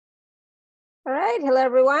All right. Hello,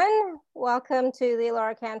 everyone. Welcome to the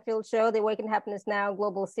Laura Canfield Show, the Awaken Happiness Now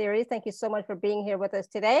Global Series. Thank you so much for being here with us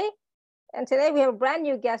today. And today we have a brand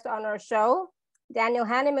new guest on our show. Daniel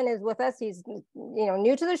Hanneman is with us. He's,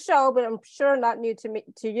 new to the show, but I'm sure not new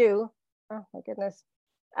to you. Oh, my goodness.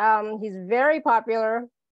 He's very popular.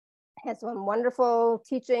 Has some wonderful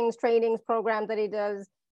teachings, trainings, programs that he does.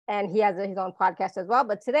 And he has his own podcast as well.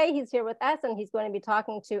 But today he's here with us, and he's going to be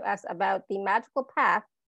talking to us about the magical path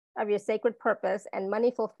of your sacred purpose and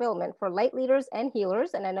money fulfillment for light leaders and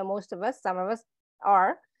healers. And I know most of us, some of us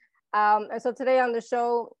are. And so today on the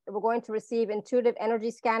show, we're going to receive intuitive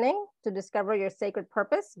energy scanning to discover your sacred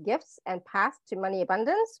purpose, gifts, and path to money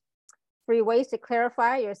abundance. 3 ways to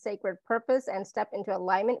clarify your sacred purpose and step into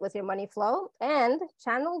alignment with your money flow, and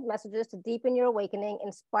channeled messages to deepen your awakening,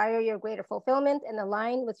 inspire your greater fulfillment, and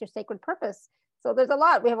align with your sacred purpose. So there's a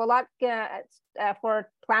lot. We have a lot planned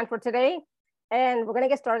for today. And we're going to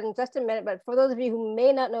get started in just a minute. But for those of you who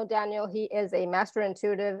may not know Daniel, he is a master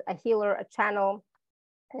intuitive, a healer, a channel,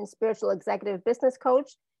 and spiritual executive business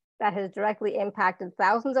coach that has directly impacted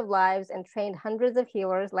thousands of lives and trained hundreds of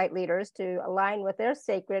healers, light leaders, to align with their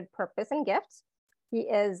sacred purpose and gifts. He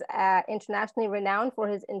is internationally renowned for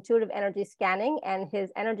his intuitive energy scanning and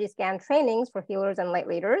his energy scan trainings for healers and light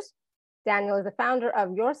leaders. Daniel is the founder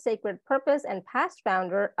of Your Sacred Purpose and past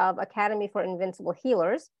founder of Academy for Invincible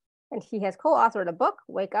Healers. And he has co-authored a book,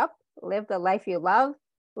 Wake Up, Live the Life You Love,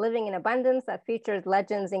 Living in Abundance, that features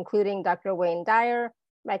legends including Dr. Wayne Dyer,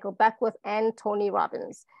 Michael Beckwith, and Tony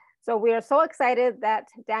Robbins. So we are so excited that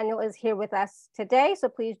Daniel is here with us today. So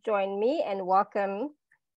please join me and welcome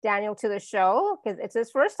Daniel to the show, because it's his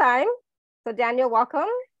first time. So Daniel, welcome.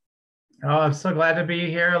 Oh, I'm so glad to be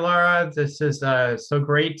here, Laura. This is so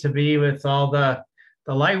great to be with all the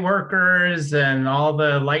light workers and all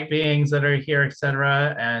the light beings that are here,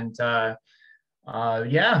 etc. And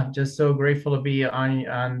yeah, just so grateful to be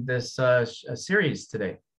on this series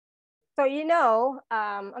today. So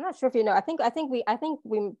I'm not sure if you know. I think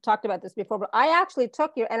we talked about this before, but I actually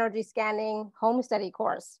took your energy scanning home study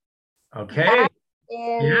course. Okay.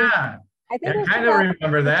 Yeah. I kind of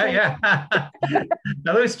remember that. Yeah.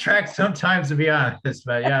 I lose track sometimes, to be honest,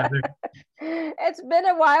 but yeah. It's been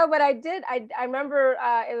a while, but I remember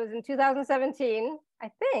it was in 2017,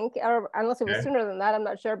 I think, or unless it was sooner than that, I'm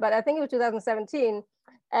not sure, but I think it was 2017.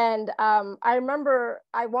 And I remember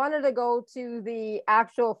I wanted to go to the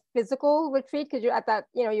actual physical retreat because you're at that,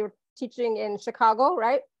 you were teaching in Chicago,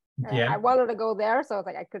 right? Yeah. I wanted to go there, so it's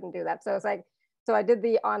like I couldn't do that. So it's like, so I did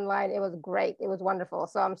the online. It was great. It was wonderful.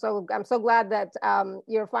 So I'm so glad that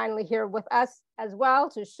you're finally here with us as well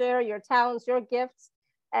to share your talents, your gifts.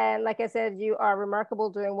 And like I said, you are remarkable,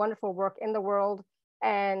 doing wonderful work in the world.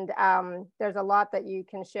 And there's a lot that you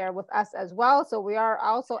can share with us as well. So we are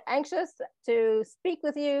also anxious to speak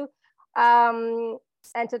with you and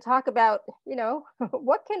to talk about,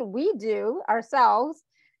 what can we do ourselves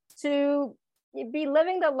to be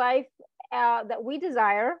living the life that we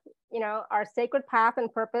desire, our sacred path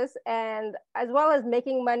and purpose, and as well as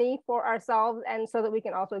making money for ourselves, and so that we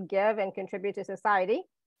can also give and contribute to society,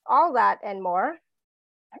 all that and more.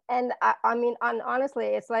 And honestly,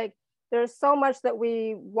 it's like there's so much that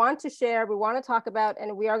we want to share, we want to talk about,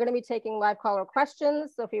 and we are going to be taking live caller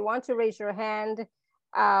questions. So if you want to raise your hand,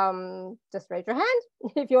 just raise your hand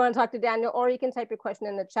if you want to talk to Daniel, or you can type your question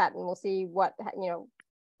in the chat and we'll see what,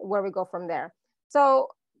 where we go from there. So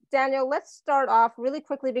Daniel, let's start off really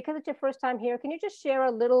quickly because it's your first time here. Can you just share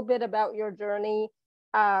a little bit about your journey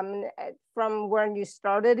from when you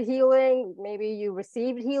started healing, maybe you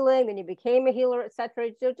received healing, then you became a healer, etc.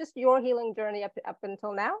 So just your healing journey up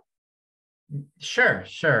until now. Sure.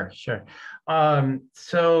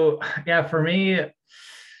 So yeah, for me,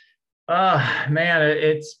 man,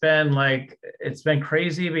 it's been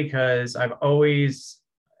crazy because I've always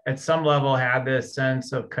at some level had this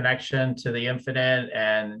sense of connection to the infinite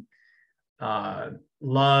and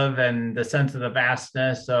love and the sense of the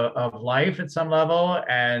vastness of life at some level.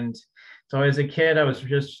 And so as a kid, I was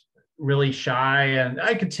just really shy, and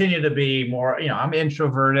I continue to be more, I'm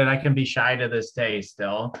introverted. I can be shy to this day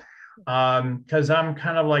still, because I'm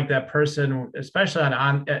kind of like that person, especially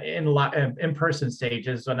in in-person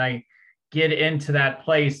stages. When I get into that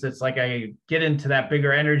place, it's like I get into that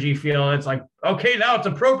bigger energy field. It's like, okay, now it's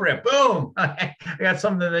appropriate. Boom, I got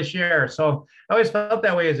something to share. So I always felt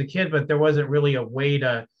that way as a kid, but there wasn't really a way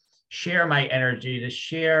to share my energy, to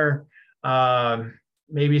share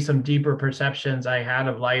maybe some deeper perceptions I had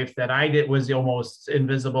of life that I did was almost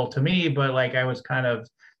invisible to me, but like I was kind of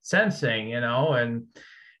sensing, and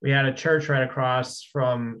we had a church right across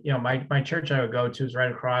from, my church I would go to is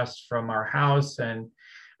right across from our house. And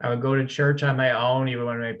I would go to church on my own, even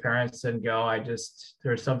when my parents didn't go.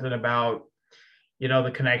 There's something about,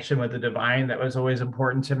 the connection with the divine that was always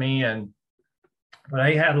important to me. But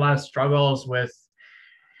I had a lot of struggles with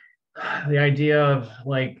the idea of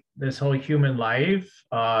like this whole human life.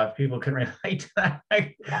 If people can relate to that,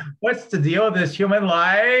 like, what's the deal with this human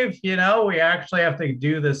life? We actually have to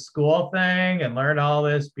do this school thing and learn all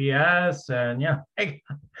this BS. And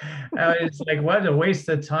it's like, what a waste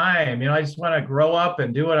of time. I just want to grow up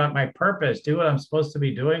and do my purpose, do what I'm supposed to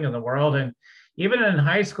be doing in the world. And even in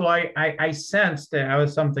high school, I sensed that I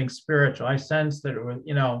was something spiritual. I sensed that it was,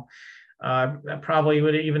 I probably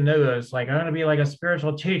would even knew it was like, I'm going to be like a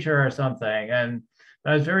spiritual teacher or something. And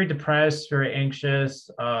I was very depressed, very anxious.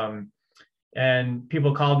 And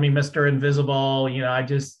people called me Mr. Invisible. I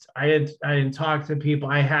didn't talk to people.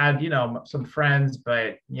 I had, some friends,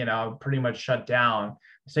 but, pretty much shut down.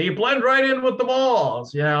 So you blend right in with the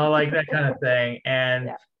balls, like that kind of thing.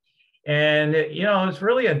 And it's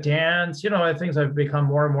really a dance. The things I've become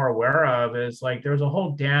more and more aware of is like there's a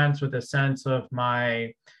whole dance with a sense of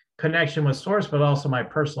my connection with source, but also my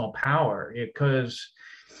personal power. Because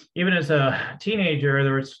even as a teenager,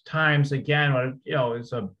 there was times again when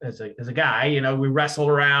as a guy, we wrestle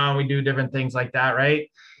around, we do different things like that,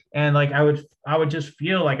 right? And like I would just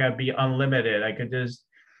feel like I'd be unlimited. I could just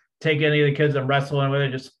take any of the kids I'm wrestling with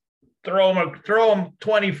and just throw them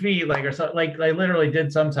 20 feet, like, or something. Like I literally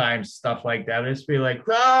did sometimes stuff like that. I'd just be like,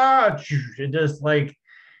 it just like,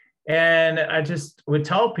 and I just would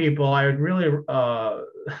tell people I would really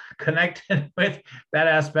connect with that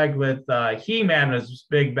aspect with He-Man was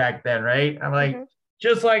big back then, right? I'm like,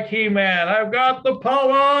 just like He-Man, I've got the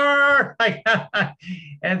power.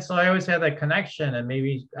 And so I always had that connection. And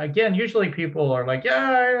maybe, again, usually people are like, yeah,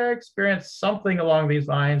 I experienced something along these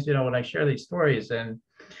lines, when I share these stories.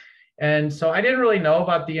 And so I didn't really know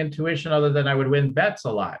about the intuition other than I would win bets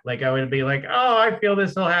a lot. Like I would be like, oh, I feel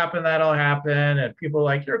this will happen, that'll happen. And people were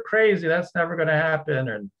like, you're crazy, that's never going to happen.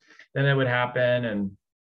 And then it would happen. And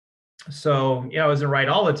so, I wasn't right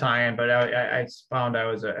all the time, but I found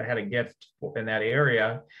I had a gift in that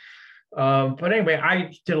area. But anyway,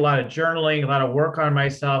 I did a lot of journaling, a lot of work on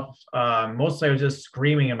myself. Mostly I was just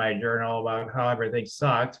screaming in my journal about how everything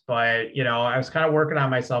sucked. But, I was kind of working on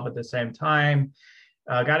myself at the same time.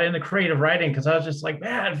 Got into creative writing because I was just like,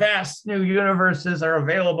 man, vast new universes are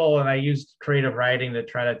available. And I used creative writing to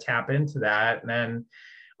try to tap into that. And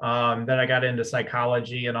then I got into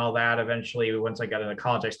psychology and all that. Eventually, once I got into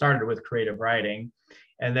college, I started with creative writing.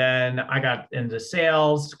 And then I got into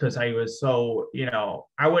sales because I was so,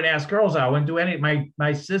 I wouldn't ask girls out. I wouldn't do any.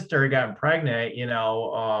 My sister got pregnant,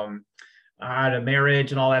 I had a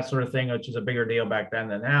marriage and all that sort of thing, which is a bigger deal back then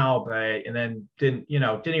than now. But and then didn't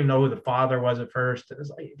even know who the father was at first. It was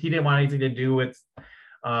like, he didn't want anything to do with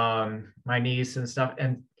my niece and stuff.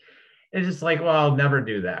 And it's just like, well, I'll never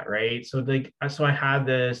do that, right? So I had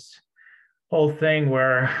this whole thing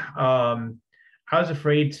where I was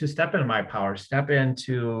afraid to step into my power, step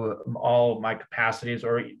into all my capacities,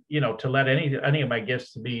 or to let any of my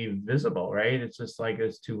gifts to be visible, right? It's just like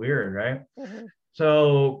it's too weird, right? Mm-hmm.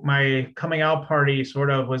 So my coming out party sort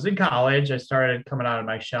of was in college. I started coming out of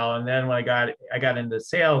my shell. And then when I got into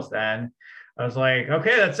sales, then I was like,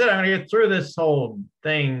 okay, that's it. I'm going to get through this whole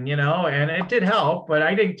thing, and it did help, but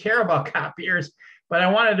I didn't care about copiers, but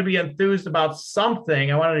I wanted to be enthused about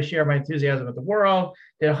something. I wanted to share my enthusiasm with the world,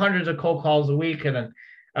 did hundreds of cold calls a week. And then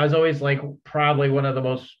I was always like, probably one of the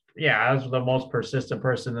most, I was the most persistent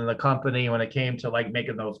person in the company when it came to like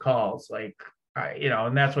making those calls, like,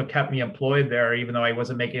 and that's what kept me employed there, even though I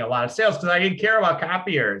wasn't making a lot of sales because I didn't care about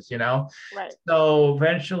copiers, Right. So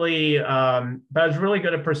eventually, but I was really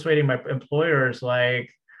good at persuading my employers, like,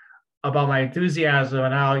 about my enthusiasm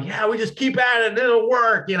and how, we just keep at it, it'll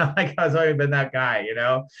work, like I've always been that guy,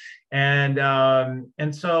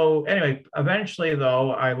 and so anyway, eventually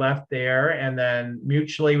though, I left there, and then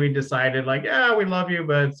mutually we decided like, we love you,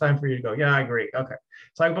 but it's time for you to go. Yeah, I agree. Okay.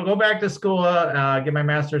 So I will go back to school, get my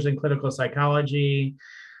master's in clinical psychology,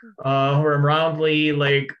 where I'm roundly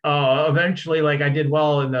like, eventually, like I did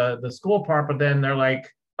well in the school part, but then they're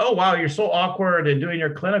like, oh, wow, you're so awkward and doing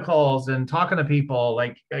your clinicals and talking to people.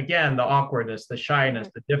 Like, again, the awkwardness, the shyness,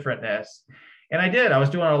 the differentness. And I was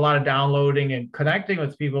doing a lot of downloading and connecting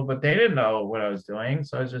with people, but they didn't know what I was doing.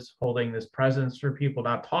 So I was just holding this presence for people,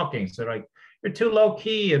 not talking. So like, you're too low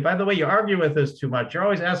key. And by the way, you argue with us too much. You're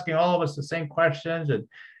always asking all of us the same questions. And,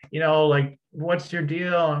 like, what's your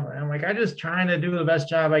deal? And I'm like, I'm just trying to do the best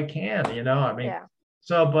job I can, I mean,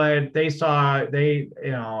 so, but they saw, they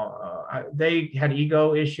had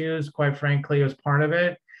ego issues, quite frankly, as part of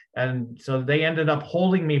it. And so they ended up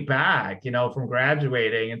holding me back, from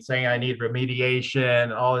graduating and saying I need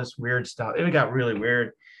remediation, all this weird stuff. It got really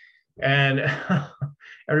weird. And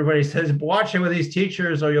everybody says, watch it with these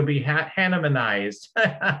teachers or you'll be Hannemanized.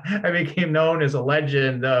 I became known as a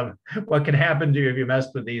legend of what can happen to you if you mess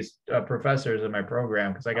with these professors in my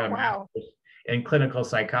program, because I got a master's in clinical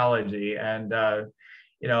psychology. And,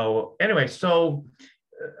 anyway, so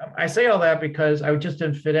I say all that because I just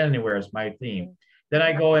didn't fit in anywhere as my theme. Then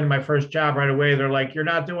I go in my first job right away. They're like, you're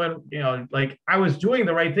not doing, like I was doing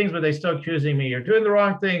the right things, but they still accusing me. You're doing the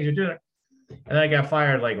wrong things. You're doing it. And I got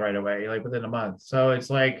fired like right away, like within a month. So it's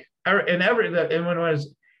like, and when it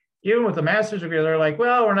was, even with the master's degree, they're like,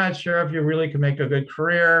 well, we're not sure if you really can make a good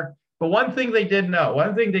career. But one thing they did know,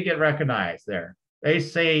 one thing they get recognized there. They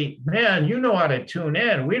say, man, you know how to tune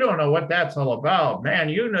in. We don't know what that's all about. Man,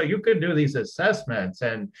 you could do these assessments.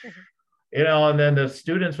 And and then the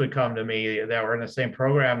students would come to me that were in the same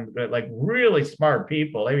program, but like really smart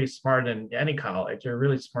people. They'd be smart in any college. They're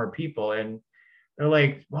really smart people. And they're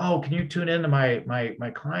like, "Whoa, can you tune into my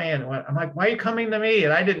client?" I'm like, "Why are you coming to me?"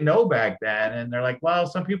 And I didn't know back then. And they're like, "Well,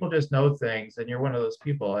 some people just know things, and you're one of those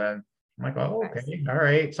people." And I'm like, "Oh, okay, all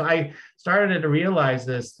right." So I started to realize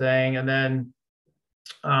this thing, and then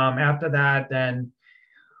after that, then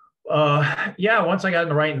once I got in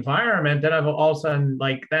the right environment, then I've all of a sudden,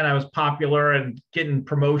 like, then I was popular and getting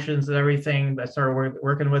promotions and everything. I started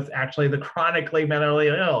working with actually the chronically mentally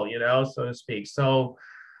ill, so to speak. So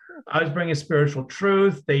I was bringing spiritual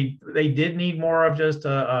truth. They did need more of just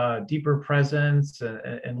a deeper presence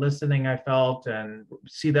and listening, I felt, and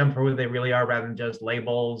see them for who they really are rather than just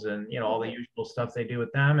labels and all the usual stuff they do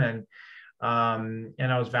with them. And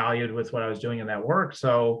I was valued with what I was doing in that work.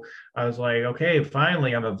 So I was like, okay,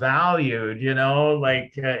 finally I'm valued,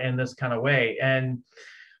 like in this kind of way. And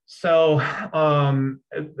so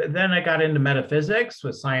then I got into metaphysics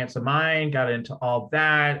with science of mind, got into all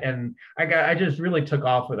that. And I just really took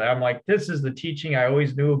off with it. I'm like, this is the teaching I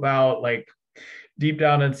always knew about, like deep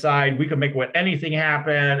down inside, we could make anything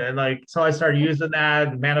happen. And like, so I started using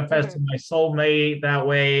that, manifesting my soulmate that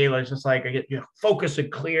way. Like, just like I get focus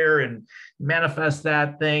and clear and manifest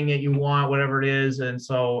that thing that you want, whatever it is. And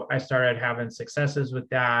so I started having successes with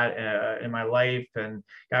that in my life and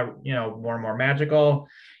got, more and more magical.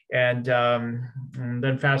 And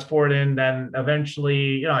then fast forward in, then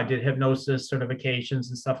eventually, I did hypnosis certifications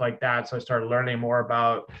and stuff like that. So I started learning more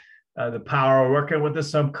about the power of working with the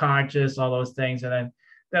subconscious, all those things. And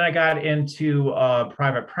then I got into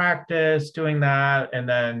private practice doing that. And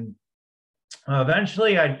then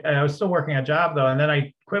eventually I was still working a job though. And then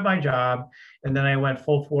I quit my job. And then I went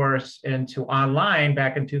full force into online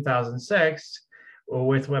back in 2006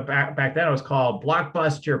 with what back then it was called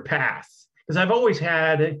Blockbuster Your Path. Because I've always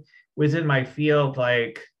had within my field,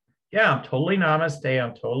 like, yeah, I'm totally namaste.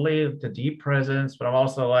 I'm totally the deep presence, but I'm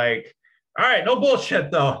also like, all right, no bullshit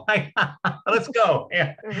though. Let's go.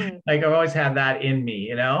 Yeah. Like I've always had that in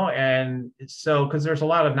me, and so because there's a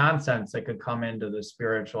lot of nonsense that could come into the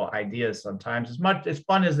spiritual ideas sometimes, as much as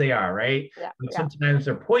fun as they are, right? Yeah. But sometimes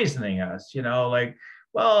they're poisoning us, like,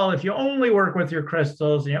 well, if you only work with your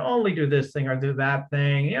crystals and you only do this thing or do that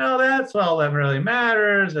thing, that's all that really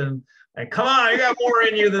matters. And like, come on, you got more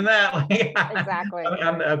in you than that. Exactly.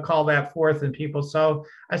 I'll call that forth in people. So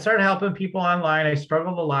I started helping people online. I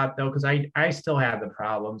struggled a lot though, because I still had the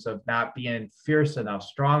problems of not being fierce enough,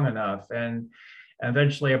 strong enough. And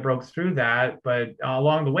eventually I broke through that. But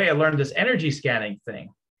along the way, I learned this energy scanning thing.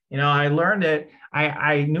 I learned it.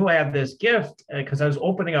 I knew I had this gift because I was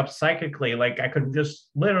opening up psychically. Like I could just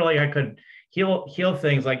literally, I could heal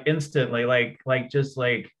things like instantly, like just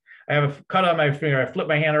like I have a cut on my finger. I flip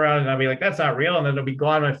my hand around and I'll be like, that's not real. And then it'll be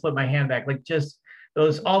gone. And I flip my hand back, like just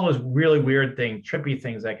all those really weird things, trippy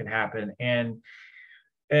things that could happen. And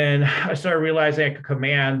I started realizing I could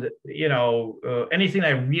command, anything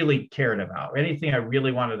I really cared about, anything I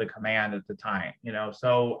really wanted to command at the time,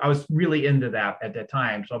 so I was really into that at that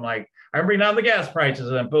time. So I'm like, I bring down the gas prices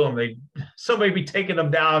and then boom, somebody be taking them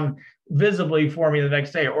down visibly for me the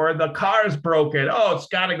next day, or the car's broken. Oh, it's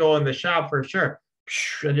got to go in the shop for sure.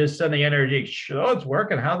 And just sending energy. Oh, it's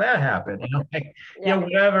working. How'd that happen?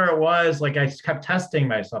 Whatever it was, like I kept testing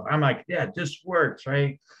myself. I'm like, yeah, this works,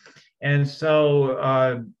 right? And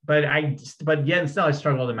so, but yet still I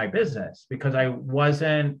struggled in my business because I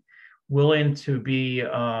wasn't willing to be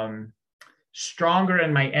stronger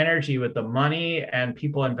in my energy with the money and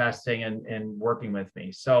people investing and working with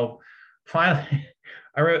me. So finally,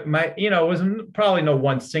 it was probably no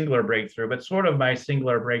one singular breakthrough, but sort of my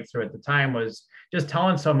singular breakthrough at the time was just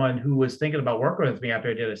telling someone who was thinking about working with me after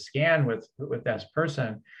I did a scan with this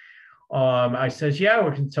person. I says, yeah,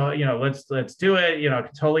 we can tell, let's do it. I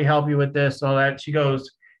can totally help you with this, all that. She goes,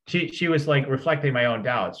 she was like reflecting my own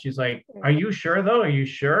doubts. She's like, are you sure though? Are you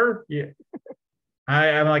sure? Yeah.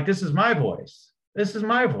 I'm like, this is my voice. This is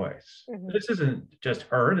my voice. This isn't just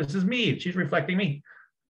her. This is me. She's reflecting me.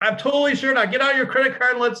 I'm totally sure now. Get out your credit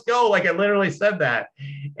card and let's go. Like I literally said that.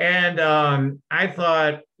 And I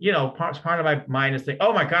thought, part of my mind is thinking,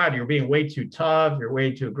 oh my God, you're being way too tough. You're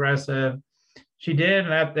way too aggressive. She did.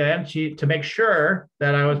 And at the end, to make sure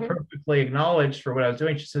that I was perfectly acknowledged for what I was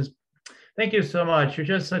doing, she says, thank you so much. You're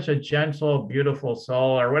just such a gentle, beautiful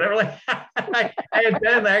soul, or whatever. Like I had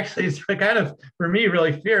been actually kind of, for me,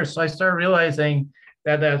 really fierce. So I started realizing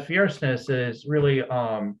that fierceness is really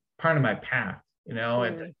part of my path,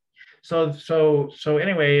 and so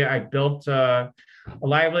anyway, I built a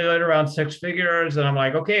livelihood around 6 figures, and I'm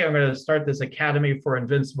like, okay, I'm going to start this academy for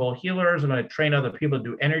invincible healers. I'm going to train other people to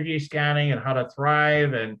do energy scanning and how to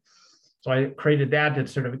thrive. And so I created that, did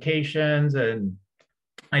certifications, and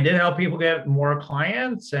I did help people get more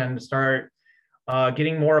clients and start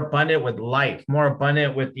getting more abundant with life, more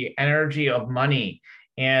abundant with the energy of money.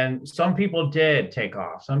 And some people did take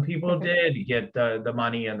off. Some people did get the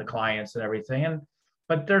money and the clients and everything.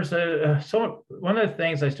 But there's one of the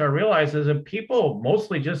things I started realizing is that people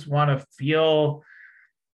mostly just want to feel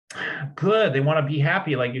good. They want to be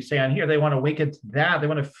happy, like you say on here. They want to wake up to that. They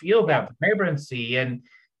want to feel that vibrancy. And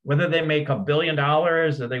whether they make $1 billion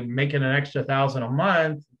or they making an extra 1,000 a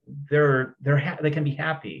month, they can be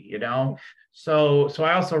happy, So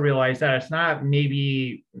I also realized that it's not,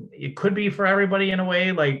 maybe it could be for everybody in a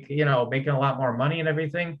way, like, making a lot more money and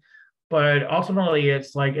everything. But ultimately,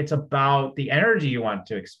 it's about the energy you want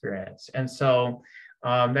to experience. And so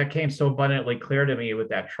that came so abundantly clear to me with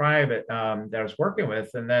that tribe that I was working with.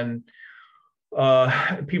 And then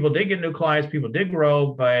people did get new clients, people did grow,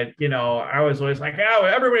 but I was always like, oh,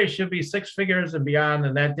 everybody should be 6 figures and beyond.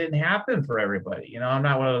 And that didn't happen for everybody. I'm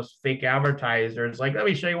not one of those fake advertisers. Like, let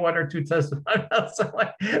me show you 1 or 2 testimonials. So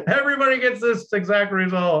like, everybody gets this exact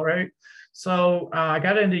result, right? So I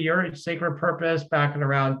got into your sacred purpose back in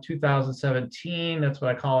around 2017. That's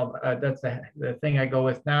what I call that's the thing I go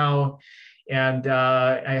with now. And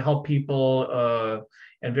I help people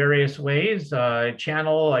in various ways.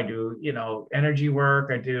 Channel, I do, energy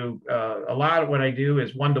work. I do a lot of what I do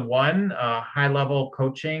is one-to-one, high-level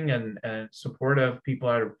coaching and support of people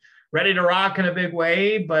that are ready to rock in a big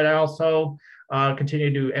way. But I also continue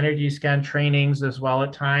to do energy scan trainings as well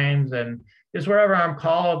at times, and just wherever I'm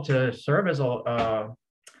called to serve as a lot,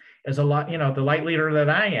 the light leader that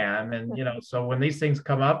I am. And, so when these things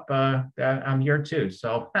come up, I'm here too.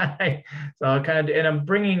 So, and I'm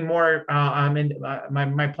bringing more,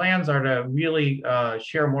 my plans are to really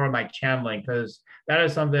share more of my channeling, because that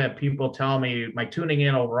is something that people tell me, my tuning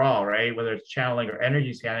in overall, right? Whether it's channeling or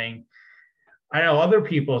energy scanning. I know other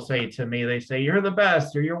people say to me, they say, you're the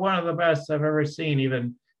best, or you're one of the best I've ever seen,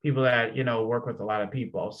 even people that, work with a lot of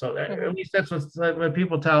people. So at least that's what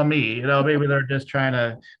people tell me, maybe they're just trying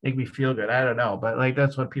to make me feel good. I don't know, but like,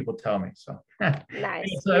 that's what people tell me. So nice.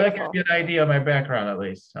 So that gives you an idea of my background, at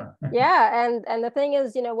least. So. Yeah. And the thing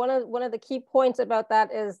is, one of the key points about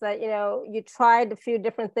that is that, you tried a few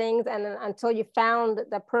different things, and then until you found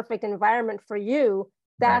the perfect environment for you,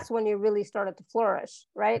 that's when you really started to flourish,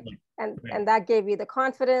 right? And that gave you the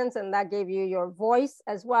confidence, and that gave you your voice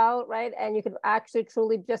as well, right? And you could actually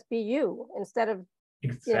truly just be you instead of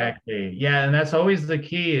exactly. Yeah, and that's always the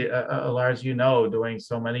key, Lars. Doing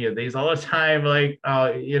so many of these all the time, like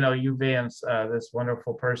you, Vance, this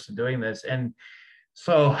wonderful person doing this, and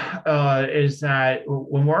so is that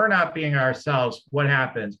when we're not being ourselves, what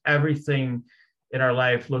happens? Everything in our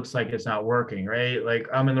life looks like it's not working, right? Like,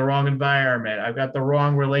 I'm in the wrong environment. I've got the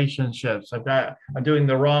wrong relationships. I'm doing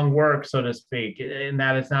the wrong work, so to speak, in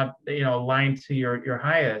that it's not, aligned to your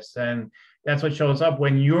highest. And that's what shows up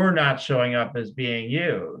when you're not showing up as being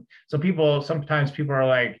you. So sometimes people are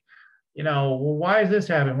like, well, why is this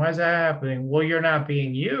happening? Why is that happening? Well, you're not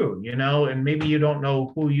being you, and maybe you don't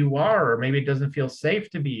know who you are, or maybe it doesn't feel safe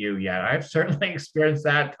to be you yet. I've certainly experienced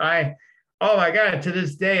that time. Oh my God, to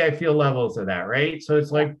this day, I feel levels of that, right? So it's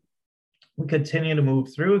like we continue to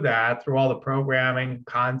move through that, through all the programming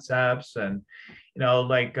concepts. And,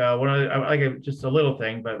 like just a little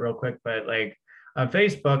thing, but real quick, but like on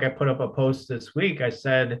Facebook, I put up a post this week. I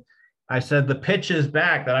said the pitch is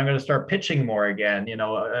back, that I'm going to start pitching more again,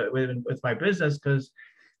 with my business, because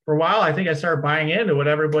for a while, I think I started buying into what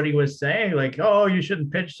everybody was saying, like, oh, you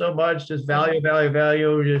shouldn't pitch so much, just value,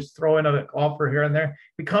 just throw in an offer here and there.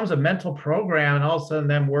 It becomes a mental program, and all of a sudden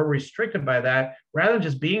then we're restricted by that, rather than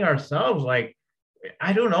just being ourselves. Like,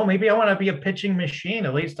 I don't know, maybe I want to be a pitching machine.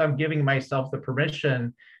 At least I'm giving myself the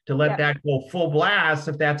permission to let that go full blast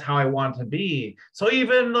if that's how I want to be. So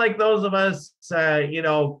even like those of us,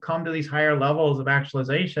 come to these higher levels of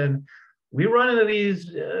actualization, we run into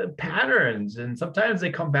these patterns, and sometimes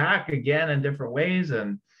they come back again in different ways.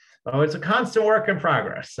 And it's a constant work in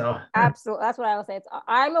progress. So absolutely, that's what I would say.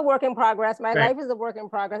 I'm a work in progress. My right. life is a work in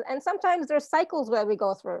progress, and sometimes there's cycles where we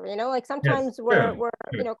go through. Like sometimes Yes,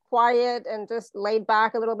 we're quiet and just laid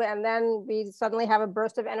back a little bit, and then we suddenly have a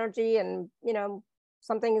burst of energy, and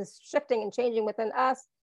something is shifting and changing within us,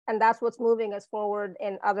 and that's what's moving us forward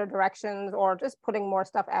in other directions, or just putting more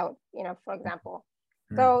stuff out. For example.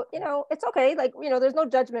 So, it's okay. Like, there's no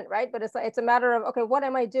judgment, right? But it's a matter of, okay, what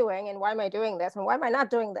am I doing and why am I doing this? And why am I not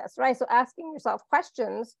doing this? Right. So asking yourself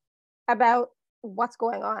questions about what's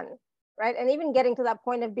going on, right? And even getting to that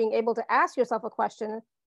point of being able to ask yourself a question,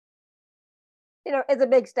 is a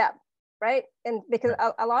big step, right? And because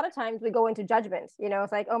a lot of times we go into judgment,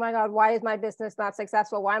 it's like, oh my God, why is my business not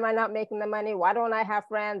successful? Why am I not making the money? Why don't I have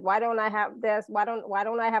friends? Why don't I have this? Why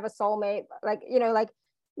don't I have a soulmate? Like,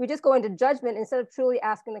 we just go into judgment instead of truly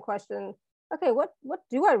asking the question, okay, what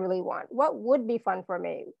do I really want? What would be fun for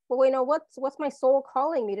me? Well, what's my soul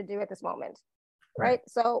calling me to do at this moment? Right.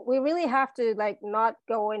 So we really have to not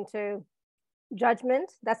go into judgment.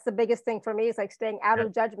 That's the biggest thing for me, is like staying out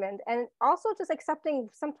of judgment, and also just accepting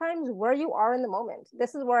sometimes where you are in the moment.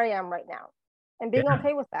 This is where I am right now, and being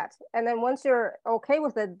okay with that. And then once you're okay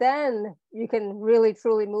with it, then you can really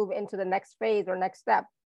truly move into the next phase or next step.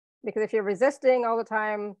 Because if you're resisting all the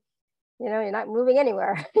time, you're not moving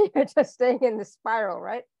anywhere. You're just staying in the spiral,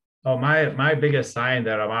 right? Oh, my biggest sign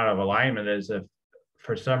that I'm out of alignment is if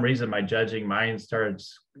for some reason my judging mind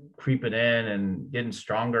starts creeping in and getting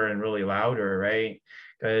stronger and really louder, right?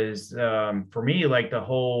 Because for me, like the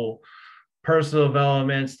whole personal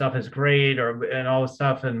development stuff is great, and all the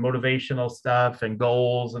stuff and motivational stuff and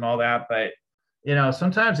goals and all that, but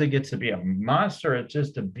sometimes it gets to be a monster. It's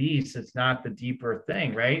just a beast. It's not the deeper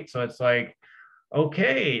thing, right? So it's like,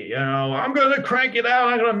 okay, I'm going to crank it out.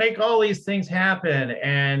 I'm going to make all these things happen.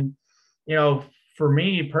 And, for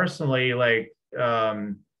me personally, like,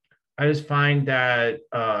 I just find that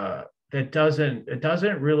it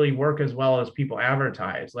doesn't really work as well as people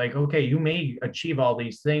advertise. Like, okay, you may achieve all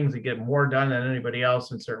these things and get more done than anybody else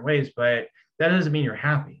in certain ways, but that doesn't mean you're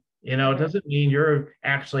happy. It doesn't mean you're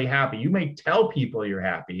actually happy. You may tell people you're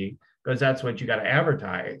happy because that's what you got to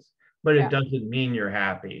advertise, but it doesn't mean you're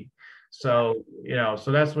happy. So,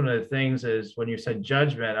 so that's one of the things is when you said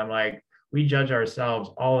judgment, I'm like, we judge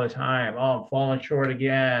ourselves all the time. Oh, I'm falling short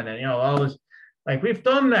again. And, all this, like, we've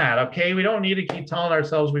done that. Okay. We don't need to keep telling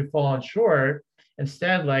ourselves we've fallen short.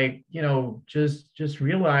 Instead, like, just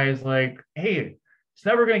realize like, hey, it's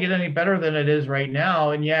never going to get any better than it is right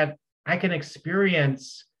now. And yet I can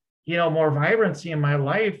experience, more vibrancy in my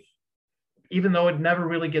life, even though it never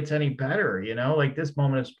really gets any better, like this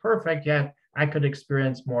moment is perfect, yet I could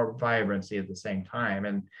experience more vibrancy at the same time.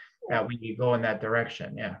 And we go in that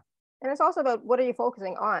direction. Yeah. And it's also about what are you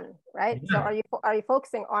focusing on, right? So are you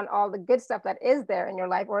focusing on all the good stuff that is there in your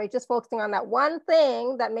life, or are you just focusing on that one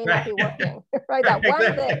thing that may not be working, right? That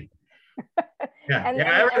one thing.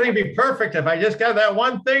 Everything be perfect if I just got that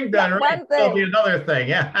one thing done, right? One thing. There'll be another thing.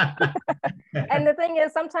 Yeah. And the thing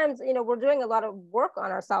is, sometimes, we're doing a lot of work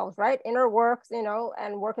on ourselves, right? Inner works,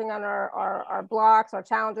 and working on our blocks, our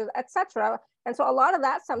challenges, etc. And so a lot of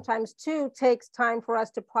that sometimes too takes time for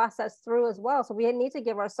us to process through as well. So we need to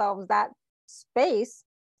give ourselves that space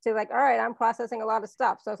to like, all right, I'm processing a lot of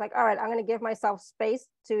stuff. So it's like, all right, I'm going to give myself space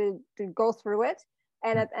to go through it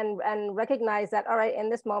and recognize that, all right, in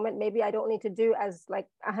this moment, maybe I don't need to do as like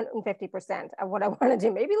 150% of what I want to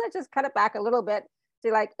do. Maybe let's just cut it back a little bit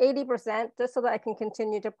to like 80%, just so that I can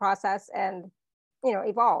continue to process and,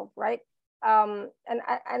 evolve, right? And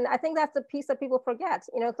I think that's the piece that people forget.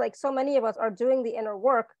 It's like so many of us are doing the inner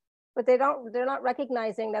work, but they're not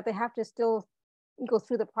recognizing that they have to still go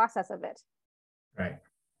through the process of it. Right.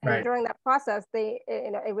 And during that process,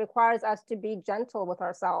 it requires us to be gentle with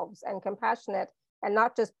ourselves and compassionate, and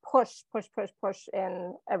not just push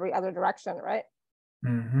in every other direction, right?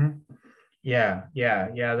 Mm-hmm. Yeah.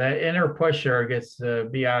 That inner pusher gets to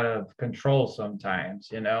be out of control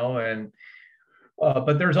sometimes, and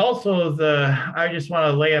but there's also I just want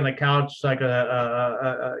to lay on the couch like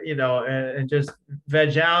and just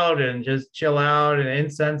veg out and just chill out and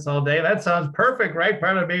incense all day. That sounds perfect, right?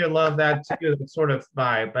 Part of me would love that too, sort of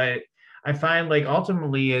vibe. But I find like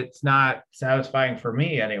ultimately it's not satisfying for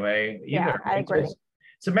me anyway either. Yeah, I agree.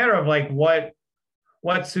 It's a matter of like what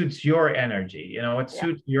what suits your energy, what Yeah.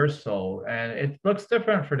 suits your soul. And it looks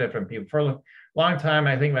different for different people. For a long time,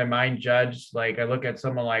 I think my mind judged, like I look at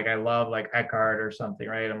someone like I love like Eckhart or something,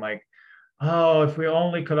 right? I'm like, oh, if we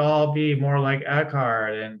only could all be more like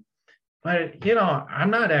Eckhart. But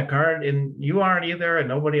I'm not Eckhart, and you aren't either, and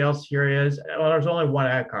nobody else here is. Well, there's only one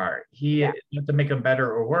Eckhart. Yeah. Not to make him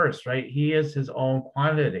better or worse, right? He is his own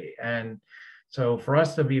quantity. And so for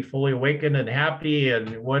us to be fully awakened and happy,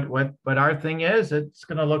 and what our thing is, it's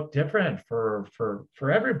gonna look different for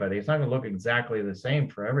everybody. It's not gonna look exactly the same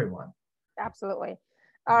for everyone. Absolutely.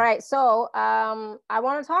 All right. So I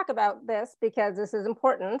want to talk about this because this is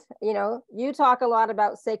important. You talk a lot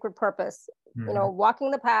about sacred purpose, Mhm.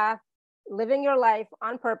 walking the path, living your life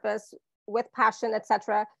on purpose with passion,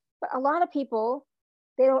 etc. But a lot of people,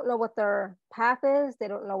 they don't know what their path is. They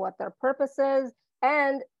don't know what their purpose is.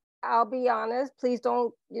 And I'll be honest, please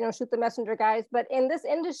don't, shoot the messenger, guys. But in this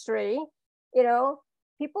industry, you know,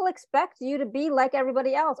 people expect you to be like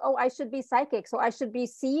everybody else. Oh, I should be psychic, so I should be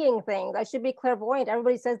seeing things. I should be clairvoyant.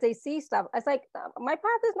 Everybody says they see stuff. It's like, my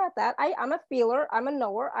path is not that. I'm a feeler. I'm a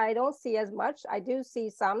knower. I don't see as much. I do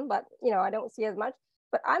see some, but I don't see as much.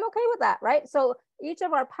 But I'm okay with that, right? So each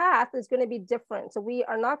of our path is going to be different. So we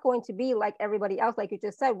are not going to be like everybody else, like you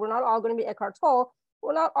just said. We're not all going to be Eckhart Tolle.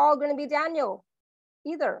 We're not all going to be Daniel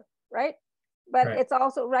either, right? But Right. it's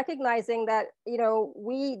also recognizing that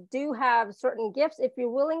we do have certain gifts. If you're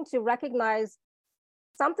willing to recognize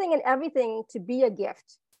something and everything to be a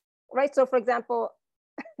gift, right? So for example,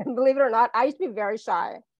 believe it or not, I used to be very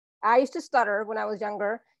shy. I used to stutter when I was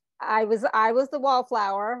younger. I was the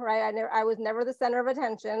wallflower, right? I was never the center of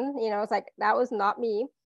attention. It's like that was not me.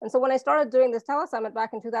 And so when I started doing this telesummit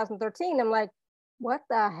back in 2013, I'm like, what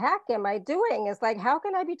the heck am I doing? It's like, how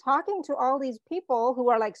can I be talking to all these people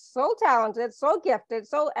who are like so talented, so gifted,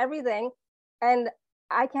 so everything, and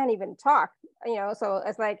I can't even talk, So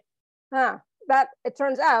it's like, that it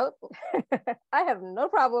turns out I have no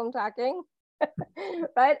problem talking,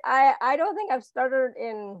 right? I don't think I've started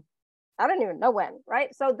in, I don't even know when,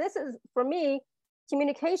 right? So this is, for me,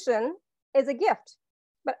 communication is a gift.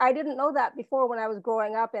 But I didn't know that before when I was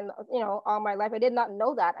growing up and, all my life. I did not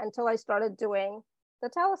know that until I started doing the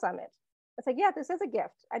telesummit. It's like, yeah, this is a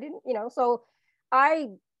gift. I didn't, so I,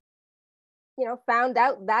 found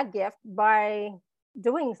out that gift by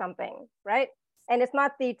doing something, right? And it's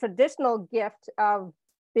not the traditional gift of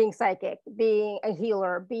being psychic, being a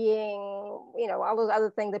healer, being, all those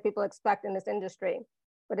other things that people expect in this industry,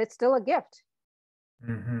 but it's still a gift.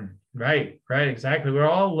 Mm-hmm. Right, exactly. We're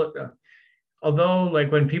all, although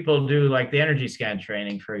like when people do like the energy scan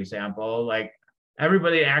training, for example, like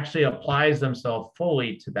everybody actually applies themselves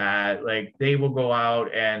fully to that. Like they will go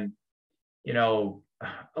out and, you know,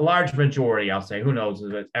 a large majority, I'll say, who knows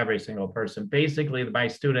if it's every single person. Basically, my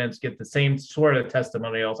students get the same sort of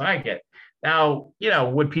testimonials I get. Now,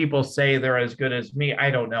 would people say they're as good as me? I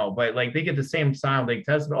don't know, but like they get the same sounding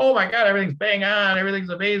testimony. Oh my God, everything's bang on, everything's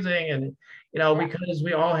amazing. And, Yeah. because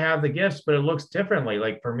we all have the gifts, but it looks differently.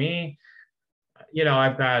 Like for me,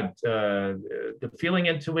 I've got the feeling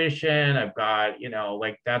intuition. I've got,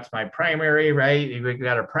 like that's my primary, right? You've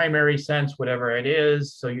got a primary sense, whatever it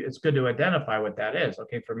is. So it's good to identify what that is.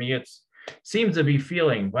 Okay, for me, it's seems to be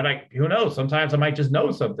feeling, but who knows? Sometimes I might just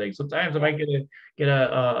know something. Sometimes I might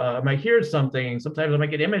I might hear something. Sometimes I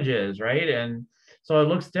might get images, right? And so it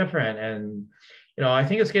looks different. And I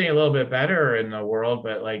think it's getting a little bit better in the world,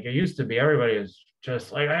 but like it used to be, everybody is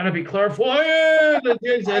just like, I gotta be clairvoyant. I know,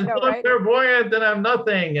 Until I'm right? clairvoyant, then I'm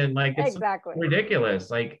nothing. And like it's Exactly.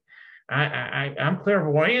 ridiculous. Like I'm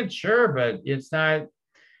clairvoyant, sure, but it's not,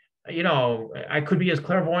 I could be as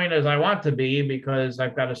clairvoyant as I want to be because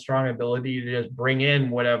I've got a strong ability to just bring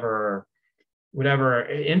in whatever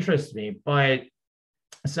interests me. But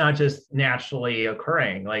it's not just naturally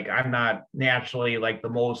occurring. Like I'm not naturally like the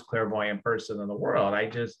most clairvoyant person in the world.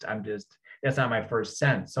 I'm just that's not my first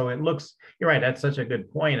sense. So you're right, that's such a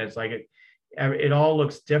good point. It's like it all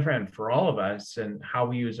looks different for all of us, and how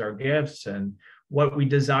we use our gifts and what we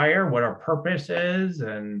desire, what our purpose is,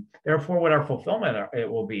 and therefore what our fulfillment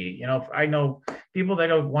it will be. I know people that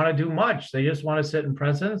don't want to do much. They just want to sit in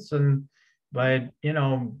presence, but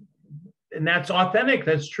and that's authentic,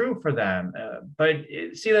 that's true for them. But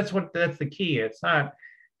see, that's the key. It's not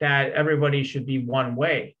that everybody should be one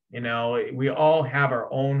way. We all have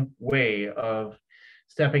our own way of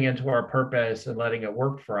stepping into our purpose and letting it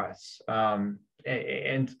work for us.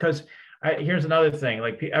 And because here's another thing,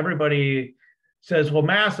 like everybody says, well,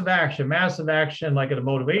 massive action, like in a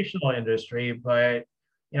motivational industry. But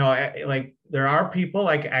like there are people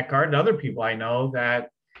like Eckhart and other people I know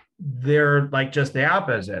that they're like just the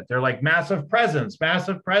opposite. They're like massive presence,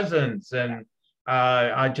 and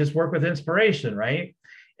I just work with inspiration, right?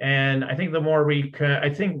 And I think the more I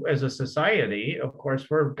think as a society, of course,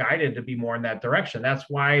 we're guided to be more in that direction. That's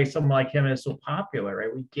why someone like him is so popular,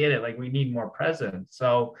 right? We get it, like we need more presence.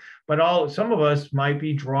 So, but some of us might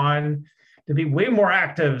be drawn to be way more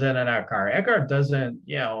active than an Eckhart. Eckhart doesn't,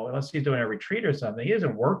 unless he's doing a retreat or something, he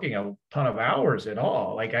isn't working a ton of hours at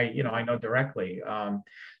all. Like I know directly.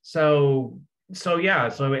 So yeah,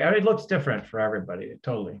 so it looks different for everybody,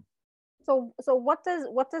 totally. So what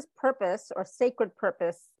does purpose or sacred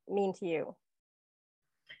purpose mean to you?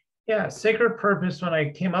 Yeah, sacred purpose, when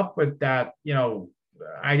I came up with that,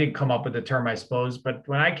 I didn't come up with the term, I suppose, but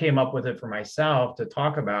when I came up with it for myself to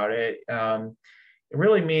talk about it, it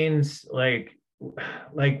really means like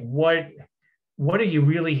what are you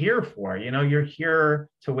really here for? You're here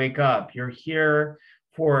to wake up. You're here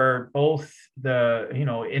for both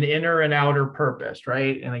an inner and outer purpose,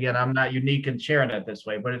 right? And again, I'm not unique in sharing it this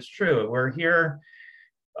way, but it's true. We're here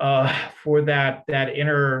for that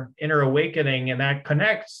inner awakening, and that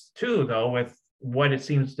connects too, though, with what it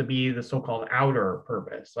seems to be the so-called outer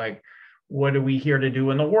purpose. Like, what are we here to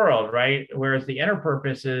do in the world, right? Whereas the inner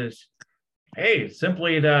purpose is, hey,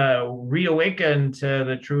 simply to reawaken to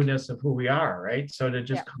the trueness of who we are, right? So to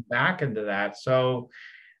just come back into that. So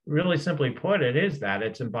really simply put, it is that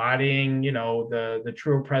it's embodying, the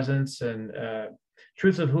true presence and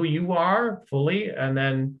truth of who you are fully, and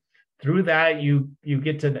then through that you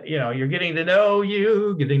get to, you're getting to know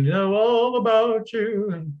you, getting to know all about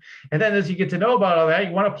you, and then as you get to know about all that,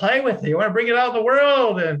 you want to play with it, you want to bring it out in the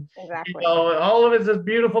world, and Exactly. all of it's just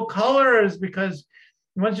beautiful colors, because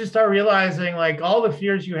once you start realizing like all the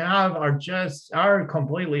fears you have are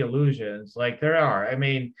completely illusions. Like there are, I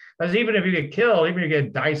mean, because even if you get killed, even if you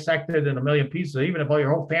get dissected in a million pieces, even if all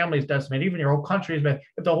your whole family is decimated, even your whole country is,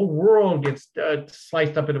 if the whole world gets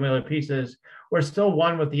sliced up in a million pieces, we're still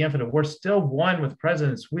one with the infinite. We're still one with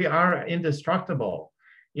presence. We are indestructible.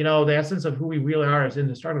 The essence of who we really are is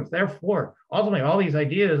indestructible. Therefore, ultimately, all these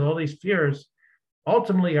ideas, all these fears,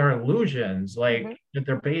 ultimately are illusions, like at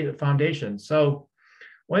their foundation. So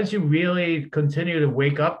once you really continue to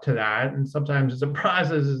wake up to that, and sometimes it's a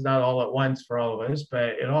process, it's not all at once for all of us,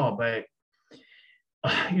 but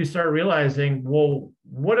you start realizing, well,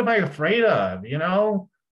 what am I afraid of?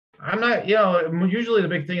 I'm not, usually the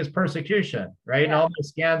big thing is persecution, right? And all my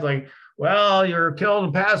scans, like, well, you're killed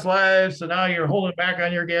in past lives, so now you're holding back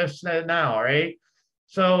on your gifts now, right?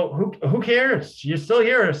 So who cares? You're still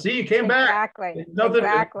here. See, you came back. It's nothing.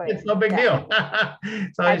 It's no big deal.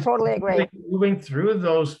 So I totally agree. Moving through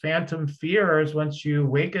those phantom fears, once you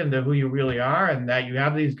awaken to who you really are, and that you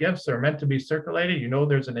have these gifts that are meant to be circulated,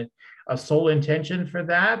 there's a soul intention for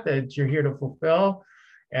that you're here to fulfill,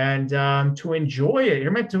 and to enjoy it.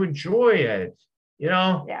 You're meant to enjoy it.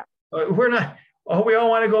 We're not. Oh, we all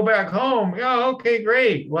want to go back home. Yeah, okay,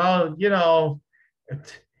 great. Well,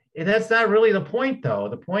 that's not really the point, though.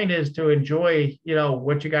 The point is to enjoy,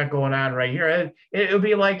 what you got going on right here. It'd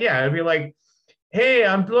be like, hey,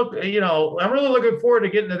 I'm really looking forward to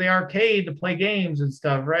getting to the arcade to play games and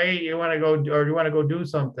stuff, right? You want to go, or you want to go do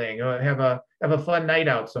something, or have a fun night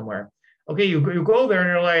out somewhere. Okay, you go there and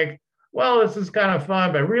you're like, well, this is kind of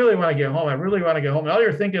fun, but I really want to get home. I really want to get home. And all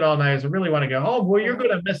you're thinking all night is, I really want to get home. Well, you're going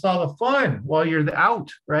to miss all the fun while you're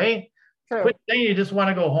out, right? True. Quit saying you just want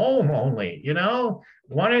to go home only,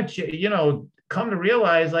 Why don't you, come to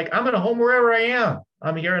realize, like, I'm at home wherever I am.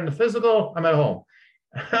 I'm here in the physical, I'm at home.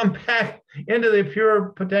 I'm back into the pure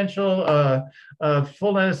potential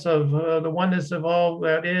fullness of the oneness of all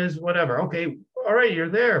that is, whatever. Okay, all right, you're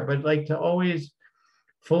there, but like to always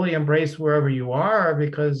fully embrace wherever you are,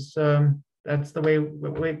 because that's the way.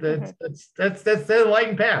 That's the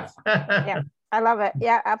enlightened path. Yeah, I love it.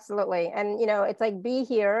 Yeah, absolutely. And it's like, be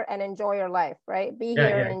here and enjoy your life, right? Be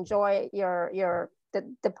here and enjoy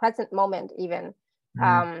the present moment, even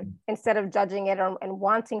instead of judging it and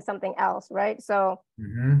wanting something else, right? So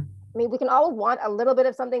I mean, we can all want a little bit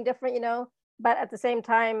of something different, but at the same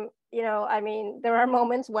time, I mean, there are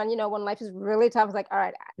moments when, when life is really tough. It's like, all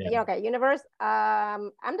right, okay, universe,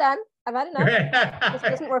 I'm done. I've had enough. This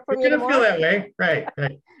doesn't work for me anymore. Feel that way, right?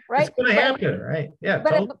 Right. It's going to happen, right? Yeah.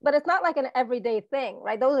 But it's not like an everyday thing,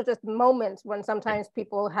 right? Those are just moments when sometimes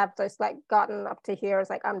people have just like gotten up to here. It's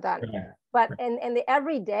like, I'm done. But in the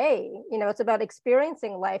everyday, it's about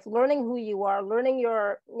experiencing life, learning who you are, learning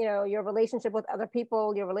your relationship with other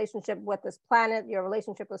people, your relationship with this planet, your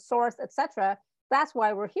relationship with source, etc. That's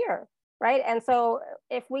why we're here, right? And so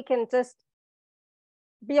if we can just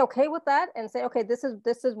be okay with that and say, okay, this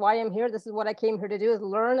is why I'm here. This is what I came here to do, is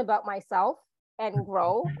learn about myself and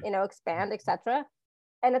grow, expand, etc.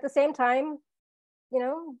 And at the same time,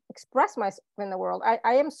 express myself in the world.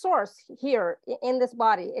 I am source here in this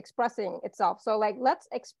body expressing itself. So like, let's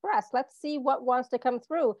express, let's see what wants to come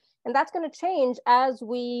through. And that's going to change as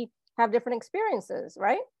we have different experiences,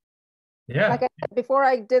 right? Yeah. Like before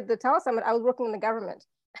I did the telesummit, I was working in the government.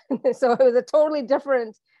 So it was a totally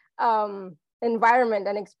different environment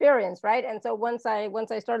and experience, right? And so once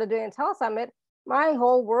I started doing a telesummit, my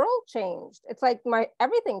whole world changed. It's like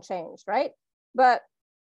everything changed, right? But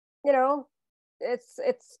it's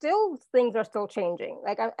still, things are still changing.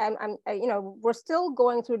 Like we're still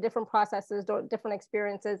going through different processes, different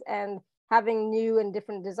experiences, and having new and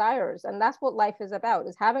different desires. And that's what life is about,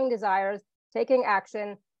 is having desires, taking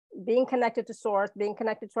action, being connected to source, being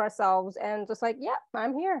connected to ourselves, and just like, yeah,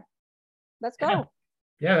 I'm here. Let's go.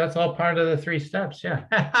 Yeah, that's all part of the 3 steps. Yeah.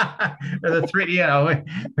 Or the 3,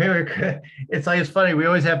 it's like, it's funny. We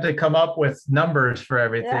always have to come up with numbers for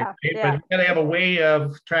everything, Yeah, right? yeah. But we gotta have a way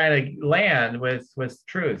of trying to land with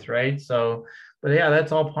truth, right? So, but yeah,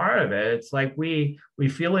 that's all part of it. It's like we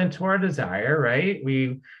feel into our desire, right?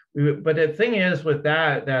 But the thing is with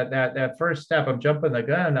that first step, I'm jumping the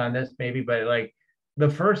gun on this maybe, but like the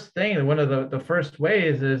first thing, one of the first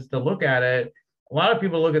ways is to look at it. A lot of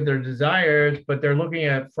people look at their desires, but they're looking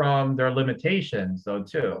at from their limitations though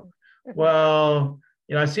too. Well,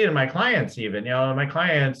 I see it in my clients even, some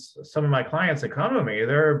of my clients that come to me,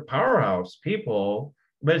 they're powerhouse people,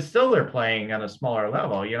 but it's still they're playing on a smaller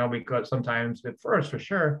level, because sometimes at first for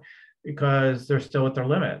sure, because they're still at their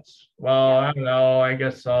limits. Well, I don't know, I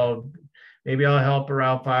guess maybe I'll help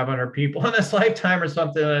around 500 people in this lifetime or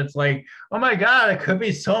something. And it's like, oh my God, it could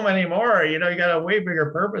be so many more, you got a way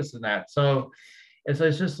bigger purpose than that. So it's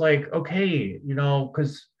just like, okay,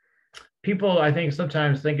 because people, I think,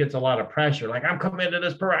 sometimes think it's a lot of pressure. Like, I'm committed to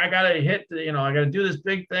this I got to hit, I got to do this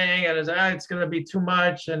big thing, and it's going to be too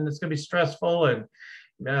much, and it's going to be stressful, and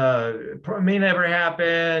may never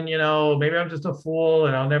happen. Maybe I'm just a fool,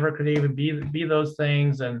 and I'll never could even be those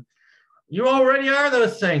things. And you already are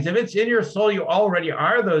those things. If it's in your soul, you already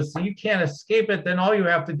are those things. You can't escape it. Then all you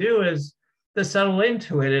have to do is to settle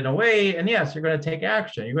into it in a way. And yes, you're going to take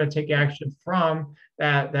action. You're going to take action from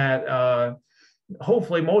that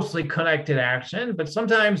hopefully mostly connected action. But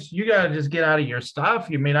sometimes you got to just get out of your stuff.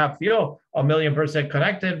 You may not feel 1,000,000%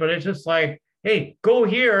 connected, but it's just like, hey, go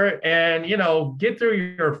here and, get through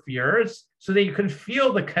your fears so that you can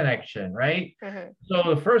feel the connection, right?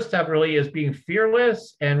 So the first step really is being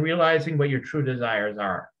fearless and realizing what your true desires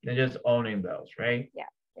are and just owning those, right?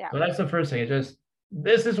 Yeah. So that's the first thing. It's just,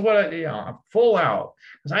 this is what I'm full out.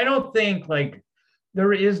 Because I don't think like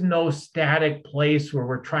there is no static place where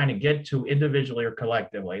we're trying to get to individually or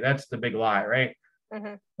collectively. That's the big lie, right? Let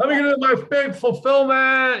me get into my big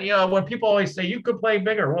fulfillment. When people always say you could play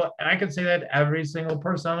bigger, well, I can say that to every single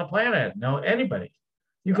person on the planet. No, anybody.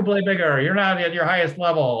 You can play bigger. You're not at your highest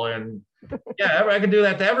level. And yeah, I can do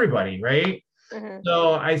that to everybody, right?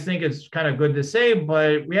 So I think it's kind of good to say,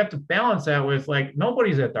 but we have to balance that with like,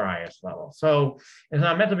 nobody's at their highest level. So it's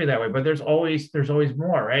not meant to be that way, but there's always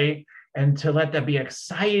more, right? And to let that be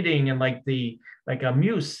exciting and like a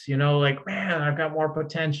muse, like, man, I've got more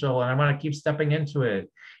potential and I want to keep stepping into it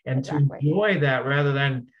and to enjoy that rather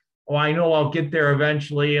than, oh, I know I'll get there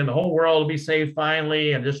eventually and the whole world will be safe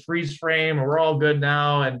finally and just freeze frame and we're all good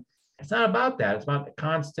now. And it's not about that. It's about the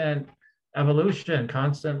constant evolution,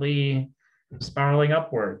 constantly spiraling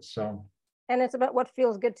upwards. So, and it's about what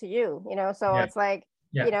feels good to you, so it's like,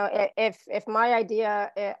 if my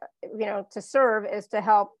idea, to serve is to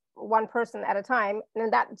help one person at a time,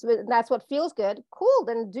 and that's what feels good, cool,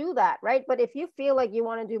 then do that, right? But if you feel like you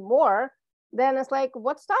want to do more, then it's like,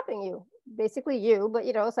 what's stopping you? Basically you, but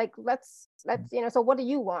it's like, let's so what do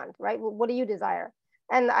you want, right? What do you desire?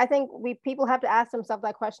 And I think people have to ask themselves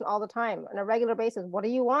that question all the time on a regular basis. What do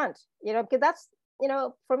you want? Because that's,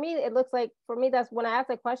 for me, it looks like, that's when I ask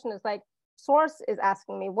that question, it's like source is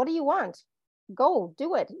asking me, what do you want? Go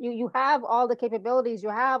do it. You have all the capabilities, you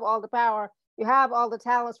have all the power, you have all the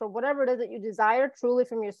talents for whatever it is that you desire truly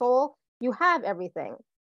from your soul. You have everything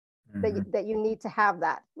that you need to have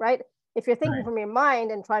that, right? If you're thinking from your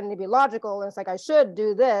mind and trying to be logical, and it's like, I should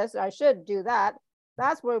do this, I should do that,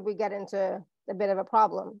 that's where we get into a bit of a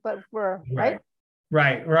problem. But we're right.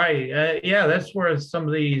 Yeah, that's where some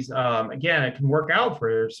of these, again, it can work out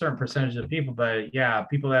for a certain percentage of people, but yeah,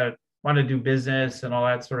 people that want to do business and all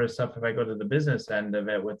that sort of stuff, if I go to the business end of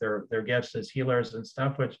it with their gifts as healers and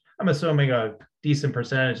stuff, which I'm assuming a decent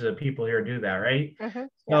percentage of the people here do that, right?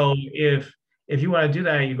 So if you want to do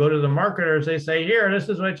that, you go to the marketers, they say, here, this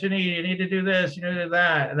is what you need to do this, you need to do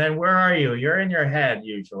that. And then where are you? You're in your head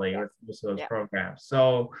usually with most of those programs.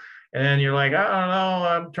 So And then you're like, I don't know,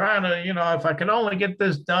 I'm trying to, if I can only get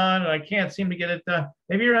this done, I can't seem to get it done.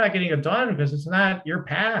 Maybe you're not getting it done because it's not your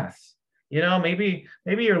path. Maybe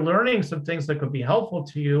you're learning some things that could be helpful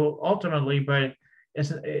to you ultimately, but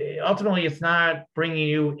it's not bringing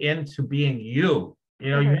you into being you.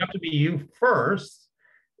 You have to be you first.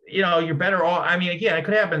 You're better off. I mean, again, it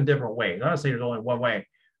could happen in different ways. Honestly, there's only one way,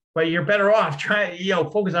 but you're better off trying,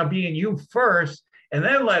 focus on being you first, and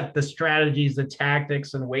then let the strategies, the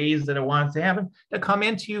tactics, and ways that it wants to happen to come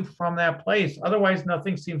into you from that place. Otherwise,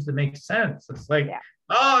 nothing seems to make sense. It's like,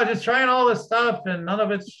 just trying all this stuff and none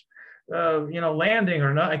of it's, landing,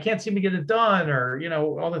 or not. I can't seem to get it done, or,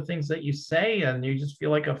 all the things that you say, and you just feel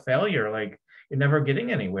like a failure, like you're never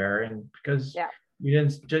getting anywhere. And because you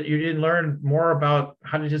didn't learn more about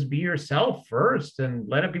how to just be yourself first and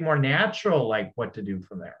let it be more natural, like what to do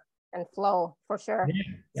from there. And flow, for sure.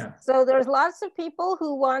 Yeah. So there's lots of people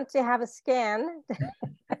who want to have a scan,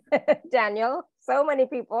 Daniel. So many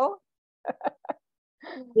people.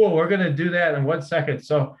 Cool. We're going to do that in 1 second.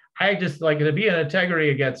 So I just like to be in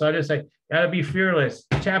integrity again. So I just say, gotta be fearless,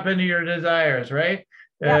 tap into your desires, right?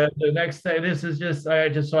 The next thing, this is just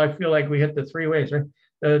so I feel like we hit the 3 ways, right?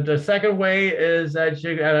 The second way is that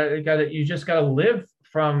you just gotta live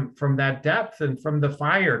from that depth and from the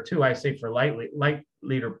fire too. I say for light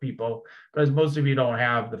leader people, because most of you don't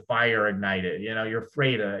have the fire ignited. You're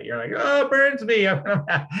afraid of it. You're like, oh, it burns me.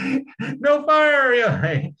 No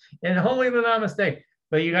fire. And holy the namaste.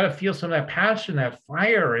 But you got to feel some of that passion, that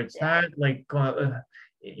fire. It's not like,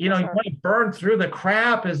 you want to burn through the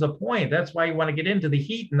crap is the point. That's why you want to get into the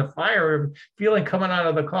heat and the fire feeling coming out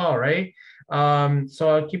of the call, right? So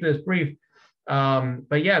I'll keep this brief.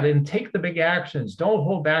 But yeah, then take the big actions. Don't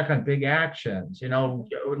hold back on big actions. A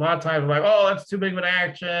lot of times we're like, oh, that's too big of an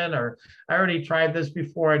action, or I already tried this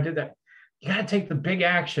before, I did that. You got to take the big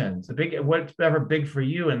actions, whatever big for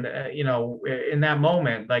you. And, in that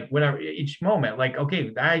moment, like whatever, each moment, like,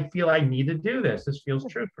 okay, I feel I need to do this. This feels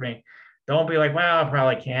true for me. Don't be like, well, I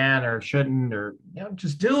probably can or shouldn't, or,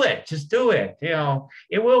 just do it. Just do it.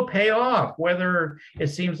 It will pay off, whether it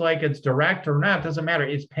seems like it's direct or not, doesn't matter.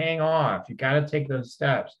 It's paying off. You got to take those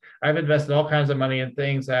steps. I've invested all kinds of money in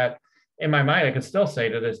things that in my mind, I could still say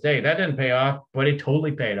to this day, that didn't pay off, but it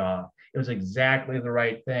totally paid off. It was exactly the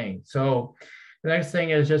right thing. So the next thing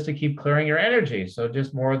is just to keep clearing your energy. So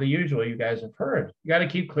just more of the usual you guys have heard. You got to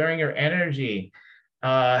keep clearing your energy.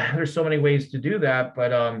 There's so many ways to do that,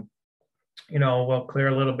 but we'll clear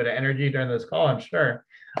a little bit of energy during this call, I'm sure.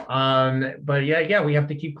 But yeah, we have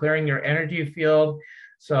to keep clearing your energy field.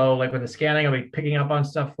 So like with the scanning, I'll be picking up on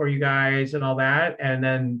stuff for you guys and all that. And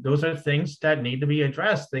then those are things that need to be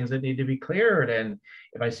addressed, things that need to be cleared. And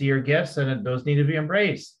if I see your gifts, then those need to be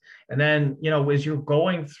embraced. And then, as you're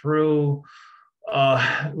going through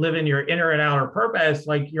living your inner and outer purpose,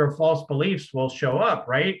 like your false beliefs will show up,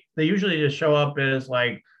 right? They usually just show up as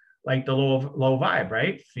like the low vibe,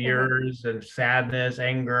 right? Fears and sadness,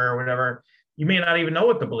 anger, whatever. You may not even know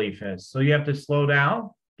what the belief is. So you have to slow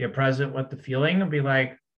down, get present with the feeling, and be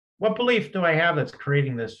like, what belief do I have that's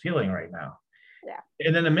creating this feeling right now? Yeah.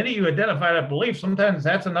 And then the minute you identify that belief, sometimes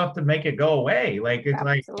that's enough to make it go away. Like it's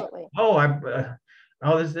Absolutely. like,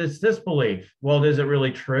 this belief. Well, is it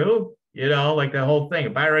really true? Like the whole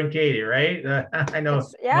thing, Byron Katie, right? I know.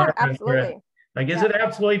 Absolutely. Like, is it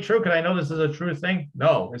absolutely true? Because I know this is a true thing.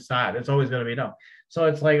 No, it's not. It's always going to be no. So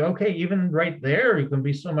it's like, okay, even right there, you can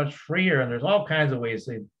be so much freer. And there's all kinds of ways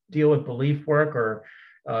to deal with belief work or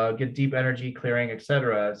get deep energy clearing,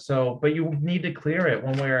 etc. So, but you need to clear it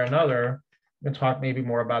one way or another. We'll talk maybe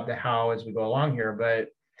more about the how as we go along here, but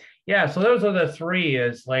yeah, so those are the 3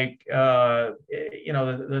 is like,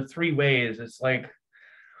 the 3 ways. It's like,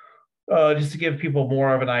 just to give people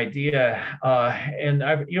more of an idea. And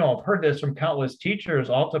I've heard this from countless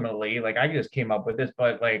teachers ultimately, like I just came up with this,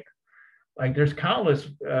 but like there's countless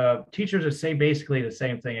teachers that say basically the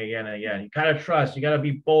same thing again and again. You got to trust, you got to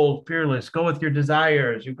be bold, fearless, go with your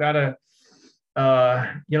desires. You got to,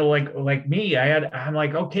 like me, I'm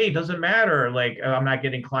like, okay, it doesn't matter. Like I'm not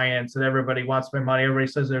getting clients and everybody wants my money. Everybody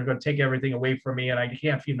says they're going to take everything away from me and I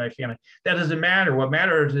can't feed my family. That doesn't matter. What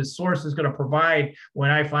matters is source is going to provide when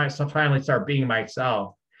I finally start being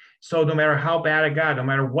myself. So no matter how bad it got, no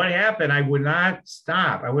matter what happened, I would not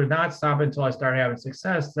stop. I would not stop until I started having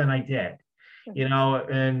success. Then I did,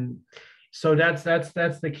 and so that's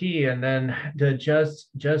the key. And then to just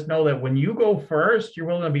know that when you go first, you're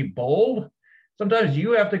willing to be bold. Sometimes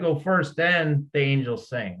you have to go first, then the angels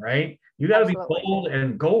sing, right? You got to be bold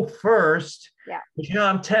and go first. Yeah. But,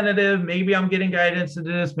 I'm tentative. Maybe I'm getting guidance to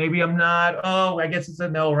this. Maybe I'm not. Oh, I guess it's a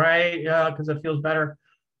no, right? Yeah, because it feels better.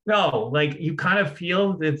 No, like you kind of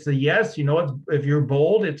feel it's a yes. You know, if you're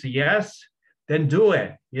bold, it's a yes. Then do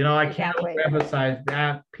it. You know, I can't Exactly. overemphasize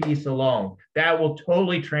that piece alone. That will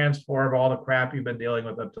totally transform all the crap you've been dealing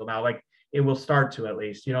with up till now. Like it will start to, at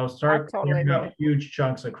least, you know, I start totally clearing agree. out huge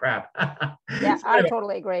chunks of crap. Yeah, So I anyway,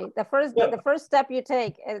 totally agree. well, The first step you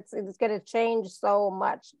take, it's going to change so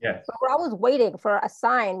much. yes, But we're always waiting for a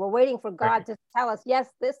sign. We're waiting for right, God to tell us, yes,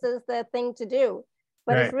 this is the thing to do.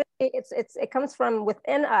 But it's right. really it comes from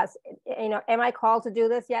within us. You know, am I called to do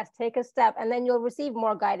this? Yes, take a step, and then you'll receive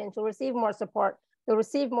more guidance. You'll receive more support. You'll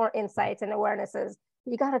receive more insights and awarenesses.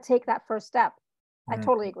 You got to take that first step. I Mm.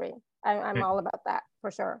 totally agree. I'm all about that for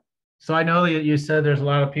sure. So I know that you said there's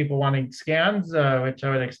a lot of people wanting scans, which I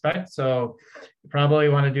would expect. So you probably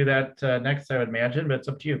want to do that next, I would imagine, but it's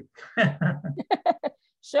up to you.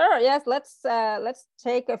 Sure. Yes. Let's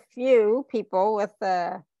take a few people with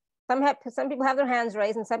some people have their hands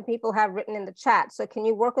raised and some people have written in the chat. So can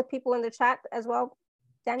you work with people in the chat as well,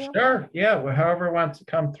 Daniel? Sure. Yeah. Well, however wants to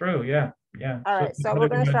come through. Yeah. Yeah. All So right. So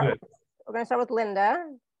whatever you want to do it. we're gonna start with Linda.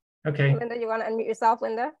 Okay. Linda, you want to unmute yourself,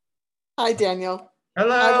 Linda? Hi, Daniel. I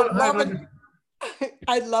Hello. would Hi, love Linda.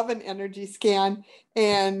 I'd love an energy scan.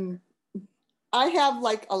 And I have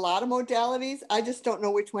like a lot of modalities. I just don't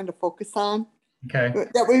know which one to focus on. Okay.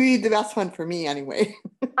 That would be the best one for me anyway.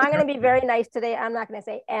 I'm gonna be very nice today. I'm not gonna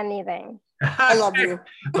say anything. I love you.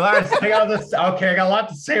 Well, all right, so I got this. Okay, I got a lot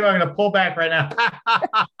to say, but I'm going to pull back right now.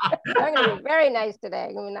 I'm gonna be very nice today.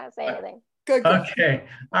 I'm gonna not say anything. Good, good. Okay.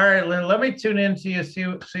 All right, Lynn, let me tune in to you.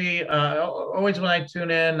 See, always when I tune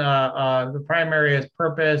in, the primary is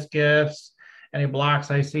purpose, gifts, any blocks,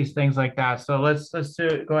 I see things like that. So let's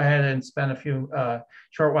go ahead and spend a few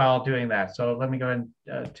short while doing that. So let me go ahead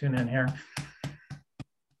and tune in here.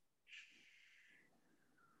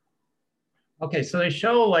 Okay, so they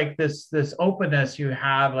show like this openness you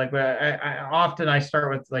have. Like I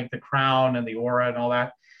start with like the crown and the aura and all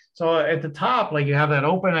that. So at the top, like you have that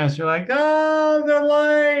openness. You're like, oh, the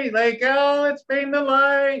light, like oh, it's being the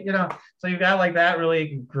light, you know. So you got like that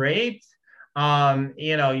really great.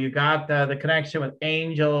 You know, you got the connection with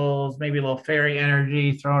angels, maybe a little fairy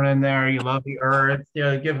energy thrown in there. You love the earth, you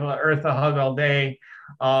know, give earth a hug all day.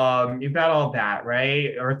 You've got all that,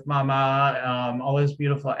 right? Earth Mama, all this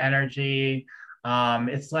beautiful energy.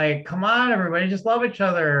 It's like, come on, everybody, just love each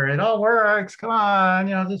other. It all works. Come on,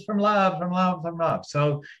 you know, just from love, from love, from love.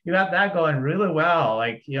 So you got that going really well.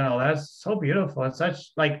 Like, you know, that's so beautiful. It's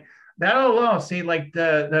such like that alone. See, like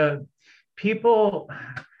the people,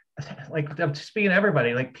 like I'm speaking to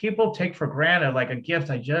everybody, like people take for granted like a gift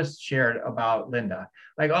I just shared about Linda.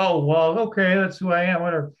 Like, oh, well, okay, that's who I am,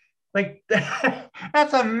 whatever. Like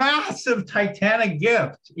that's a massive titanic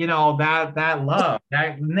gift, you know, that love,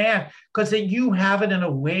 that because you have it in a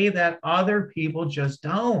way that other people just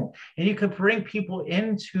don't. And you could bring people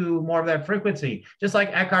into more of that frequency, just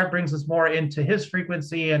like Eckhart brings us more into his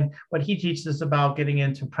frequency and what he teaches us about getting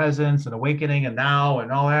into presence and awakening and now and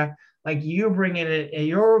all that. Like you're bringing it in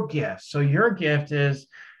your gift. So your gift is,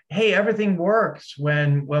 hey, everything works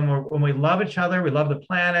when we love each other, we love the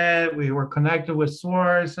planet, we're connected with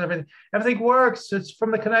source, everything works. It's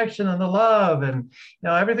from the connection and the love, and you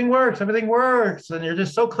know everything works, and you're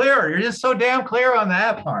just so clear. You're just so damn clear on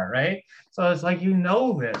that part, right? So it's like you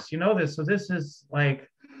know this. So this is like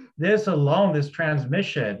this alone, this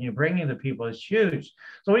transmission you're bringing to people is huge.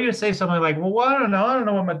 So when you say something like, well, I don't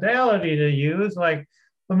know what modality to use, like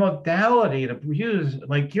the modality to use,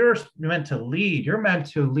 like you're meant to lead. You're meant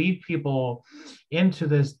to lead people into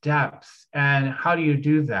this depth. And how do you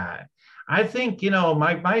do that? I think, you know,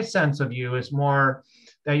 my sense of you is more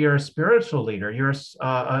that you're a spiritual leader. You're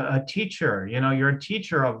a teacher. You know, you're a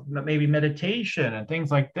teacher of maybe meditation and things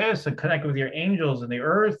like this, and connect with your angels and the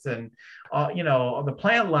earth and, you know, the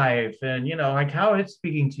plant life and, you know, like how it's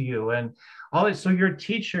speaking to you and all this. So you're a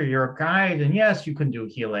teacher, you're a guide, and yes, you can do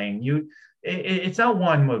healing. It's not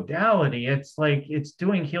one modality. It's like it's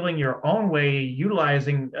doing healing your own way,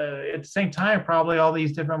 utilizing at the same time probably all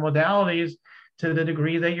these different modalities to the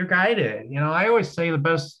degree that you're guided. You know, I always say the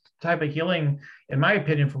best type of healing, in my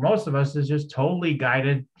opinion, for most of us is just totally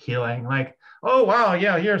guided healing. Like, oh wow,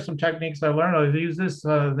 yeah, here are some techniques I learned. I'll use this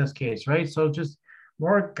in this case, right? So just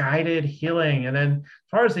more guided healing. And then as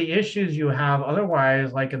far as the issues you have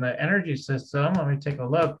otherwise, like in the energy system, let me take a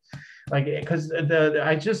look. Like because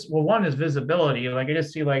one is visibility. Like I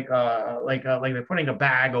just see like they're putting a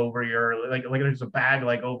bag over your like there's a bag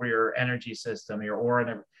like over your energy system, your aura,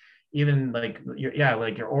 and even like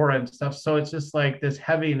like your aura and stuff. So it's just like this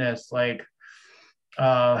heaviness, like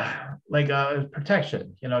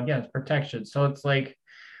protection. You know, again, it's protection. So it's like,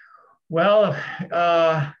 well,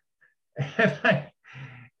 if I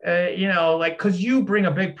you know, like, because you bring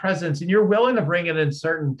a big presence and you're willing to bring it in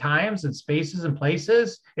certain times and spaces and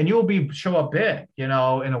places, and you will be show up big, you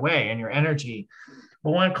know, in a way, in your energy.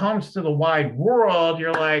 But when it comes to the wide world,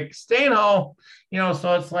 you're like, staying home, you know,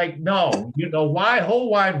 so it's like, no, you know, whole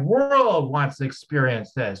wide world wants to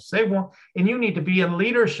experience this. They want, and you need to be in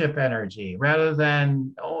leadership energy rather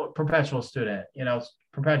than perpetual student, you know,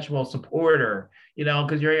 perpetual supporter, you know,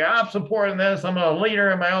 because you're, I'm supporting this, I'm a leader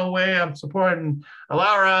in my own way, I'm supporting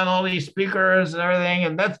Alara and all these speakers and everything,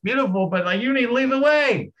 and that's beautiful, but like, you need to lead the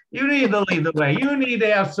way. You need to lead the way. You need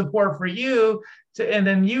to have support for you and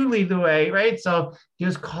then you lead the way, right? So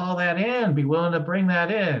just call that in, be willing to bring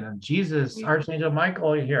that in. And Jesus, Archangel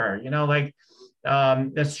Michael here, you know, like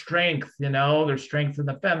the strength, you know, there's strength in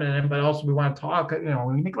the feminine, but also we want to talk, you know,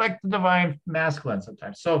 we neglect the divine masculine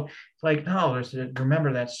sometimes. So it's like, no,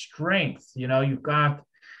 remember that strength, you know, you've got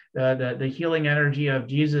the healing energy of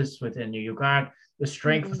Jesus within you. You've got the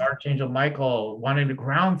strength of Archangel Michael wanting to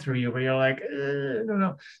ground through you, but you're like, I don't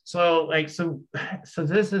know. So like, so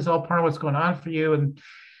this is all part of what's going on for you. And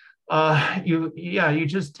you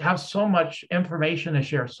just have so much information to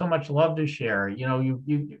share, so much love to share. You know,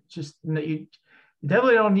 you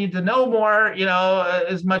definitely don't need to know more, you know,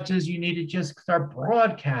 as much as you need to just start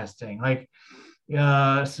broadcasting, like,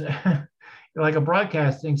 like a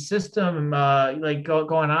broadcasting system, like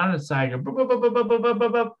going on inside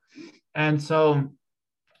you. And so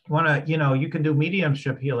you know, you can do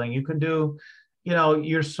mediumship healing. You can do, you know,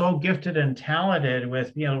 you're so gifted and talented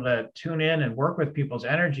with being able to tune in and work with people's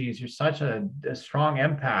energies. You're such a strong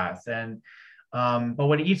empath. And, but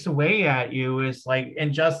what eats away at you is like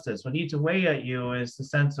injustice. What eats away at you is the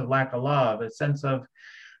sense of lack of love, a sense of,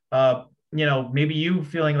 you know, maybe you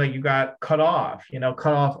feeling like you got cut off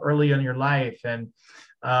early in your life. And,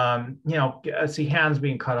 you know, I see hands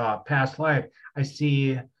being cut off, past life. I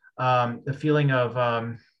see the feeling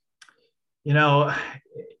of, you know,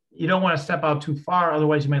 you don't want to step out too far,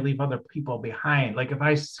 otherwise you might leave other people behind. Like if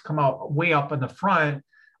I come out way up in the front,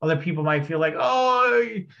 other people might feel like,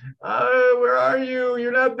 oh, where are you?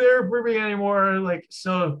 You're not there for me anymore. Like,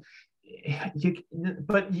 so,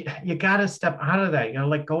 but you got to step out of that, you know,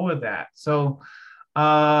 let go of that. So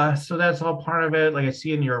that's all part of it. Like I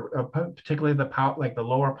see in your, particularly the power, like the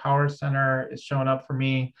lower power center is showing up for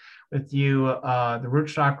me with you. The root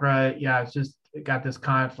chakra, yeah, it's just, it got this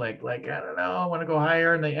conflict. Like, I don't know, I want to go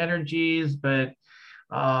higher in the energies, but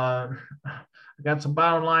I got some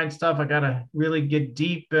bottom line stuff. I got to really get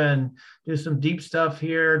deep and do some deep stuff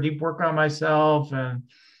here, deep work on myself. And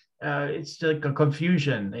it's like a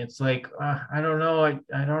confusion. It's like, I don't know.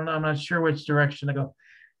 I don't know. I'm not sure which direction to go.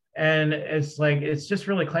 And it's like, it's just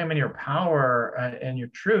really claiming your power and your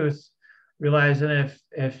truth, realizing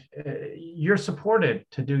if you're supported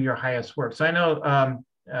to do your highest work. So I know,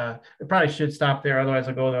 I probably should stop there. Otherwise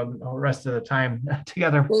I'll go the rest of the time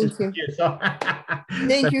together. Thank you. So,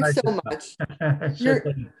 thank you so much.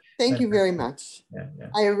 Thank you very much. Yeah.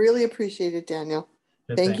 I really appreciate it, Daniel.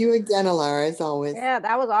 Thank you again, Alara, as always. Yeah,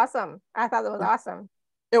 that was awesome. I thought that was awesome.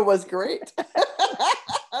 It was great.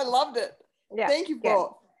 I loved it. Yeah. Thank you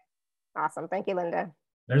both. Awesome. Thank you, Linda.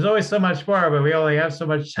 There's always so much more, but we only have so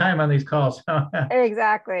much time on these calls.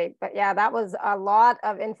 Exactly. But yeah, that was a lot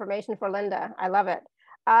of information for Linda. I love it.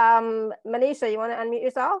 Manisha, you want to unmute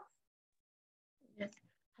yourself? Yes.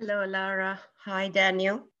 Hello, Lara. Hi,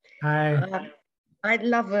 Daniel. Hi. I'd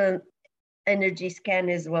love an energy scan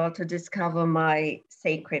as well to discover my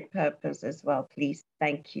sacred purpose as well, please.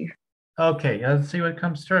 Thank you. Okay, let's see what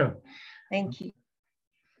comes through. Thank you.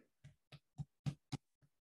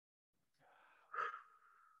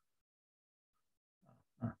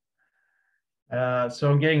 So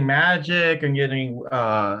I'm getting magic and getting,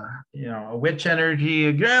 you know, a witch energy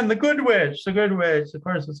again, the good witch, of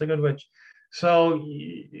course it's a good witch. So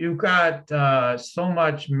you've got so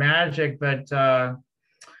much magic, but so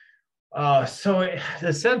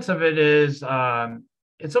the sense of it is,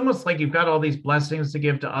 it's almost like you've got all these blessings to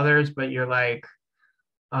give to others, but you're like,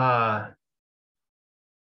 well,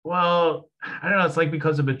 I don't know, it's like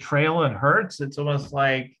because of betrayal and hurts, it's almost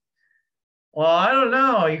like, well, I don't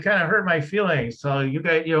know. You kind of hurt my feelings, so you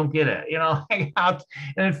don't get it, you know. And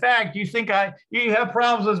in fact, you think you have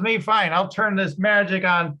problems with me. Fine, I'll turn this magic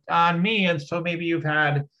on me. And so maybe you've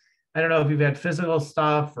had, I don't know if you've had physical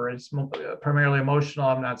stuff or it's primarily emotional.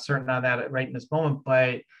 I'm not certain on that right in this moment, but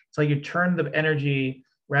it's like you turn the energy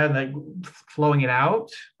rather than flowing it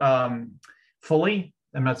out fully.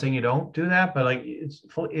 I'm not saying you don't do that, but like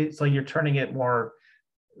it's like you're turning it more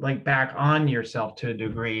like back on yourself to a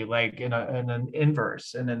degree, like in an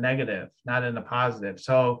inverse, in a negative, not in a positive.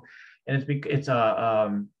 So, and it's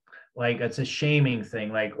a like it's a shaming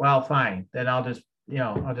thing. Like, well, fine, then I'll just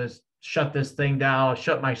I'll just shut this thing down,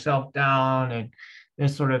 shut myself down, and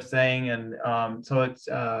this sort of thing. And so it's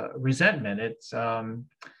resentment. It's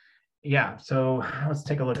yeah. So let's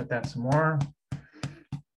take a look at that some more. Do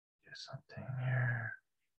something here.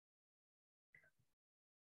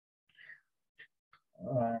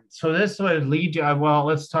 So this would lead you, well,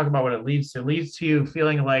 let's talk about what it leads to. It leads to you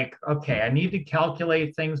feeling like, okay, I need to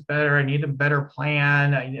calculate things better. I need a better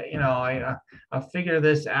plan. I'll figure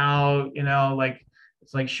this out, like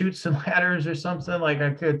it's like Chutes and Ladders or something. Like I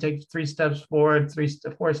could take 3 steps forward,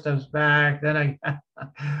 4 steps back. Then I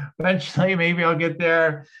eventually maybe I'll get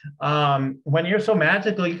there. When you're so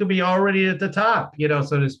magical, you could be already at the top,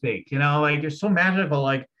 so to speak, like you're so magical,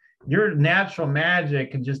 like your natural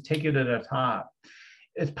magic can just take you to the top.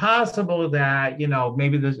 It's possible that,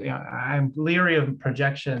 maybe this, I'm leery of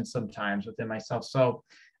projection sometimes within myself. So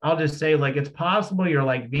I'll just say, like, it's possible you're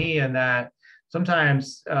like me, and that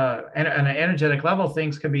sometimes on an energetic level,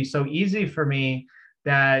 things can be so easy for me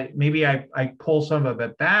that maybe I pull some of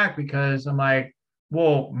it back, because I'm like,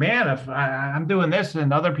 well, man, if I'm doing this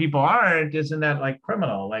and other people aren't, isn't that like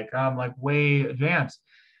criminal? Like I'm like way advanced.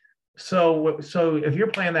 So if you're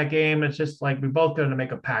playing that game, it's just like we're both going to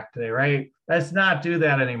make a pact today, right? Let's not do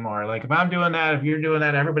that anymore. Like if I'm doing that, if you're doing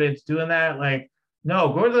that, everybody's doing that. Like,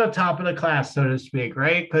 no, go to the top of the class, so to speak,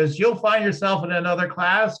 right? Because you'll find yourself in another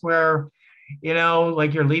class where,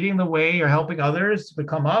 like you're leading the way, you're helping others to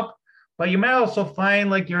come up. But you might also find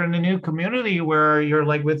like you're in a new community where you're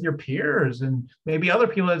like with your peers, and maybe other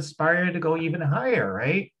people inspire you to go even higher,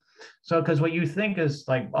 right? So because what you think is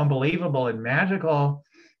like unbelievable and magical,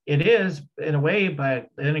 it is in a way, but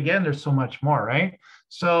then again, there's so much more, right?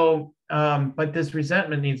 So, but this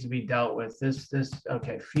resentment needs to be dealt with.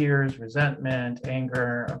 Okay, fears, resentment,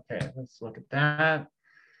 anger. Okay, let's look at that.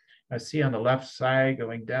 I see on the left side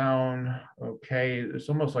going down. Okay, it's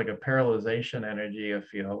almost like a paralyzation energy, I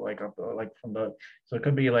feel like from the, so it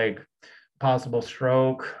could be like possible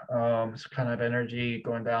stroke, kind of energy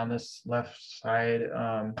going down this left side.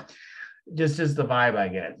 Just is the vibe I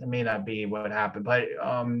get. It may not be what happened, but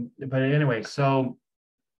anyway, so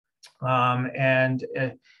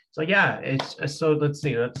so yeah, it's so let's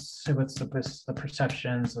see what's the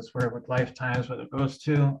perceptions. Let's work with lifetimes, what it goes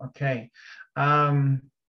to. Okay.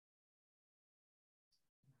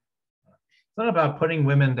 It's not about putting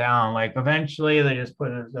women down. Like eventually they just put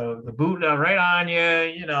the boot right on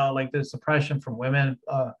you, like the suppression from women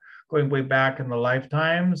going way back in the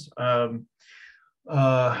lifetimes.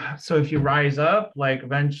 So if you rise up, like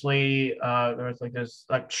eventually there's like this,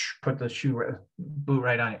 like put the boot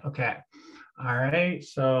right on you. Okay. All right.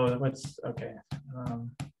 So okay.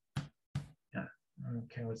 Yeah.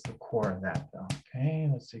 Okay. What's the core of that though? Okay.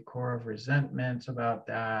 Let's see. Core of resentment about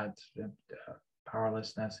that,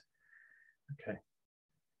 powerlessness. Okay.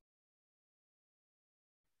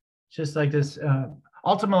 Just like this,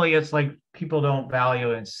 ultimately it's like people don't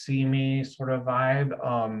value and see me sort of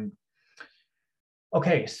vibe.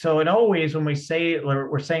 Okay, so in always when we say,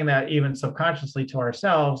 we're saying that even subconsciously to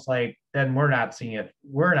ourselves, like then we're not seeing it.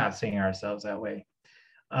 We're not seeing ourselves that way.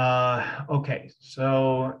 Okay,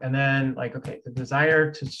 so and then like, okay, the desire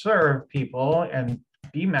to serve people and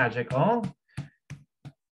be magical.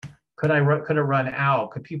 Could it run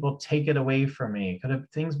out? Could people take it away from me? Could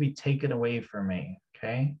things be taken away from me?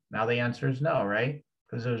 Okay, now the answer is no, right?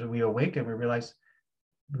 Because as we awaken, we realize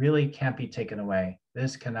really can't be taken away.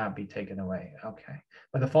 This cannot be taken away. Okay.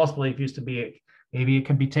 But the false belief used to be, maybe it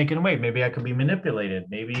can be taken away. Maybe I could be manipulated.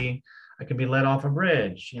 Maybe I could be let off a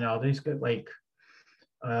bridge. These could like,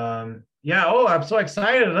 yeah, oh, I'm so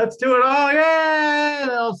excited. Let's do it. Oh, yeah.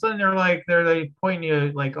 And all of a sudden they point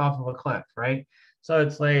you like off of a cliff, right? So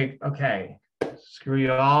it's like, okay, screw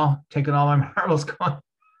you all, taking all my marbles, going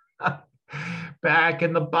back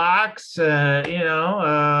in the box. It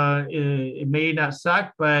may not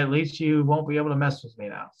suck, but at least you won't be able to mess with me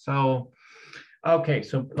now. So, okay,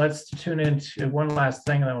 so let's tune into one last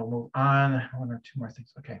thing, and then we'll move on. 1 or 2 more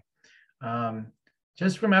things. Okay.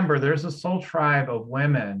 Just remember, there's a soul tribe of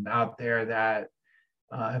women out there that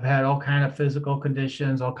have had all kinds of physical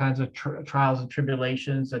conditions, all kinds of trials and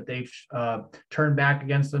tribulations that they've turned back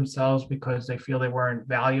against themselves because they feel they weren't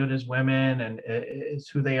valued as women, and it's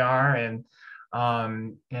who they are. And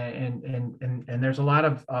there's a lot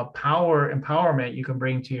of empowerment you can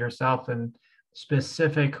bring to yourself and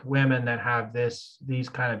specific women that have these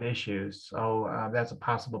kind of issues. So that's a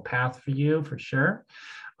possible path for you for sure.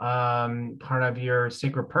 Part of your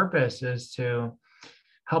sacred purpose is to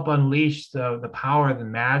help unleash the power, the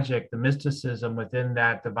magic, the mysticism within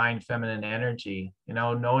that divine feminine energy,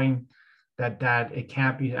 knowing that it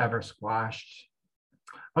can't be ever squashed.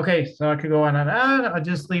 Okay, so I could go on and on. I'll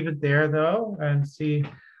just leave it there though and see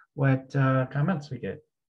what comments we get.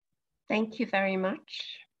 Thank you very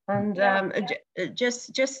much. And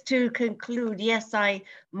just to conclude, yes, my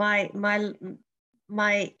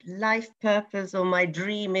life purpose or my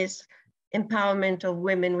dream is empowerment of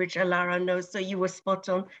women, which Alara knows. So you were spot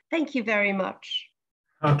on. Thank you very much.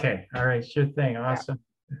 Okay, all right, sure thing. Awesome.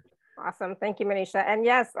 Awesome. Thank you, Manisha. And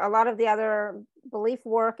yes, a lot of the other belief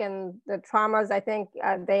work and the traumas, I think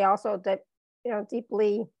they also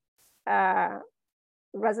deeply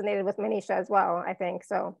resonated with Manisha as well, I think.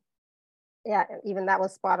 So yeah, even that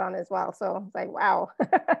was spot on as well. So it's like, wow.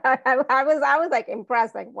 I was like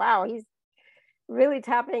impressed, like, wow, he's really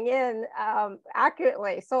tapping in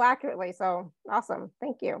accurately, so accurately. So awesome.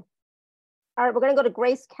 Thank you. All right, we're going to go to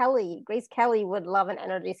Grace Kelly. Grace Kelly would love an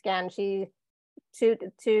energy scan. She to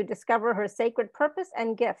discover her sacred purpose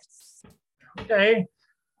and gifts. Okay.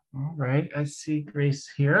 All right. I see Grace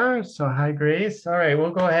here. So hi, Grace. All right,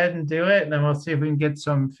 we'll go ahead and do it, and then we'll see if we can get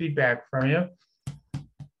some feedback from you.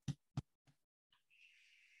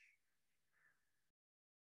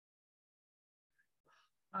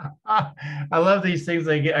 I love these things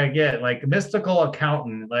I get like mystical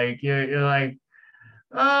accountant. Like you're like,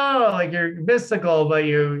 oh, like you're mystical, but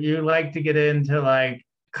you like to get into like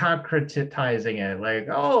concretizing it. Like,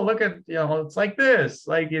 oh, look at, it's like this.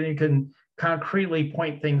 Like you can concretely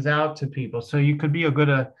point things out to people. So you could be a good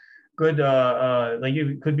like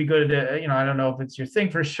you could be good at, I don't know if it's your thing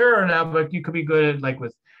for sure or not, but you could be good at like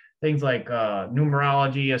with things like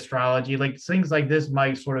numerology, astrology, like things like this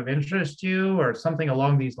might sort of interest you or something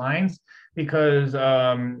along these lines, because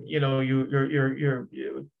you're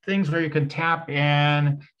things where you can tap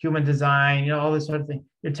in human design, all this sort of thing.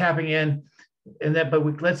 You're tapping in, and that,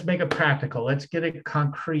 but let's make it practical. Let's get it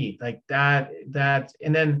concrete, like that,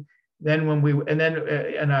 and then when we, and then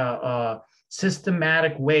in a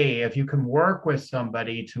systematic way, if you can work with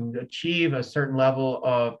somebody to achieve a certain level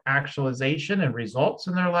of actualization and results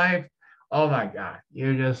in their life, oh my God,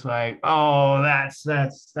 you're just like, oh, that's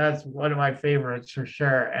one of my favorites for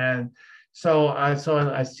sure. And so I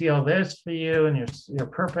see all this for you and your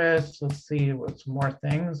purpose. Let's see what's more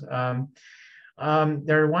things.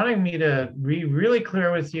 They're wanting me to be really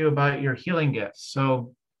clear with you about your healing gifts.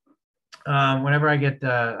 So whenever I get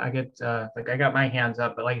like I got my hands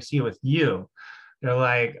up, but like I see with you, they're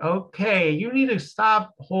like, okay, you need to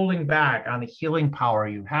stop holding back on the healing power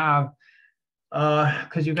you have,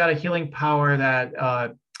 because you've got a healing power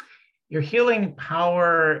that your healing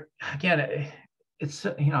power, again, it's,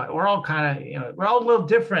 we're all kind of, we're all a little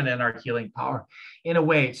different in our healing power in a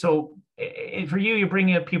way. So for you, you're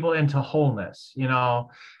bringing people into wholeness, into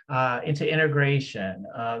integration,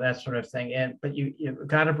 that sort of thing. But you've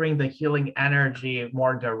got to bring the healing energy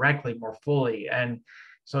more directly, more fully. And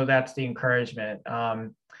so that's the encouragement,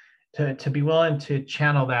 to be willing to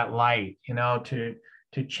channel that light, to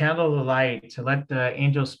channel the light, to let the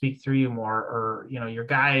angels speak through you more, or, your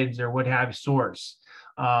guides or what have you, source.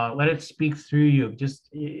 Let it speak through you. Just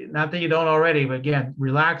not that you don't already, but again,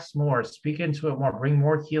 relax more, speak into it more, bring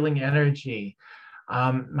more healing energy.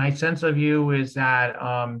 My sense of you is that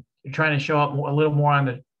you're trying to show up a little more on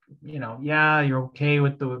the, you're okay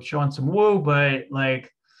with the showing some woo, but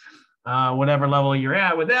like whatever level you're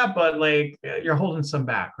at with that, but like you're holding some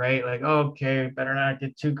back, right? Like, okay, better not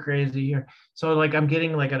get too crazy here. So like I'm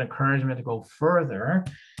getting like an encouragement to go further.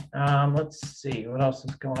 Let's see what else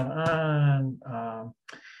is going on.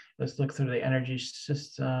 Let's look through the energy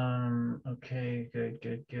system. Okay, good.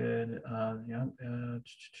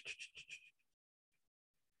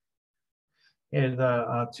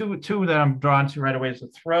 The two that I'm drawn to right away is the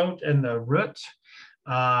throat and the root.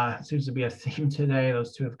 Seems to be a theme today.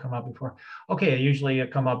 Those two have come up before. Okay, usually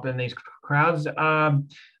come up in these crowds.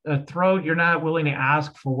 The throat, you're not willing to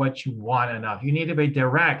ask for what you want enough. You need to be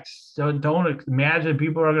direct. So don't imagine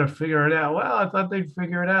people are going to figure it out. Well, I thought they'd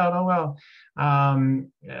figure it out. Oh well.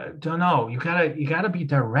 Don't know. You gotta be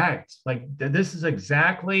direct. Like this is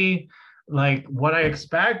exactly like what I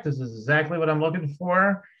expect. This is exactly what I'm looking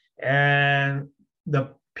for, and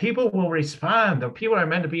the people will respond. The people that are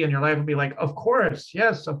meant to be in your life will be like, of course,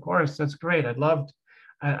 yes, of course, that's great. I love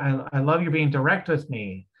you being direct with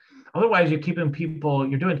me. Otherwise, you're doing people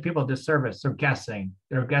a disservice. They're guessing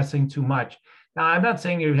too much. Now, I'm not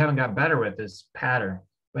saying you haven't got better with this pattern,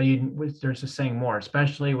 but there's just saying more,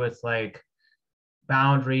 especially with like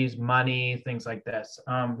boundaries, money, things like this.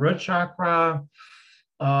 Root chakra.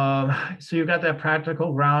 So you've got that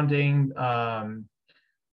practical grounding.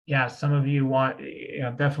 Yeah, some of you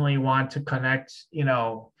definitely want to connect,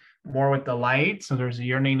 more with the light. So there's a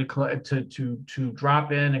yearning to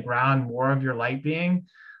drop in and ground more of your light being.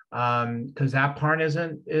 because that part is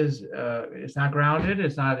not grounded,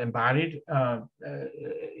 it's not embodied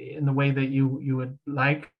in the way that you would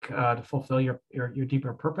like to fulfill your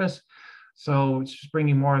deeper purpose. So it's just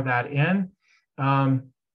bringing more of that in.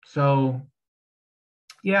 So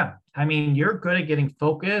yeah, I mean, you're good at getting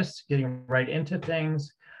focused, getting right into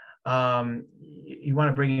things. You want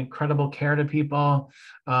to bring incredible care to people.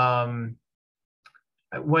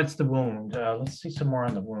 What's the wound? Let's see some more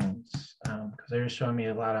on the wounds, because they're just showing me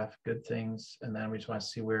a lot of good things, and then we just want to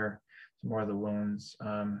see where some more of the wounds.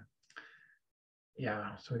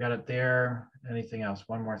 Yeah, so we got it there. Anything else?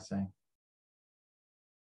 One more thing.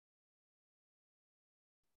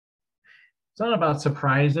 It's not about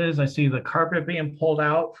surprises. I see the carpet being pulled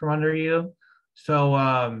out from under you.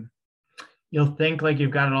 So you'll think like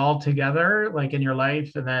you've got it all together, like in your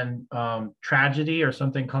life, and then tragedy or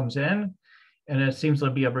something comes in, and it seems to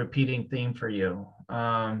be a repeating theme for you.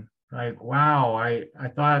 Like, wow, I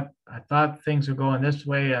thought things were going this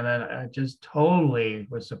way, and then I just totally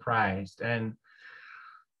was surprised. And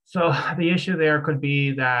so the issue there could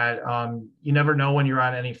be that you never know when you're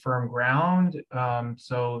on any firm ground.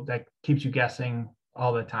 So that keeps you guessing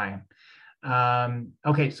all the time.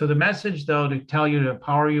 Okay, so the message though, to tell you, to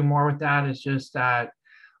empower you more with that, is just that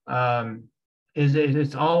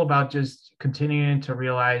it's all about just continuing to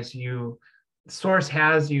realize source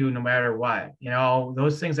has you no matter what. You know,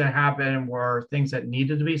 those things that happen were things that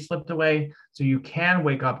needed to be slipped away, so you can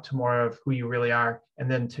wake up to more of who you really are, and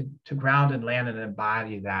then to ground and land and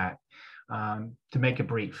embody that, to make it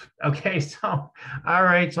brief. Okay, so all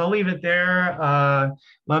right, so I'll leave it there.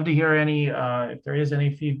 Love to hear any if there is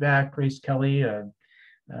any feedback, Grace Kelly.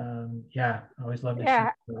 Yeah, always love to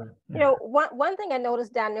Yeah. share. You know, one thing I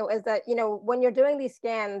noticed, Daniel, is that, you know, when you're doing these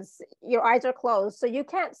scans, your eyes are closed, so you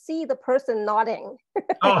can't see the person nodding.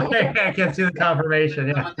 Oh, I can see the confirmation.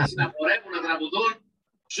 Yeah.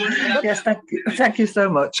 Yes, thank you so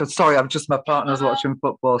much. I'm sorry, my partner's watching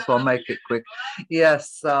football, so I'll make it quick.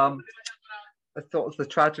 Yes, I thought the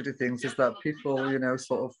tragedy things is that people, you know,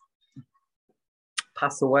 sort of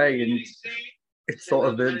pass away, and it's sort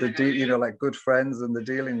of you know, like good friends, and the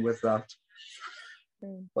dealing with that.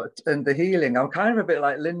 But in the healing, I'm kind of a bit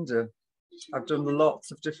like Linda. I've done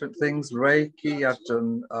lots of different things, Reiki, I've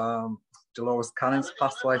done Dolores Cannon's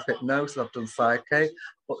past life hypnosis, I've done Psyche,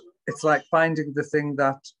 but it's like finding the thing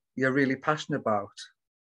that you're really passionate about,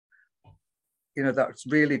 you know, that's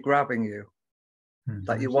really grabbing you,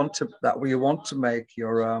 that you want to make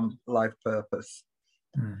your life purpose.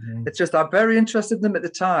 It's just, I'm very interested in them at the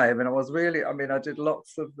time, and I was really, I mean, I did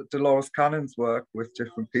lots of Dolores Cannon's work with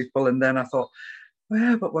different people, and then I thought, well,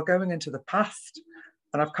 yeah, but we're going into the past.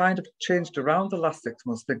 And I've kind of changed around the last 6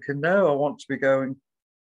 months, thinking, no, I want to be going,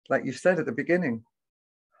 like you said at the beginning,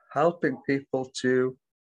 helping people to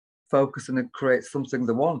focus and create something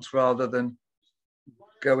they want, rather than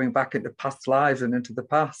going back into past lives and into the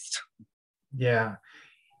past. Yeah.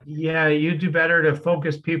 Yeah, you do better to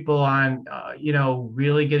focus people on, you know,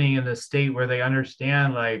 really getting in the state where they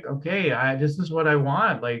understand, like, okay, this is what I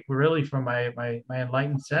want, like, really from my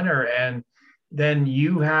enlightened center. And then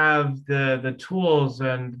you have the tools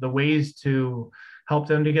and the ways to help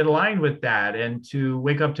them to get aligned with that and to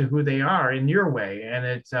wake up to who they are in your way. And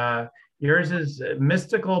it's yours is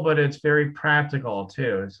mystical, but it's very practical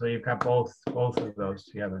too. So you've got both of those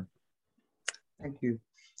together. Thank you.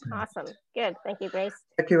 Awesome. Good. Thank you, Grace.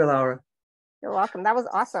 Thank you, Laura. You're welcome. That was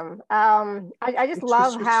awesome. I just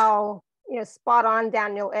love how, you know, spot on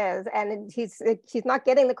Daniel is, and he's not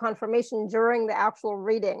getting the confirmation during the actual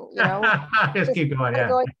reading, you know. Just keep going.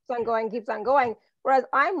 Keeps on going. Whereas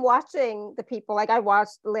I'm watching the people, like I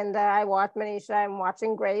watched Linda, I watched Manisha, I'm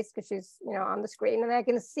watching Grace because she's, you know, on the screen, and I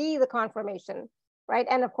can see the confirmation, right?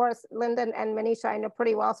 And of course, Linda and Manisha I know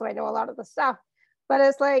pretty well, so I know a lot of the stuff. But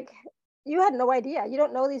it's like, you had no idea. You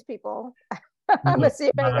don't know these people. I'm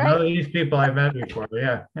assuming, right? I know these people I've met before.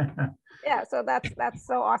 Yeah. Yeah. So that's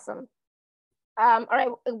so awesome. All right,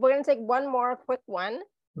 we're gonna take one more quick one.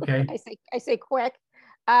 Okay. I say quick.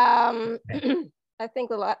 I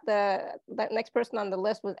think the next person on the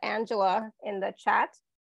list was Angela in the chat.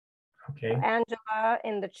 Okay. So Angela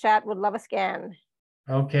in the chat would love a scan.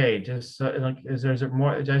 Okay, just is there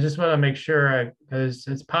more? I just want to make sure, because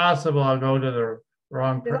it's possible I'll go to the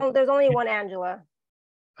wrong person. There's only one Angela.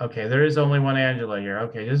 Okay, there is only one Angela here.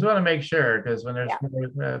 Okay, just want to make sure, because when there's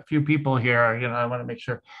a few people here, you know, I want to make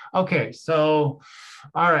sure. Okay, so,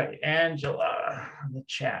 all right, Angela in the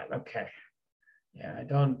chat. Okay, yeah,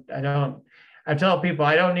 I tell people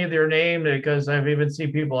I don't need their name, because I've even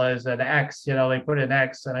seen people as an X, you know, they put an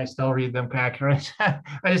X and I still read them accurate. I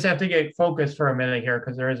just have to get focused for a minute here,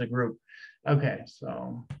 because there is a group. Okay,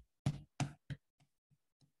 so.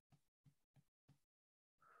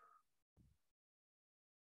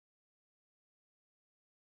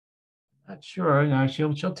 Not sure. No,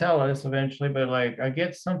 she'll tell us eventually, but like I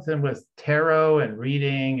get something with tarot and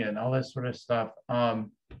reading and all this sort of stuff. Okay,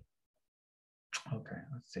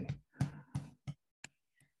 let's see.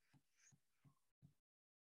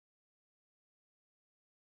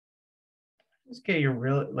 Just get you're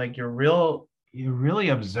really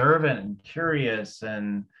observant and curious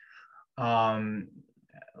and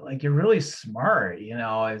like you're really smart,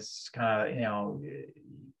 it's kind of,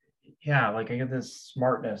 yeah, like I get this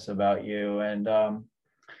smartness about you. And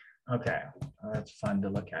okay, that's fun to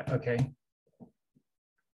look at. Okay.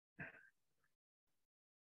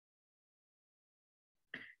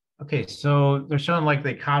 Okay, so they're showing like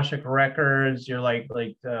the Akashic records. You're like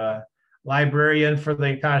the librarian for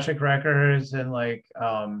the Akashic records, and like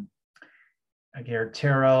your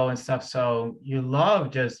tarot and stuff. So you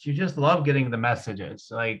just love getting the messages.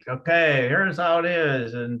 Like, okay, here's how it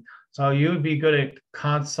is. And so you would be good at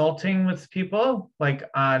consulting with people like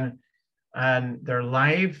on their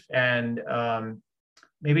life and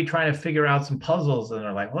maybe trying to figure out some puzzles. And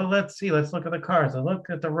they're like, well, let's see, let's look at the cards, let's look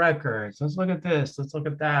at the records, let's look at this, let's look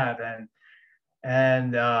at that.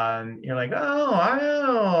 And you're like, oh,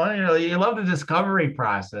 I know, you love the discovery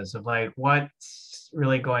process of like what's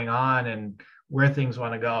really going on and where things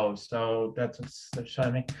want to go. So that's what's they're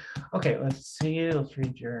showing me. Okay, let's see. Let's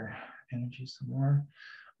read your energy some more.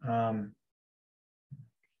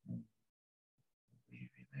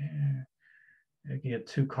 There. I get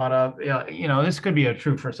too caught up. Yeah, this could be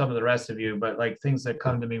true for some of the rest of you, but like things that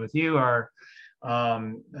come to me with you are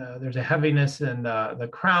there's a heaviness in the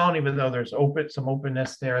crown, even though there's some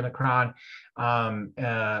openness there in the crown,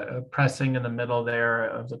 pressing in the middle there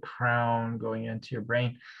of the crown, going into your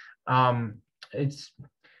brain. It's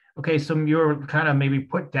okay. So you're kind of maybe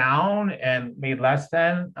put down and made less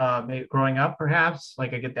than maybe growing up, perhaps.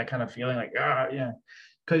 Like I get that kind of feeling, like yeah,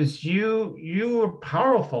 because you are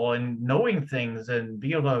powerful in knowing things and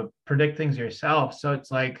be able to predict things yourself. So it's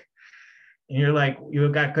like, and you're like,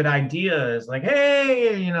 you've got good ideas, like,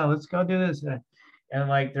 hey, let's go do this. And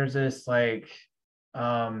like, there's this like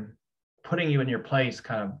putting you in your place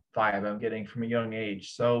kind of vibe I'm getting from a young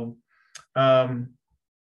age. So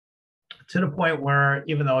to the point where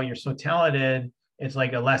even though you're so talented, it's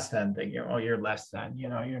like a less than thing. You're less than,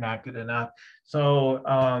 you're not good enough. So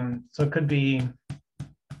so it could be,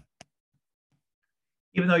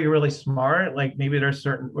 even though you're really smart, like maybe there's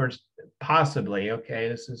certain words, possibly, okay,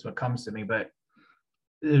 this is what comes to me, but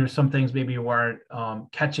there's some things maybe you weren't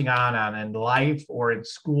catching on in life or in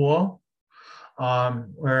school,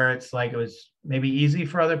 where it's like it was maybe easy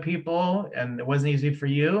for other people and it wasn't easy for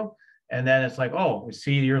you. And then it's like, oh, we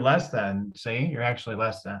see you're less than, see, you're actually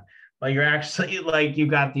less than, but you're actually like, you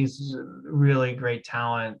got these really great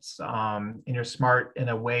talents, and you're smart in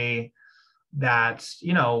a way that's,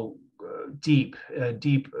 deep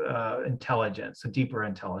intelligence, a deeper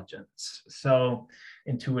intelligence. So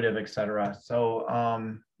intuitive, etc. So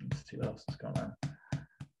let's see what else is going on.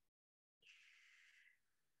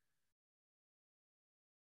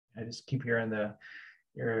 I just keep hearing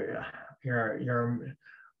your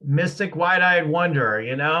mystic wide-eyed wonder,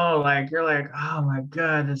 like you're like, oh my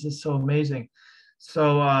God, this is so amazing.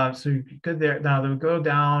 So so you're good there. Now they'll go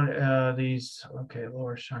down these, okay,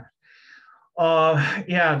 lower chakra.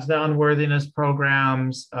 Yeah, it's the unworthiness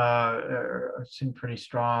programs seem pretty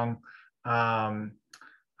strong. I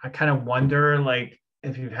kind of wonder, like,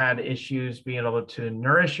 if you've had issues being able to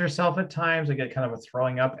nourish yourself at times. I get kind of a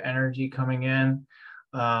throwing up energy coming in.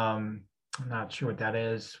 I'm not sure what that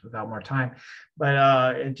is without more time,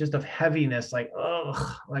 but it just of heaviness, like,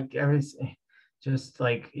 oh, like everything, just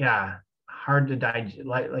like, yeah, hard to digest,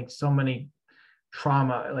 like so many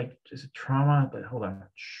trauma, like just trauma, but hold on.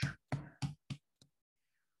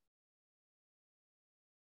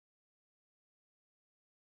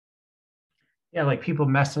 Yeah, like people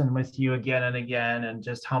messing with you again and again, and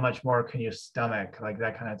just how much more can you stomach, like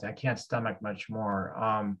that kind of thing. I can't stomach much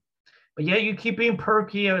more. But yeah, you keep being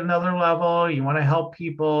perky at another level. You want to help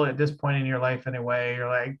people at this point in your life anyway. You're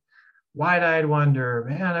like wide-eyed wonder,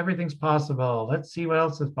 man, everything's possible. Let's see what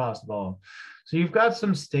else is possible. So you've got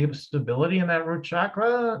some stability in that root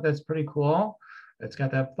chakra. That's pretty cool. It's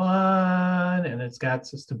got that fun and it's got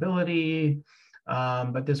some stability.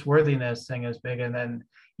 But this worthiness thing is big. And then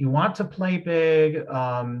you want to play big,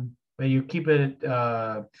 but you keep it,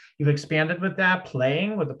 you've expanded with that,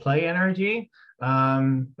 playing with the play energy.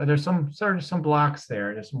 But there's some blocks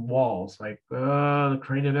there. There's some walls, like the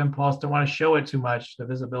creative impulse, don't want to show it too much, the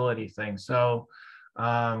visibility thing. So,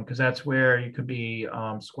 because that's where you could be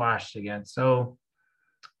squashed again. So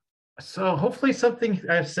hopefully something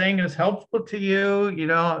I'm saying is helpful to you.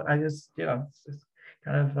 I just, it's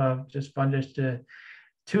kind of just fun just to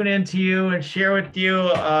tune into you and share with you.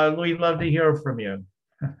 We'd love to hear from you.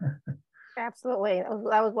 Absolutely.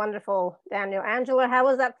 That was wonderful, Daniel. Angela, how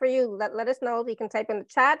was that for you? Let us know. You can type in the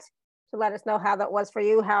chat to let us know how that was for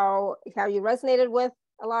you, how you resonated with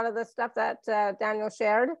a lot of the stuff that Daniel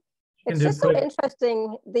shared. It's just so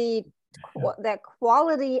interesting, the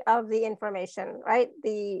quality of the information, right?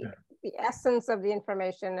 The essence of the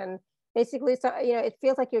information, and basically, so it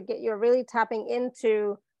feels like you're really tapping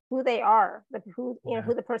into who they are, who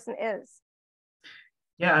the person is.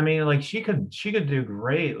 Yeah, I mean, like she could do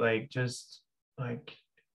great. Like just like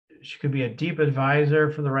she could be a deep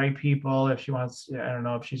advisor for the right people if she wants. I don't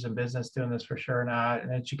know if she's in business doing this for sure or not.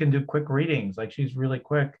 And then she can do quick readings. Like she's really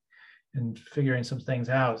quick in figuring some things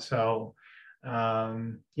out. So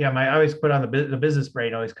yeah, I always put on the business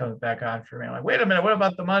brain always comes back on for me. I'm like, wait a minute, what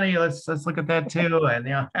about the money? Let's look at that too. And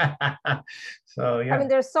so yeah. I mean,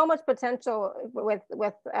 there's so much potential with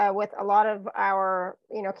a lot of our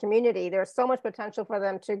community. There's so much potential for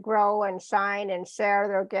them to grow and shine and share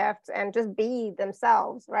their gifts and just be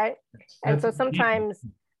themselves, right? And so sometimes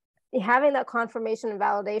having that confirmation and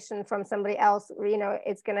validation from somebody else,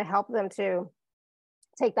 it's going to help them to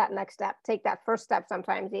take that next step, take that first step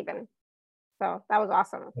sometimes even. So that was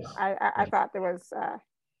awesome. I thought there was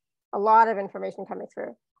a lot of information coming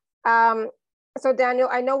through. So Daniel,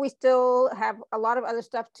 I know we still have a lot of other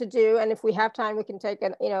stuff to do, and if we have time, we can take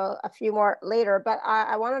a few more later. But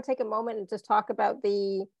I want to take a moment and just talk about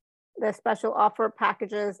the special offer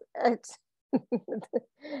packages.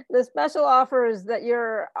 The special offers that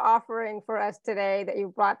you're offering for us today that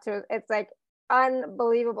you brought to us, it's like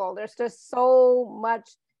unbelievable. There's just so much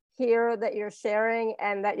here that you're sharing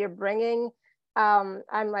and that you're bringing.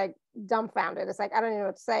 I'm like dumbfounded. It's like I don't even know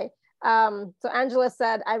what to say. So Angela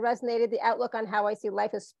said, I resonated. The outlook on how I see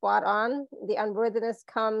life is spot on. The unworthiness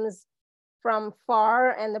comes from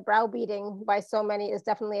far, and the browbeating by so many is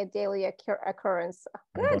definitely a daily occurrence.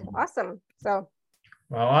 Good, awesome. So,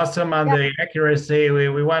 well, awesome on the accuracy.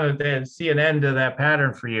 We wanted to see an end to that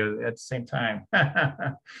pattern for you at the same time.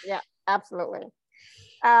 Yeah, absolutely.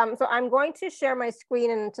 So I'm going to share my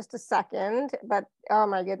screen in just a second, but oh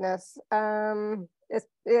my goodness, it's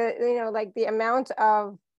like the amount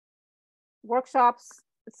of workshops,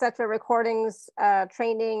 etc., recordings,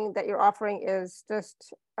 training that you're offering is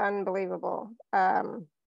just unbelievable.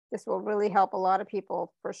 This will really help a lot of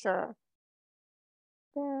people for sure.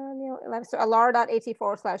 Daniel 11. So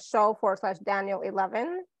alara.at/show/Daniel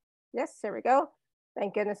 11. Yes, here we go.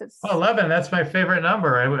 Thank goodness it's 11. That's my favorite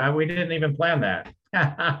number. We didn't even plan that.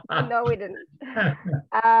 No, we didn't.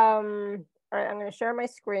 All right, I'm going to share my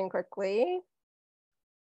screen quickly.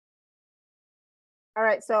 All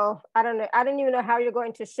right, so I don't even know how you're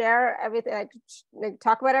going to share everything. Like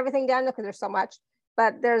talk about everything, Daniel, because there's so much.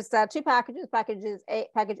 But there's two packages, package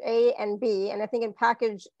A and B, and I think in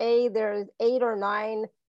package A there's 8 or 9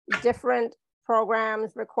 different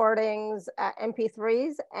programs, recordings,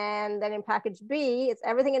 MP3s, and then in package B, it's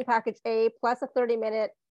everything in package A plus a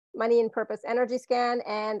 30-minute money and purpose energy scan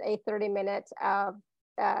and a 30-minute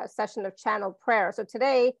session of channeled prayer. So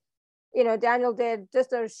today, Daniel did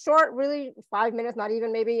just a short, really 5 minutes, not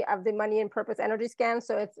even maybe, of the money and purpose energy scan.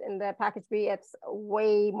 So it's in the package B, it's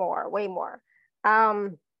way more.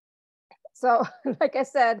 So like I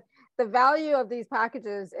said, the value of these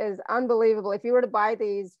packages is unbelievable. If you were to buy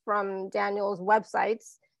these from Daniel's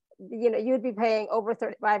websites, you'd be paying over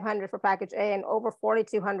 $3,500 for package A and over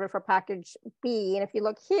 $4,200 for package B. And if you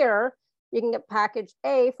look here, you can get package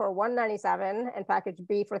A for $197 and package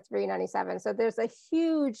B for $397. So there's a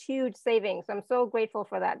huge savings. I'm so grateful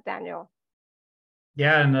for that, Daniel.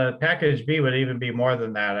 Yeah, and the package B would even be more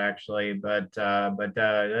than that, actually. But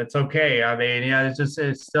it's okay. I mean, yeah,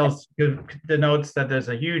 it still denotes that there's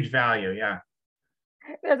a huge value. Yeah,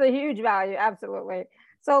 there's a huge value, absolutely.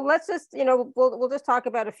 So let's just, we'll just talk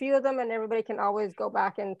about a few of them, and everybody can always go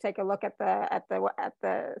back and take a look at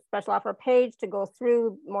the special offer page to go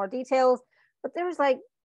through more details. But there's like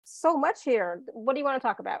so much here. What do you want to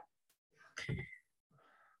talk about?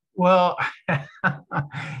 Well,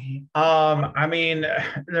 I mean,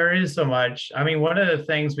 there is so much. I mean, one of the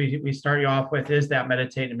things we start you off with is that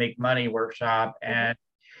Meditate and Make Money workshop. And,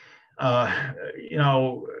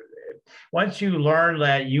 once you learn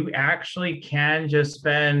that you actually can just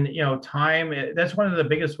spend, time, that's one of the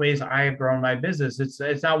biggest ways I've grown my business.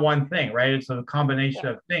 It's not one thing, right? It's a combination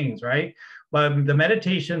of things, right? But the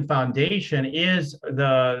meditation foundation is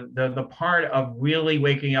the part of really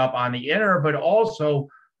waking up on the inner, but also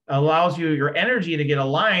allows your energy to get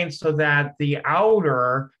aligned so that the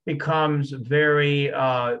outer becomes very,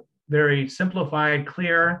 very simplified,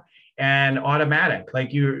 clear, and automatic.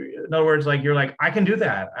 Like in other words, like you're like, I can do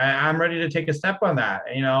that. I'm ready to take a step on that.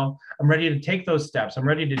 You know, I'm ready to take those steps. I'm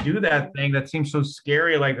ready to do that thing that seems so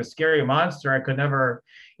scary, like a scary monster. I could never,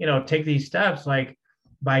 you know, take these steps. Like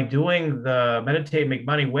by doing the meditate, make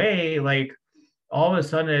money way, like all of a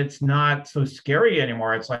sudden it's not so scary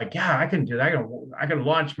anymore. It's like, yeah, I can do that. I can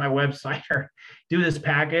launch my website or do this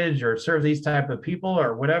package or serve these type of people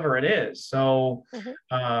or whatever it is. So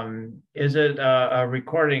is it a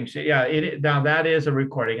recording? Yeah, now that is a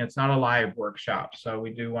recording. It's not a live workshop. So we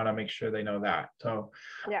do want to make sure they know that. So,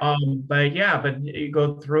 yeah. but you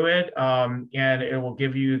go through it and it will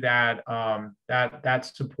give you that, that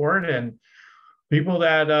support. And people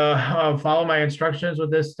that follow my instructions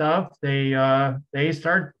with this stuff, they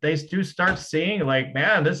do start seeing like,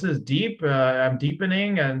 man, this is deep. I'm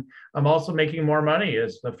deepening, and I'm also making more money.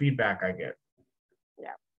 Is the feedback I get.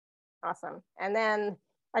 Yeah, awesome. And then,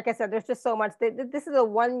 like I said, there's just so much. This is a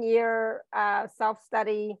 1-year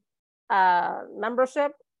self-study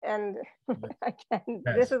membership, and again,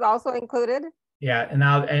 Yes. this is also included. Yeah, and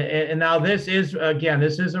now this is, again,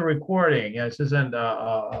 this is a recording. This isn't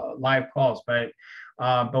live calls, but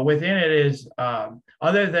within it is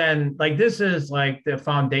other than like, this is like the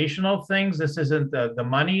foundational things. This isn't the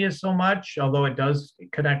money is so much, although it does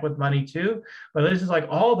connect with money too. But this is like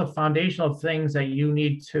all the foundational things that you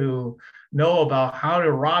need to know about how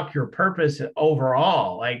to rock your purpose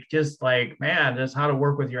overall. Like just like, man, just how to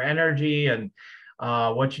work with your energy and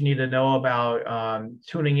what you need to know about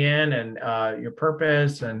tuning in and your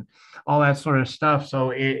purpose and all that sort of stuff.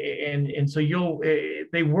 So so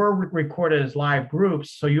they were recorded as live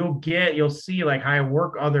groups. So you'll see like how I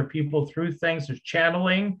work other people through things. There's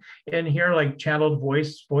channeling in here, like channeled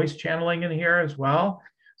voice channeling in here as well.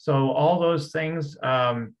 So all those things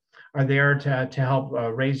are there to help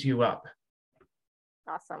raise you up.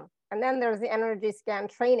 Awesome. And then there's the energy scan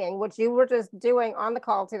training, which you were just doing on the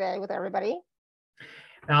call today with everybody.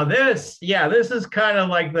 Now this is kind of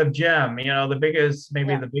like the gem, you know, the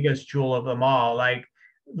biggest jewel of them all. Like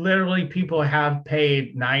literally people have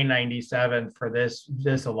paid $9.97 for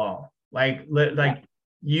this alone.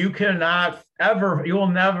 You cannot ever, you'll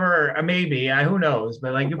never, maybe, who knows,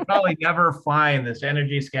 but like you probably never find this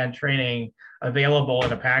energy scan training available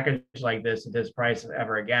in a package like this at this price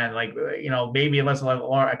ever again. Like, you know, maybe unless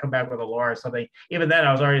I come back with a Laura or something. Even then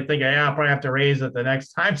I was already thinking, yeah, I'll probably have to raise it the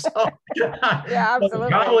next time. So yeah, absolutely.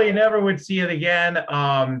 Probably never would see it again.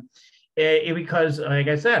 Because like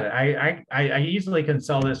I said, I easily can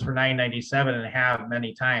sell this for $9.97 and have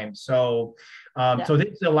many times. So, so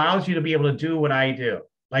this allows you to be able to do what I do.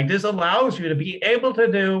 Like this allows you to be able to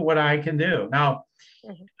do what I can do. Now,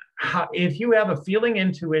 if you have a feeling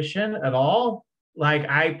intuition at all, like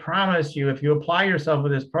I promise you, if you apply yourself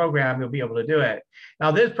with this program, you'll be able to do it.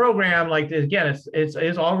 Now, this program, like again,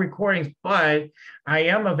 it's all recordings, but I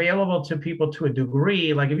am available to people to a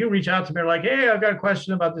degree. Like if you reach out to me, like, hey, I've got a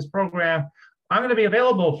question about this program, I'm going to be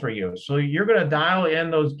available for you. So you're going to dial in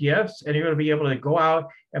those gifts and you're going to be able to go out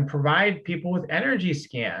and provide people with energy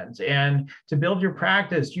scans. And to build your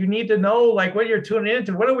practice, you need to know like what you're tuning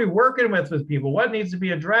into. What are we working with people? What needs to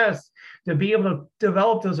be addressed to be able to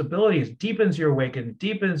develop those abilities? Deepens your awakening,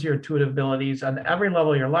 deepens your intuitive abilities on every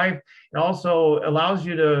level of your life. It also allows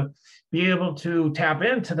you to be able to tap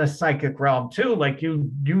into the psychic realm too. Like you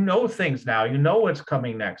know things now, you know what's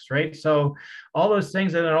coming next, right? So all those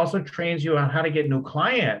things, and it also trains you on how to get new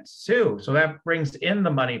clients too. So that brings in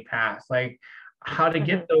the money path, like how to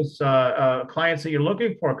get those clients that you're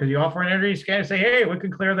looking for, because you offer an energy scan and say, hey, we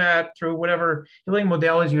can clear that through whatever healing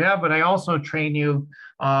modalities you have. But I also train you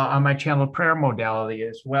on my channeled prayer modality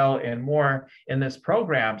as well and more in this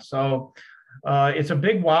program. So it's a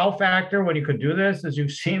big wow factor when you could do this, as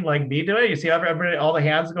you've seen like me do it. You see everybody, all the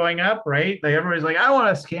hands going up, right? Everybody's like, I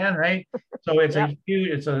want to scan, right? So it's a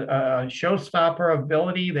showstopper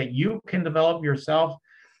ability that you can develop yourself.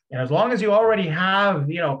 And as long as you already have,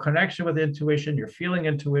 connection with intuition, you're feeling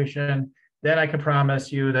intuition, then I can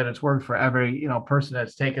promise you that it's worked for every, person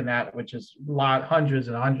that's taken that, which is hundreds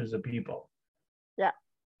and hundreds of people. Yeah.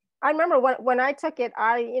 I remember when I took it,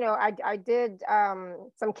 I did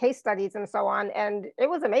some case studies and so on, and it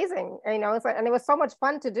was amazing. It's like, and it was so much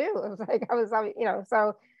fun to do. It was like I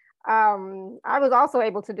was also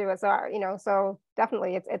able to do it. So so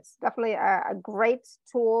definitely, it's definitely a great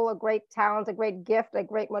tool, a great talent, a great gift, a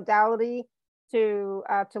great modality to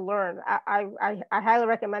learn. I highly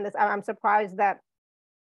recommend this. I'm surprised that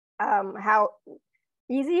how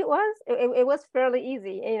easy it was. It was fairly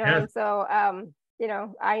easy, and so.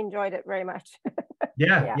 I enjoyed it very much.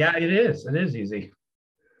 yeah, it is. It is easy.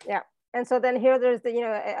 Yeah. And so then here there's the,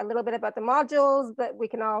 a little bit about the modules, but we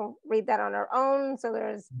can all read that on our own. So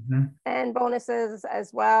there's, and bonuses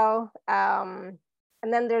as well. And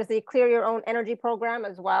then there's the Clear Your Own Energy program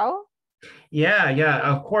as well. Yeah.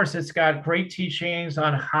 Of course, it's got great teachings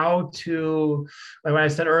on how to, like when I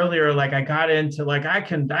said earlier, like I got into like I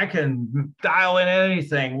can dial in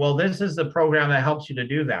anything. Well, this is the program that helps you to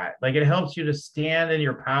do that. Like it helps you to stand in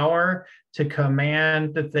your power to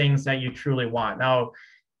command the things that you truly want. Now,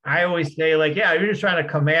 I always say, like, yeah, you're just trying to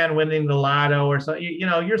command winning the lotto or something.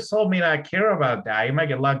 Your soul may not care about that. You might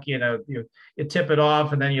get lucky, you tip it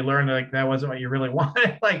off, and then you learn like that wasn't what you really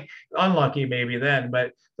wanted. Like unlucky maybe then,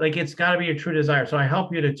 but like it's got to be a true desire. So I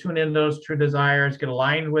help you to tune in those true desires, get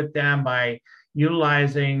aligned with them by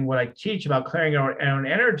utilizing what I teach about clearing our own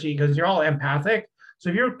energy, because you're all empathic. So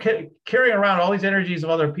if you're carrying around all these energies of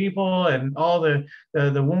other people and all the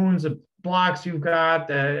wounds of blocks you've got,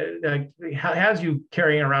 has you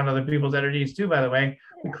carrying around other people's energies too, by the way.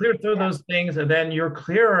 We clear through those things, and then you're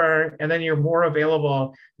clearer, and then you're more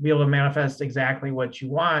available to be able to manifest exactly what you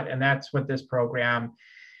want. And that's what this program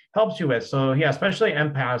helps you with. So yeah, especially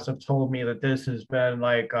empaths have told me that this has been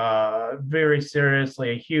like very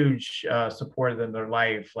seriously a huge support in their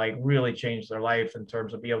life, like really changed their life in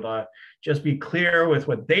terms of being able to just be clear with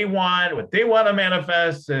what they want to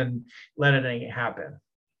manifest, and let it happen.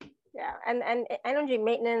 Yeah, and energy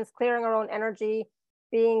maintenance, clearing our own energy,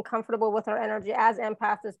 being comfortable with our energy as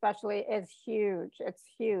empaths especially is huge. It's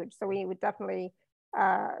huge. So we would definitely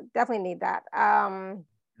need that. And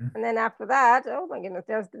then after that, oh my goodness,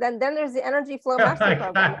 there's the Energy Flow Master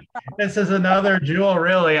Program. This is another jewel,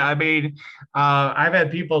 really. I mean, I've had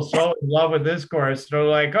people so in love with this course. They're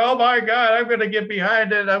like, oh my God, I'm going to get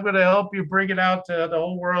behind it. I'm going to help you bring it out to the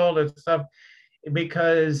whole world and stuff.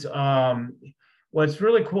 Because what's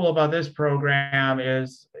really cool about this program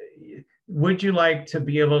is, would you like to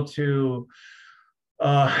be able to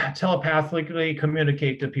telepathically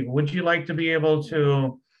communicate to people? Would you like to be able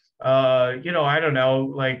to, I don't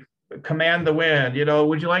know, like command the wind?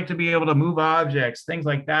 Would you like to be able to move objects, things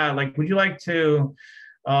like that? Like, would you like to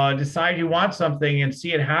decide you want something and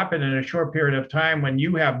see it happen in a short period of time when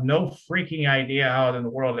you have no freaking idea how in the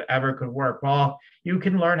world it ever could work? Well, you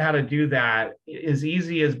can learn how to do that as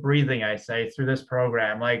easy as breathing, I say, through this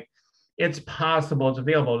program. Like, it's possible, it's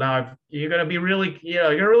available. Now, if you're going to be really, you're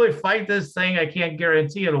going to really fight this thing, I can't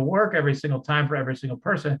guarantee it'll work every single time for every single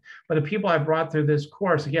person. But the people I brought through this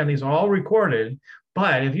course, again, these are all recorded.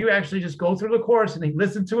 But if you actually just go through the course and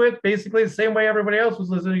listen to it basically the same way everybody else was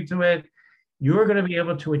listening to it, you're going to be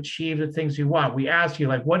able to achieve the things you want. We ask you,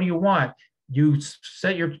 like, what do you want? You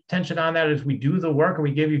set your attention on that as we do the work, and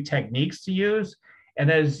we give you techniques to use.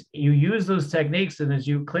 And as you use those techniques, and as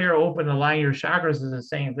you clear, open, align your chakras, as it's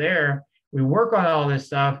saying there, we work on all this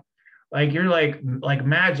stuff. Like, you're like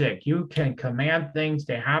magic. You can command things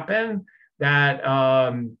to happen that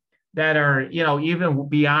are, even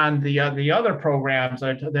beyond the other programs,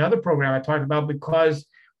 the other program I talked about, because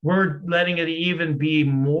we're letting it even be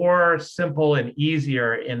more simple and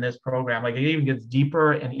easier in this program. Like, it even gets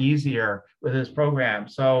deeper and easier with this program.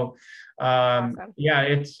 So awesome.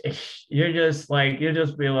 Yeah, you'll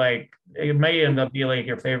just be like, it may end up being like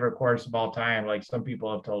your favorite course of all time, like some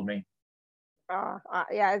people have told me.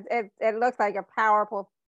 Yeah, it looks like a powerful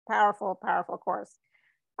course.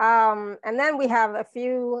 And then we have a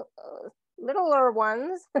few littler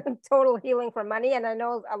ones, Total Healing for Money, and I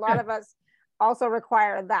know a lot of us also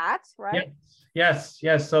require that, right? Yes.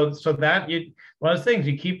 So that one of the things,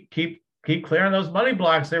 you keep clearing those money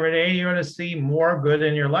blocks every day, you're going to see more good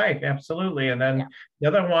in your life. Absolutely. And then the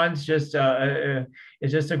other one's just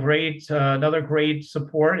is just a great another great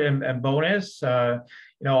support and bonus.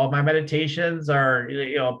 All my meditations are,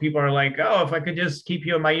 people are like, oh, if I could just keep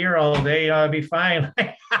you in my ear all day, I'd be fine.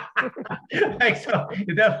 So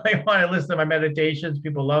you definitely want to listen to my meditations.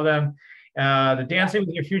 People love them. The Dancing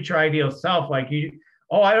with Your Future Ideal Self, like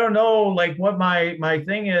I don't know, like what my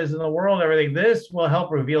thing is in the world, everything. This will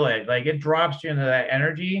help reveal it. Like, it drops you into that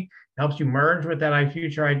energy, helps you merge with that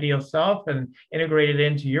future ideal self and integrate it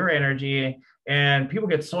into your energy. And people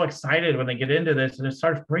get so excited when they get into this, and it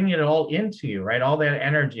starts bringing it all into you, right? All that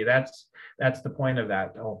energy. That's the point of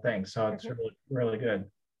that whole thing. So it's really, really good.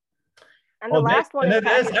 And the last one is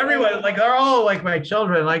everyone, like, they're all like my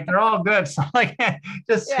children, like they're all good. So like,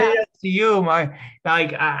 just say it to you,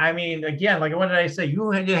 I mean, again, like, what did I say? You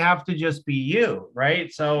have to just be you,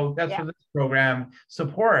 right? So that's what this program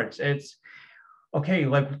supports. It's okay,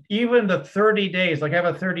 like even the 30 days, like I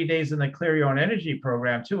have a 30 days in the Clear Your Own Energy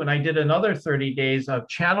program too. And I did another 30 days of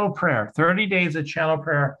channel prayer, 30 days of channel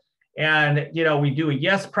prayer And, you know, we do a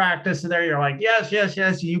yes practice in there. You're like, yes, yes,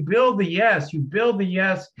 yes. You build the yes, you build the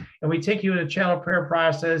yes. And we take you in a channel prayer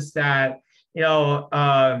process that, you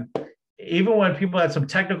know, even when people had some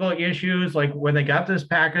technical issues, like when they got this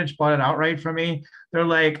package, bought it outright from me, they're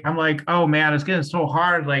like, I'm like, oh man, it's getting so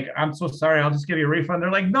hard. Like, I'm so sorry. I'll just give you a refund.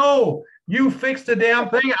 They're like, no, you fixed the damn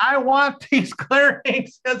thing. I want these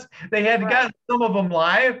clearings, because they had gotten some of them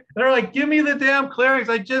live. They're like, give me the damn clearings.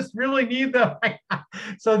 I just really need them.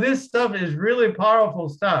 So this stuff is really powerful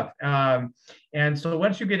stuff. And so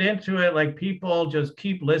once you get into it, like, people just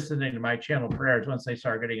keep listening to my channel prayers once they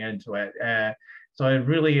start getting into it. So it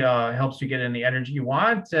really helps you get in the energy you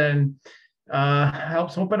want, and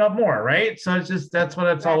helps open up more, right? So it's just, that's what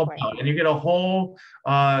it's all about. And you get a whole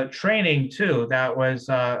training too that was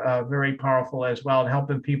very powerful as well,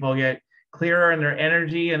 helping people get clearer in their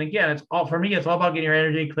energy. And again, it's all, for me, it's all about getting your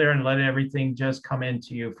energy clear and letting everything just come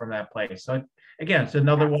into you from that place. So again, it's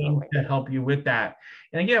another one to help you with that.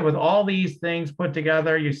 And again, with all these things put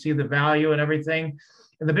together, you see the value and everything.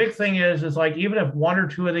 And the big thing is like, even if one or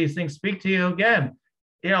two of these things speak to you, again,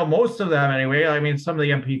 you know, most of them anyway, I mean, some of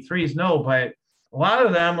the MP3s, no, but a lot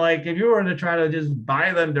of them, like, if you were to try to just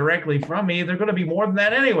buy them directly from me, they're going to be more than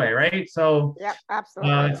that anyway, right? So yeah,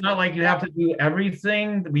 absolutely. it's not like you have to do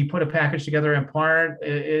everything. We put a package together in part,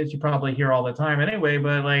 as you probably hear all the time anyway,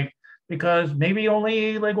 but like, because maybe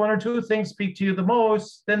only like one or two things speak to you the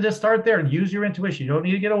most, then just start there and use your intuition. You don't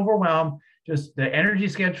need to get overwhelmed. Just the energy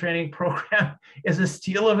scan training program is a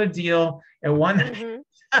steal of a deal, and one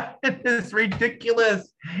it is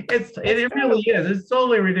ridiculous. It really is. It's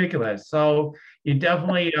totally ridiculous. So you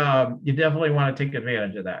definitely want to take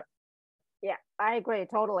advantage of that. Yeah, I agree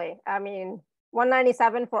totally. I mean,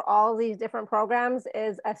 $197 for all these different programs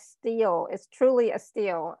is a steal. It's truly a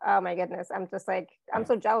steal. Oh my goodness. I'm just like, I'm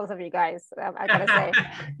so jealous of you guys. I gotta say.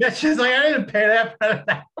 Yeah, she's like, I didn't pay that for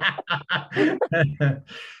that.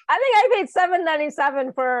 I think I paid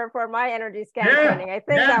 $797 for my energy scan training. I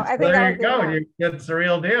think that there you go. It's the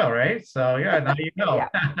real deal, right? So yeah, now you know.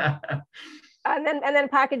 And then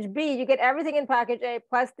package B, you get everything in package A,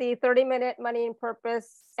 plus the 30-minute money and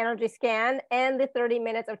purpose energy scan and the 30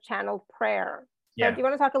 minutes of channeled prayer. So do you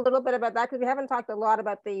want to talk a little bit about that? Because we haven't talked a lot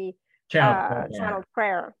about the channeled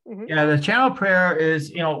prayer. Yeah, the channel prayer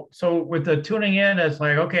is, you know, so with the tuning in, it's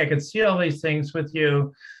like, okay, I can see all these things with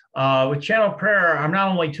you. With channel prayer, I'm not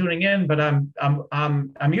only tuning in, but I'm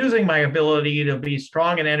using my ability to be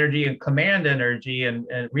strong in energy and command energy and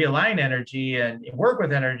realign energy and work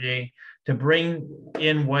with energy to bring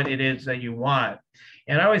in what it is that you want.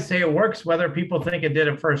 And I always say it works whether people think it did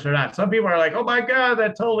at first or not. Some people are like, oh my God,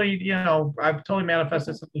 that totally, you know, I've totally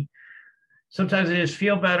manifested something. Sometimes they just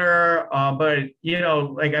feel better. But, you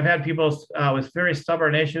know, like I've had people with very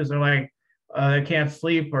stubborn issues. They're like, they can't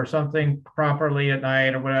sleep or something properly at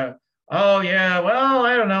night or whatever. Oh yeah, well,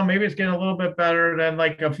 I don't know. Maybe it's getting a little bit better. Then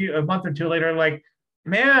like a month or two later, like,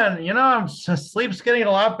 man, you know, sleep's getting a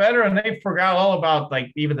lot better, and they forgot all about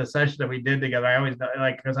like even the session that we did together. I always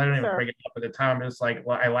like, because I don't even bring it up at the time. I'm just like,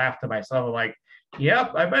 well, I laughed to myself. I'm like,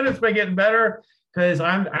 yep, I bet it's been getting better, because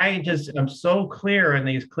I'm so clear in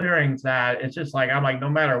these clearings that it's just like, I'm like, no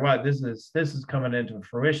matter what, this is coming into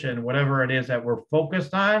fruition, whatever it is that we're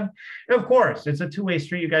focused on. And of course, it's a two-way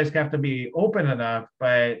street. You guys have to be open enough,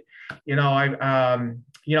 but you know,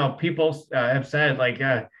 you know, people have said like.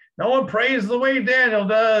 No one prays the way Daniel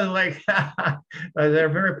does. Like, they're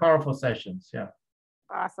very powerful sessions. Yeah.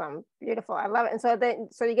 Awesome. Beautiful. I love it. And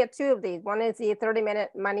so you get two of these. One is the 30-minute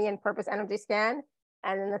money and purpose energy scan,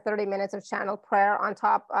 and then the 30 minutes of channel prayer on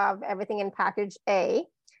top of everything in package A.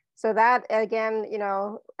 So that, again, you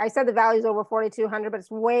know, I said the value is over 4,200, but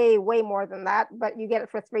it's way, way more than that, but you get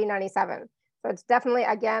it for $397. So it's definitely,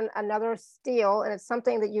 again, another steal. And it's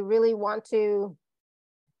something that you really want to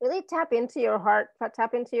really tap into your heart,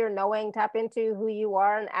 tap into your knowing, tap into who you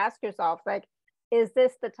are, and ask yourself, like, is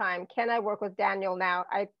this the time? Can I work with Daniel now?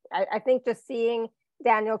 I think just seeing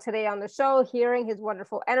Daniel today on the show, hearing his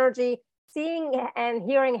wonderful energy, seeing and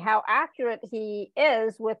hearing how accurate he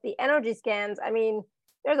is with the energy scans. I mean,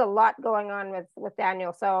 there's a lot going on with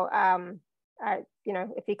Daniel. So, you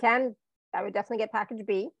know, if you can, I would definitely get package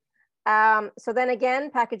B. So then again,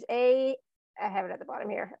 package A, I have it at the bottom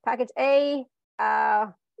here. Package A,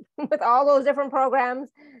 with all those different programs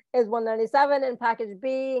is $197, and package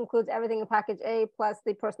B includes everything in package A plus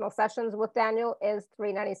the personal sessions with Daniel is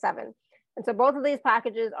 $397. And so both of these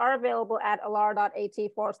packages are available at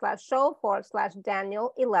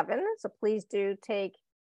alara.at/show/Daniel11. So please do take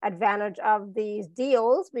advantage of these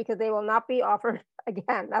deals, because they will not be offered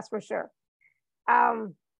again, that's for sure. I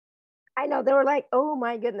know they were like, oh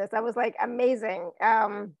my goodness, that was like amazing.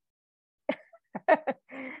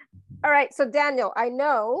 All right, so Daniel, I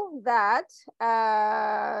know that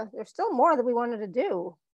there's still more that we wanted to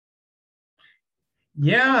do.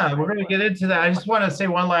 Yeah, we're going to get into that. I just want to say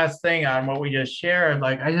one last thing on what we just shared.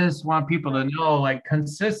 Like, I just want people to know, like,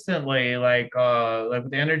 consistently, like with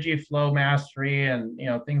the energy flow mastery and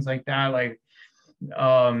things like that. Like,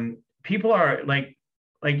 people are like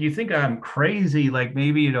you think I'm crazy. Like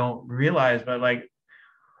maybe you don't realize, but like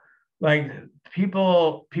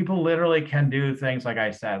people literally can do things like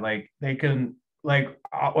I said. Like they can when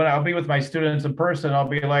I'll be with my students in person, I'll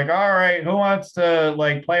be like, all right, who wants to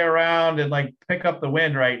like play around and like pick up the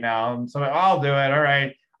wind right now? And so I'll do it. All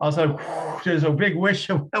right. Also, there's a big wish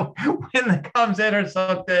of wind that comes in or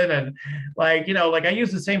something. And like, like I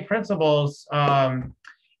use the same principles.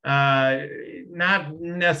 Not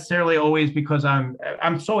necessarily always because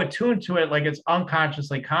I'm so attuned to it, like it's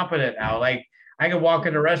unconsciously competent now. Like I could walk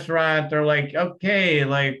in a restaurant, they're like, okay,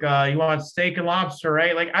 like you want steak and lobster,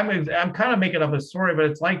 right? Like I'm kind of making up a story, but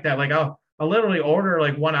it's like that. Like I'll literally order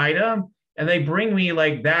like one item and they bring me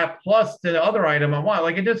like that plus the other item I want.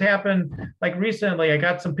 Like it just happened like recently. I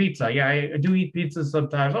got some pizza. Yeah, I do eat pizza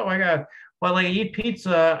sometimes. Oh my God. But like I eat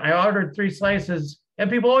pizza, I ordered 3 slices and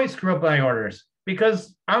people always screw up my orders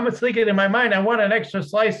because I'm thinking in my mind, I want an extra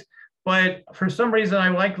slice, but for some reason I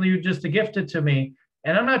likely you just to gift it to me.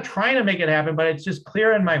 And I'm not trying to make it happen, but it's just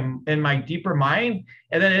clear in my deeper mind.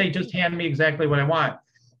 And then they just hand me exactly what I want.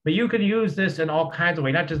 But you can use this in all kinds of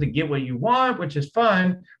ways, not just to get what you want, which is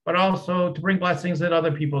fun, but also to bring blessings in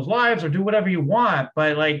other people's lives or do whatever you want.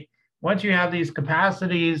 But like once you have these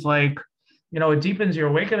capacities, like, it deepens your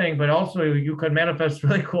awakening, but also you could manifest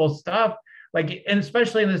really cool stuff. Like, and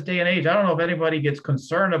especially in this day and age, I don't know if anybody gets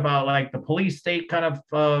concerned about like the police state kind of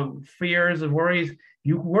fears and worries.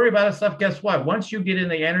 You worry about that stuff. Guess what? Once you get in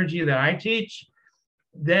the energy that I teach,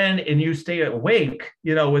 then and you stay awake,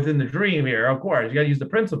 within the dream here, of course, you got to use the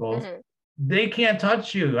principles. Mm-hmm. They can't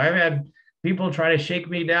touch you. I've had people try to shake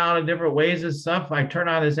me down in different ways and stuff. I turn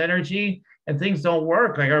on this energy and things don't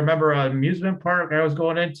work. Like I remember an amusement park I was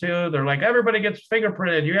going into, they're like, everybody gets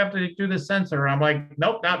fingerprinted. You have to do the sensor. I'm like,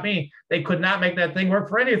 nope, not me. They could not make that thing work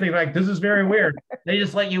for anything. Like, this is very weird. They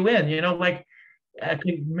just let you in, like I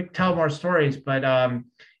could tell more stories, but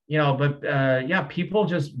yeah, people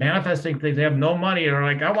just manifesting things. They have no money or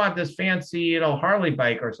like, I want this fancy, Harley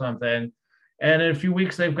bike or something. And in a few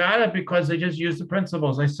weeks they've got it because they just use the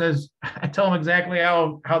principles. I tell them exactly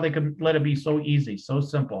how they can let it be so easy, so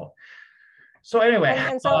simple. So anyway,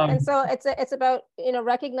 and so it's about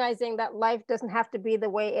recognizing that life doesn't have to be the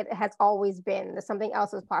way it has always been. There's something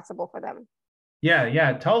else is possible for them.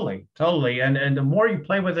 Yeah, totally. And the more you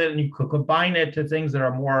play with it and you could combine it to things that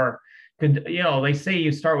are more, they say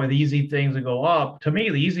you start with easy things and go up. To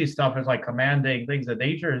me, the easy stuff is like commanding things of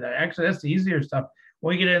nature. Actually, that's the easier stuff.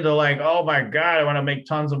 When we get into like, oh my God, I want to make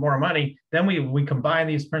tons of more money. Then we combine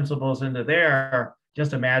these principles into there.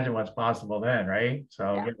 Just imagine what's possible then, right?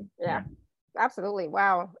 So yeah. Absolutely.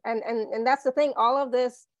 Wow. And that's the thing. All of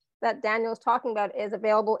this that Daniel's talking about is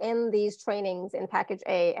available in these trainings in package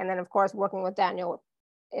A. And then of course, working with Daniel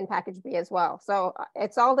in package B as well. So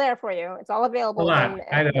it's all there for you. It's all available. I know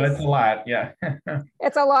it's a lot. Yeah.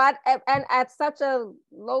 It's a lot. And at such a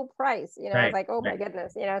low price, right. It's like, oh my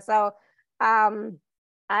goodness, so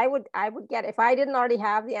I would get, if I didn't already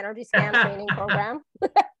have the energy scan training program,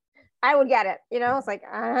 I would get it, it's like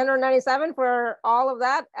 $197 for all of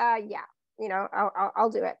that. I'll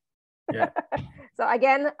do it. Yeah. So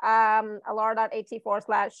again,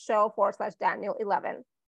 alara.at/show/Daniel11.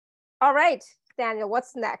 All right, Daniel,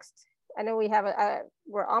 what's next? I know we have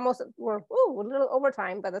we're a little over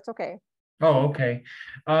time, but that's okay. Oh, okay.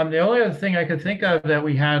 The only other thing I could think of that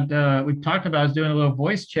we talked about is doing a little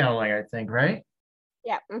voice channeling, I think, right?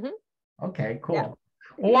 Yeah. Mm-hmm. Okay, cool. Yeah.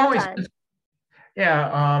 Well,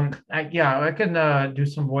 I can do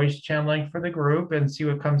some voice channeling for the group and see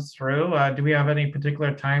what comes through. Do we have any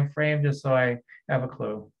particular time frame, just so I have a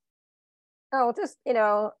clue? Oh, just,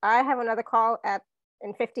 I have another call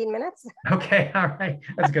in 15 minutes. Okay, all right.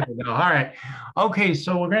 That's good to know. All right. Okay,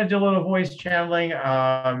 so we're going to do a little voice channeling.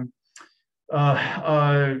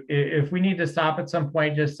 If we need to stop at some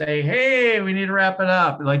point, just say, hey, we need to wrap it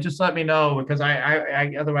up. Like, just let me know, because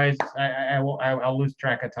I otherwise I'll lose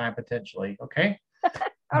track of time potentially. Okay.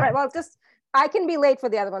 All right. Well, I can be late for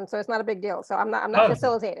the other one, so it's not a big deal. So I'm not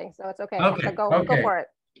facilitating, so it's okay. Okay. So go for it.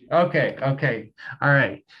 Okay. All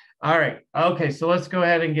right. Okay. So let's go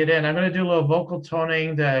ahead and get in. I'm going to do a little vocal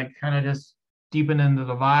toning to kind of just deepen into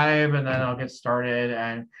the vibe, and then I'll get started.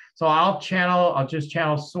 And so I'll just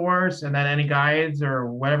channel source, and then any guides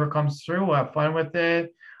or whatever comes through, we'll have fun with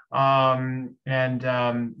it. We'll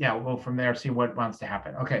go from there, see what wants to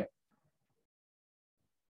happen. Okay.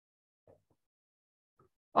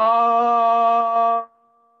 Ah.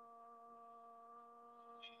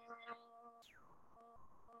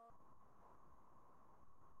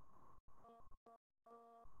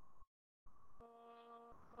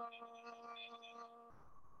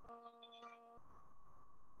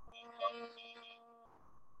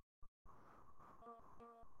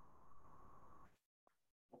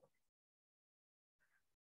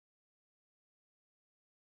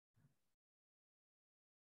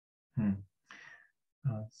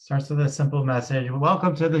 Starts with a simple message.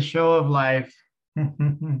 Welcome to the show of life. It's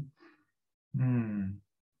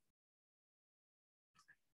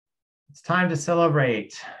time to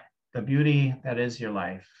celebrate the beauty that is your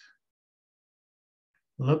life.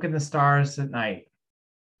 Look at the stars at night.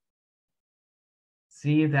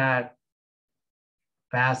 See that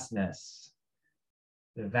vastness,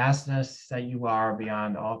 the vastness that you are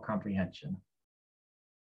beyond all comprehension.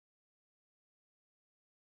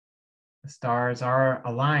 The stars are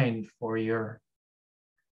aligned for your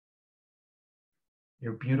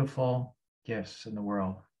beautiful gifts in the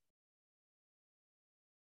world.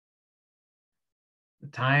 The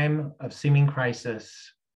time of seeming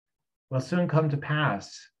crisis will soon come to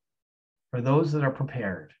pass for those that are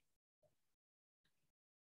prepared.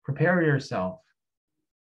 Prepare yourself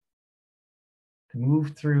to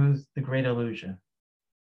move through the great illusion.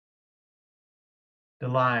 The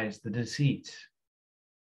lies, the deceit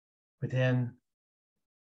within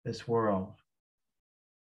this world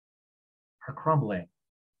are crumbling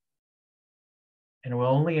and will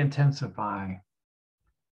only intensify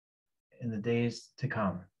in the days to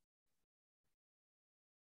come.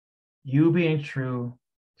 You being true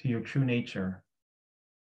to your true nature,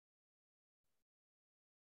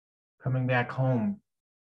 coming back home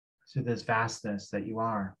to this vastness that you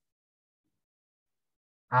are,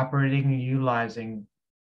 operating and utilizing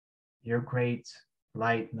your great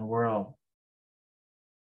light in the world.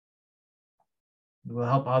 You will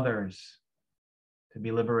help others to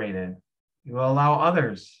be liberated. You will allow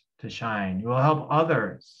others to shine. You will help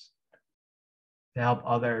others to help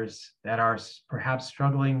others that are perhaps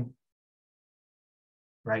struggling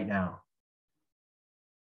right now.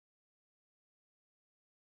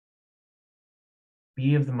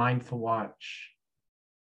 Be of the mindful watch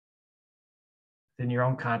within your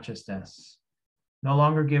own consciousness, no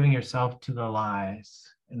longer giving yourself to the lies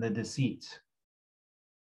and the deceit.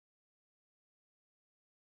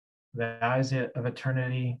 The eyes of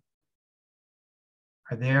eternity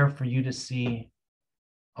are there for you to see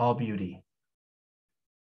all beauty.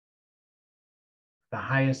 The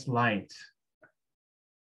highest light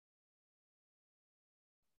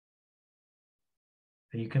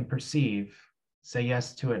that you can perceive, say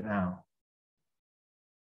yes to it now.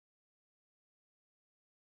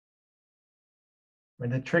 When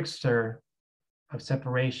the trickster of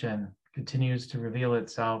separation continues to reveal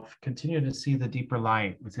itself, continue to see the deeper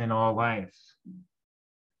light within all life.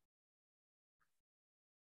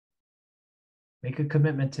 Make a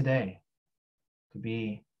commitment today to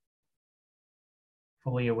be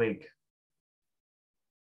fully awake.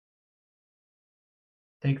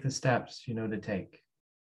 Take the steps you know to take,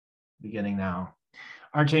 beginning now.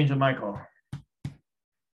 Archangel Michael.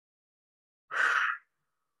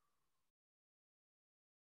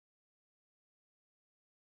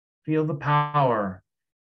 Feel the power,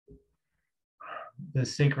 the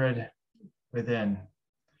sacred within.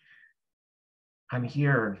 I'm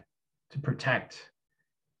here to protect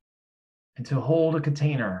and to hold a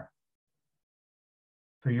container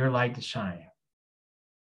for your light to shine.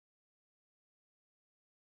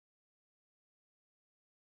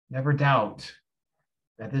 Never doubt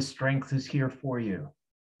that this strength is here for you,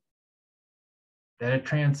 that it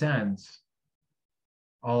transcends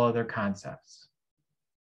all other concepts.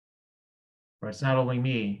 For it's not only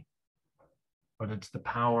me, but it's the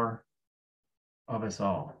power of us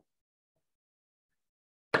all.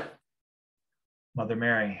 Mother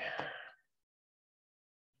Mary,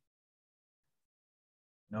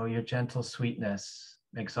 know your gentle sweetness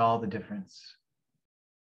makes all the difference.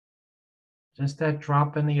 Just that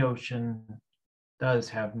drop in the ocean does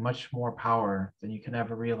have much more power than you can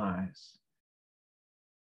ever realize.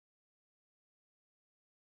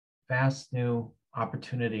 Vast new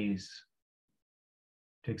opportunities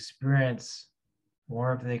to experience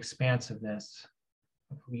more of the expansiveness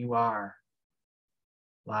of who you are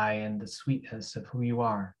lie in the sweetness of who you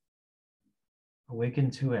are.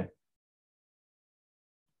 Awaken to it.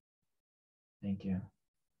 Thank you.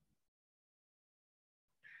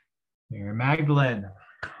 Mary Magdalene.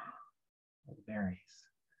 Marys.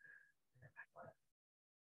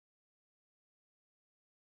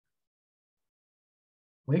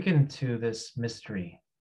 Awaken to this mystery.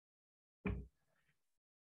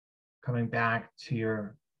 coming back to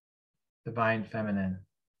your divine feminine,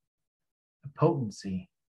 the potency,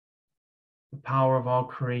 the power of all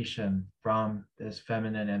creation from this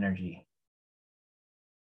feminine energy.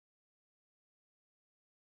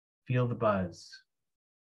 Feel the buzz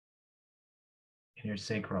in your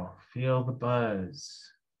sacral. Feel the buzz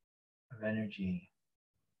of energy.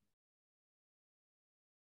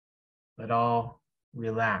 Let all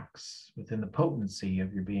relax within the potency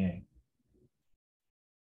of your being.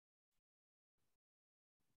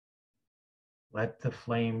 Let the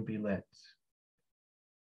flame be lit.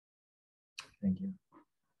 Thank you.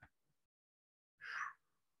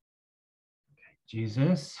 Okay,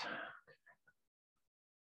 Jesus.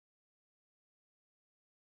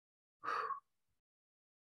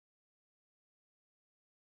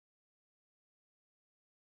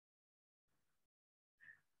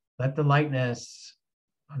 Let the lightness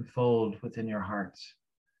unfold within your heart.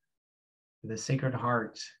 The sacred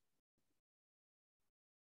heart is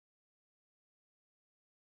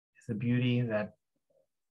the beauty that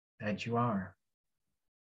you are.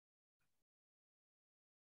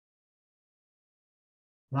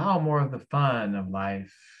 Allow more of the fun of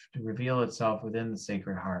life to reveal itself within the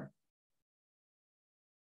sacred heart.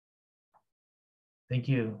 Thank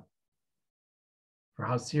you for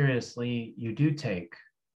how seriously you do take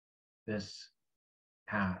this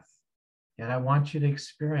path. Yet I want you to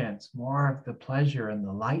experience more of the pleasure and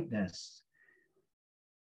the lightness,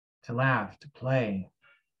 to laugh, to play,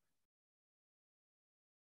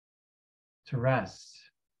 to rest,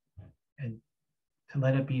 and to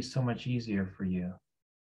let it be so much easier for you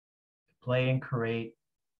to play and create,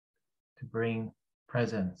 to bring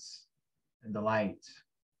presence and delight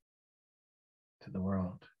to the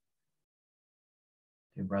world,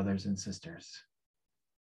 dear brothers and sisters.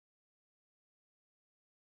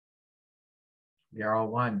 We are all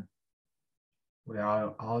one. We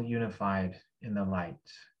are all unified in the light.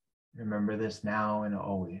 Remember this now and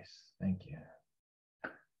always. Thank you.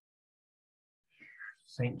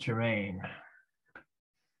 Saint Germain.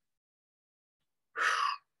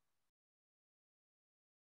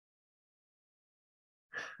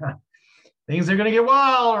 Things are going to get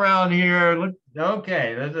wild around here. Look,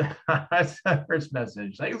 okay, that's the first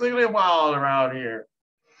message. Things are going to get wild around here.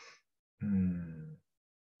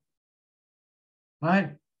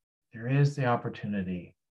 But there is the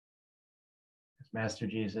opportunity, as Master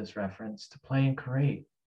Jesus referenced, to play and create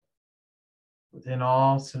within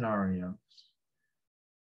all scenarios.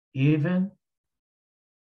 Even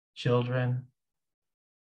children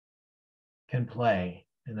can play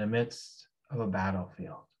in the midst of a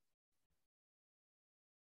battlefield.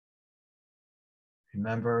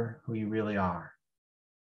 Remember who you really are.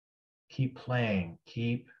 Keep playing,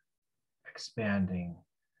 keep expanding,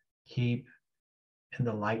 keep in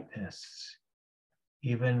the lightness.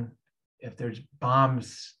 Even if there's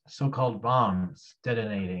bombs, so-called bombs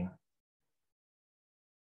detonating.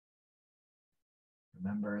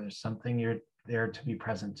 Remember, there's something you're there to be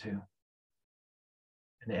present to,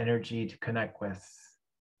 an energy to connect with,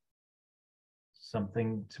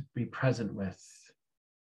 something to be present with,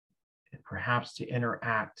 and perhaps to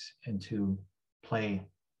interact and to play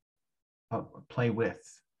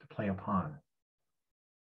with, to play upon.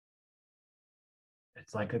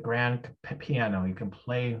 It's like a grand piano. You can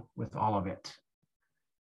play with all of it.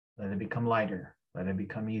 Let it become lighter. Let it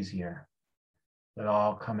become easier. Let it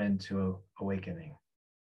all come into awakening.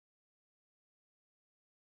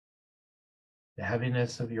 The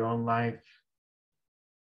heaviness of your own life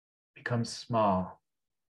becomes small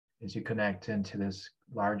as you connect into this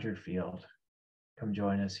larger field. Come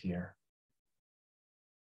join us here.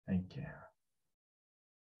 Thank you.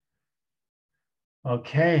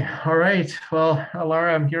 Okay, all right. Well,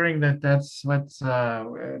 Laura, I'm hearing that's what's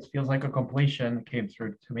it feels like a completion came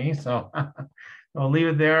through to me. So we'll leave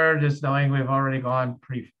it there, just knowing we've already gone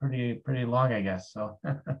pretty long, I guess. So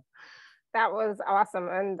that was awesome,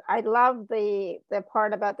 and I love the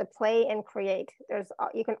part about the play and create.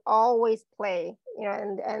 You can always play, you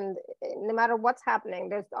know, and no matter what's happening,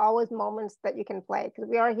 there's always moments that you can play, because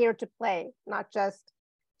we are here to play, not just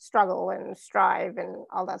struggle and strive and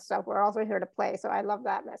all that stuff. We're also here to play. So I love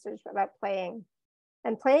that message about playing.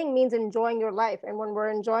 And playing means enjoying your life. And when we're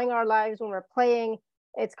enjoying our lives, when we're playing,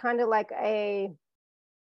 it's kind of like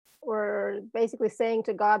we're basically saying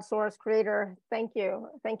to God, source, creator, thank you.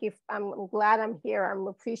 Thank you. I'm glad I'm here. I'm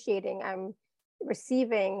appreciating, I'm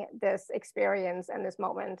receiving this experience and this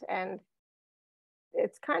moment. And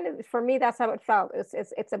it's kind of, for me, that's how it felt.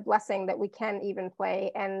 It's a blessing that we can even play,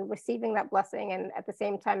 and receiving that blessing, and at the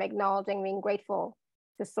same time acknowledging, being grateful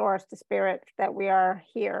to source, to spirit, that we are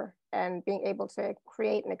here and being able to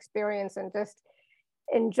create an experience. And just,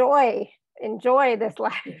 enjoy this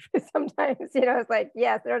life. Sometimes, it's like,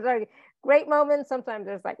 yes, there's like great moments. Sometimes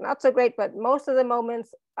there's like not so great, but most of the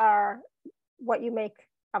moments are what you make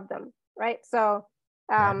of them, right? So,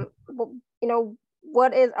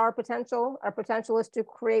 what is our potential? Our potential is to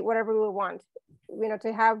create whatever we want,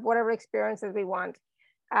 to have whatever experiences we want.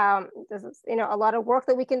 This is, a lot of work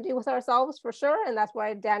that we can do with ourselves for sure. And that's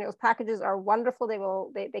why Daniel's packages are wonderful.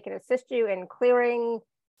 They can assist you in clearing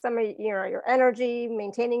some of your energy,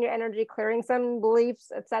 maintaining your energy, clearing some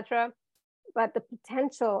beliefs, etc. But the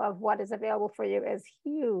potential of what is available for you is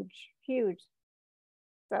huge, huge.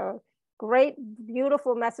 So great,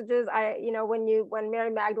 beautiful messages. When Mary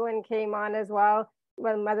Magdalene came on as well,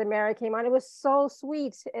 when Mother Mary came on, it was so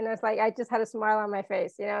sweet. And it's like, I just had a smile on my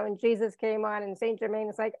face, and Jesus came on, and Saint Germain,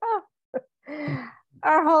 it's like, oh,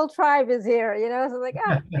 our whole tribe is here, so like,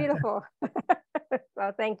 oh, beautiful.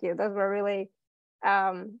 So thank you. Those were really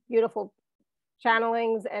beautiful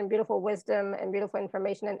channelings and beautiful wisdom and beautiful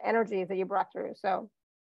information and energy that you brought through. So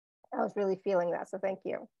I was really feeling that. So thank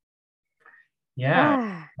you.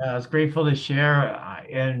 Yeah, I was grateful to share.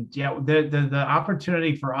 And yeah, the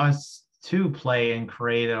opportunity for us to play and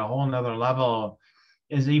create at a whole nother level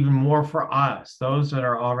is even more for us, those that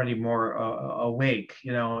are already more awake,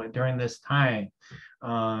 during this time.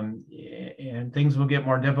 And things will get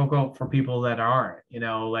more difficult for people that aren't,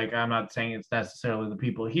 like, I'm not saying it's necessarily the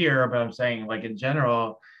people here, but I'm saying, like, in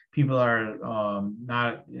general, people are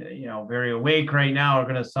not, very awake right now are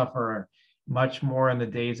going to suffer much more in the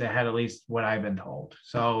days ahead, at least what I've been told.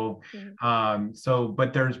 So,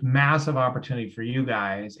 but there's massive opportunity for you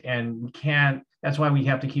guys, and that's why we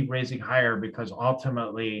have to keep raising higher, because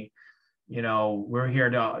ultimately, we're here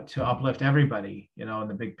to uplift everybody, in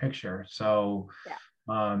the big picture. So,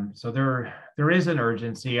 so there is an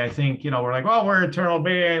urgency. I think, we're like, well, we're eternal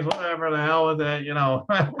beings, whatever the hell with it,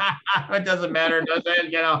 it doesn't matter, does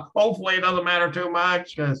it? Hopefully it doesn't matter too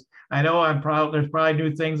much, because I know there's probably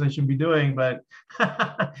new things I should be doing, but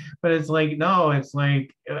but it's like, no, it's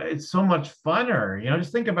like, it's so much funner,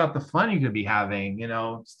 just think about the fun you could be having,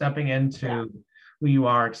 stepping into who you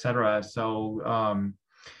are, etc. So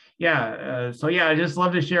I just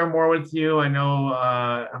love to share more with you. I know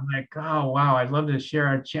I'm like, oh wow, I'd love to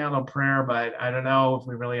share a channel prayer, but I don't know if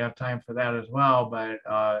we really have time for that as well. But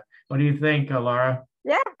what do you think, Laura?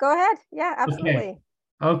 Yeah, go ahead. Yeah, absolutely.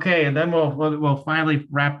 Okay, and then we'll finally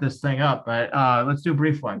wrap this thing up. But let's do a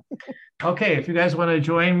brief one. Okay, if you guys want to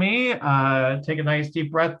join me, take a nice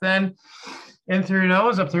deep breath then. In through your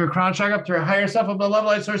nose, up through your crown chakra, up through your higher self, of the love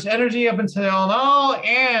light source energy, up into the all.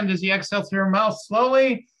 And as you exhale through your mouth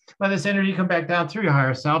slowly, let this energy come back down through your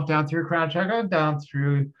higher self, down through your crown chakra, down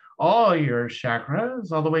through all your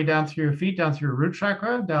chakras, all the way down through your feet, down through your root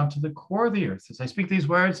chakra, down to the core of the earth. As I speak these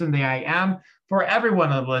words in the I am, for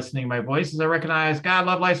everyone listening, my voice, as I recognize God,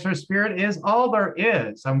 love, life, source, spirit is all there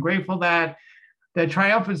is. I'm grateful that the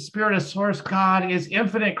triumphant spirit of source God is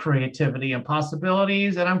infinite creativity and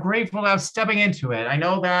possibilities, and I'm grateful that I'm stepping into it. I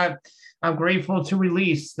know that I'm grateful to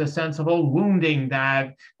release the sense of old wounding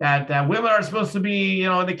that women are supposed to be,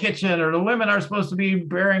 in the kitchen, or the women are supposed to be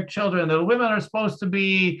bearing children, the women are supposed to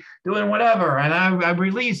be doing whatever. And I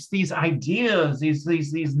release these ideas,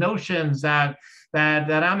 these notions that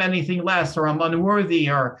I'm anything less, or I'm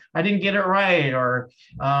unworthy, or I didn't get it right, or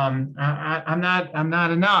I'm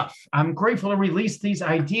not enough. I'm grateful to release these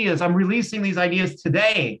ideas. I'm releasing these ideas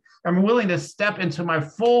today. I'm willing to step into my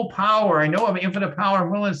full power. I know I'm infinite power.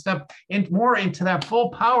 I'm willing to step more into that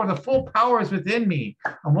full power. The full power is within me.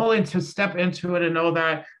 I'm willing to step into it and know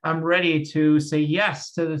that I'm ready to say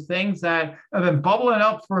yes to the things that have been bubbling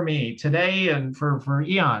up for me today and for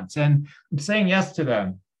eons. And I'm saying yes to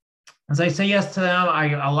them. As I say yes to them,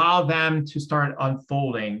 I allow them to start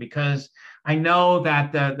unfolding, because I know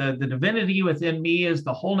that the divinity within me is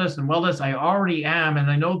the wholeness and wellness I already am. And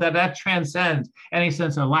I know that transcends any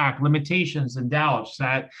sense of lack, limitations, and doubts,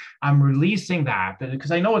 that I'm releasing that, because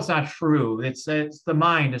I know it's not true. It's the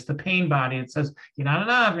mind, it's the pain body. It says, you're not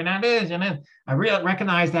enough, you're not this, and then I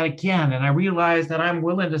recognize that again. And I realize that I'm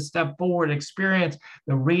willing to step forward, experience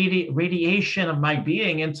the radiation of my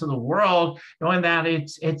being into the world, knowing that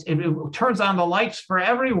it turns on the lights for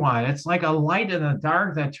everyone. It's like a light in the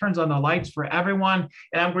dark that turns on the lights for everyone.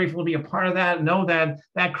 And I'm grateful to be a part of that. Know that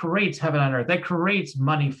creates heaven on earth. That creates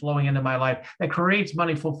money flowing into my life. That creates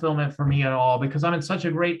money fulfillment for me at all, because I'm in such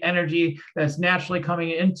a great energy that's naturally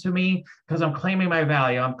coming into me, because I'm claiming my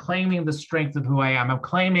value. I'm claiming the strength of who I am. I'm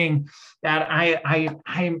claiming that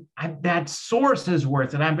that source is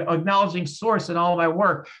worth it. I'm acknowledging source in all of my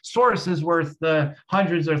work. Source is worth the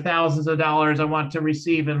hundreds or thousands of dollars I want to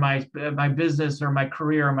receive in my business, or my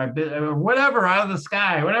career, or or whatever, out of the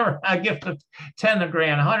sky, whatever gift of 10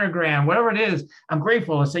 grand, 100 grand, whatever it is, I'm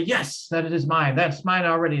grateful to say, yes, that it is mine. That's mine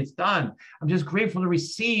already. It's done. I'm just grateful to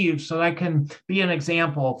receive so that I can be an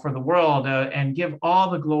example for the world and give all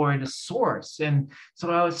the glory to Source. And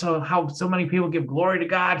so how so many people give glory to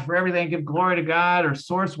God for everything, give glory to God or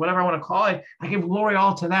Source, whatever I want to call it. I give glory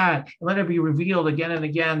all to that and let it be revealed again and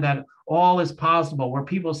again that all is possible. Where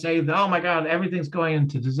people say, oh my God, everything's going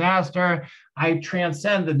into disaster. I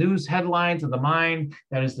transcend the news headlines of the mind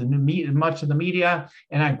that is much of the media.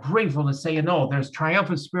 And I'm grateful to say, there's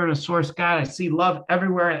triumphant spirit of Source God. I see love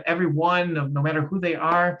everywhere and everyone, no matter who they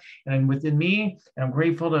are, and within me. And I'm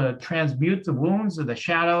grateful to transmute the wounds of the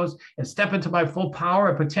shadows and step into my full power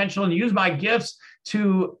and potential and use my gifts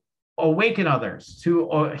to awaken others,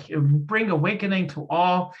 to bring awakening to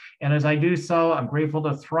all. And as I do so, I'm grateful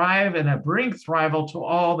to thrive and I bring thrival to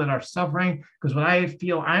all that are suffering, because what I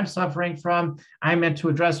feel I'm suffering from, I'm meant to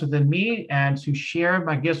address within me and to share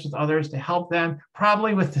my gifts with others to help them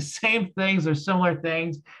probably with the same things or similar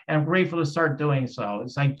things. And I'm grateful to start doing so.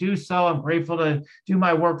 As I do so, I'm grateful to do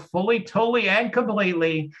my work fully, totally, and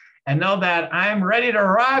completely, and know that I'm ready to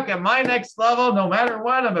rock at my next level, no matter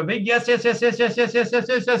what. I'm a big yes, yes, yes, yes, yes, yes, yes, yes,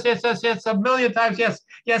 yes, yes, yes, yes, yes, a million times yes,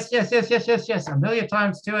 yes, yes, yes, yes, yes, yes, a million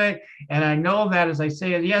times to it. And I know that as I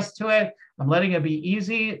say a yes to it, I'm letting it be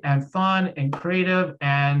easy and fun and creative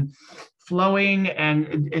and flowing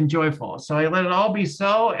and joyful. So I let it all be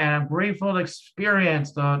so, and I'm grateful to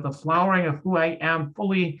experience the flowering of who I am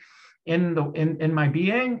fully in my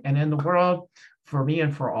being and in the world, for me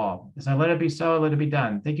and for all. As I let it be so, let it be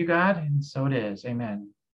done. Thank you, God, and so it is. Amen.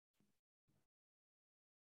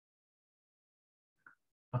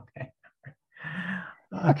 Okay.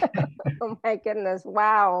 Oh my goodness.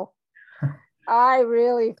 Wow. I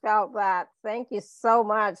really felt that. Thank you so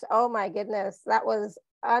much. Oh my goodness. That was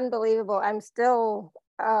unbelievable. I'm still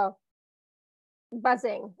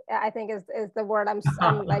buzzing, I think is the word. I'm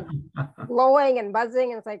like glowing and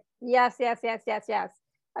buzzing. And it's like, yes, yes, yes, yes, yes.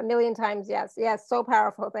 A million times yes. Yes, so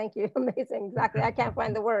powerful. Thank you. Amazing. Exactly. I can't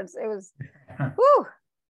find the words. It was, whew.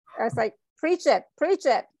 I was like, preach it.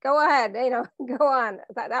 Go ahead. Go on.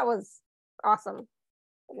 That was awesome.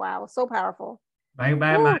 Wow, so powerful. My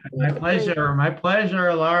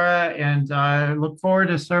pleasure, Laura. And I look forward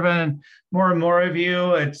to serving more and more of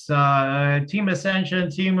you. It's Team Ascension,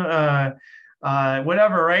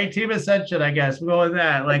 whatever, right? Team Ascension, I guess. We'll go with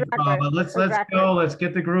that. But let's go. Let's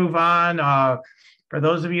get the groove on. For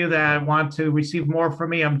those of you that want to receive more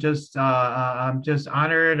from me, I'm just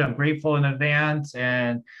honored. I'm grateful in advance,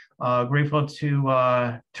 and grateful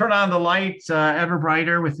to turn on the lights ever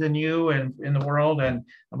brighter within you and in the world. And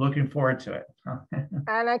I'm looking forward to it.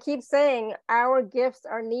 And I keep saying our gifts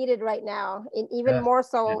are needed right now, and even more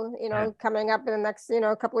so, coming up in the next,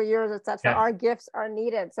 couple of years, etc. Our gifts are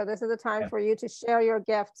needed. So this is the time for you to share your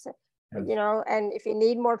gifts. And if you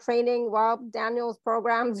need more training, well, Daniel's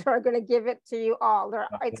programs are going to give it to you all.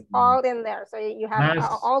 It's all in there. So you have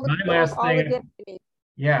all the tools, all the gifts you need.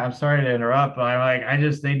 Yeah, I'm sorry to interrupt, but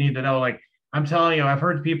they need to know, I'm telling you, I've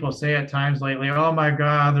heard people say at times lately, oh my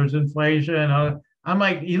God, there's inflation. I'm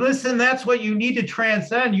like, listen, that's what you need to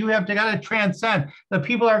transcend. You have got to transcend. The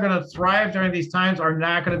people that are going to thrive during these times are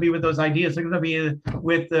not going to be with those ideas. They're going to be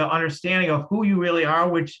with the understanding of who you really are,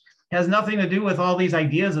 which has nothing to do with all these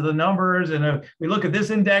ideas of the numbers. And we look at this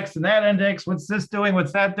index and that index, what's this doing,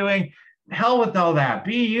 what's that doing? Hell with all that.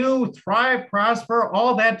 Be you, thrive, prosper,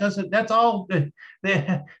 all that doesn't, that's all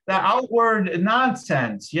the outward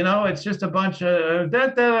nonsense. It's just a bunch of,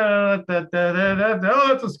 oh,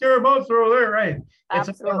 it's a scary monster over there, right?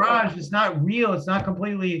 Absolutely. It's a mirage. It's not real. It's not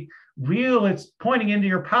completely real. It's pointing into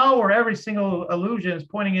your power. Every single illusion is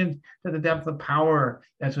pointing into the depth of power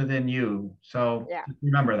that's within you. So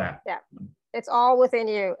remember that. Yeah. It's all within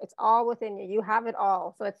you. It's all within you. You have it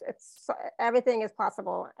all. So it's everything is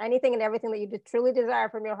possible. Anything and everything that you truly desire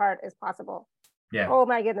from your heart is possible. Yeah. Oh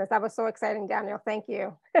my goodness, that was so exciting, Daniel. Thank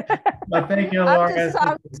you. Well, thank you, Laura.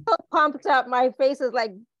 I'm so pumped up. My face is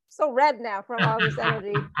like so red now from all this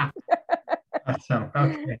energy. Awesome.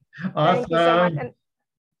 Okay. Thank Awesome. you so much. And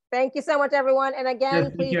thank you so much, everyone. And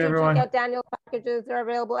again, please do check out Daniel's packages. They're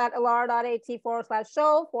available at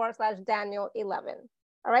alara.at/show/Daniel11.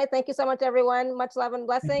 All right. Thank you so much, everyone. Much love and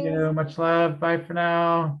blessings. Thank you. Much love. Bye for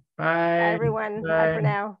now. Bye. Bye, everyone. Bye for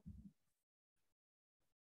now.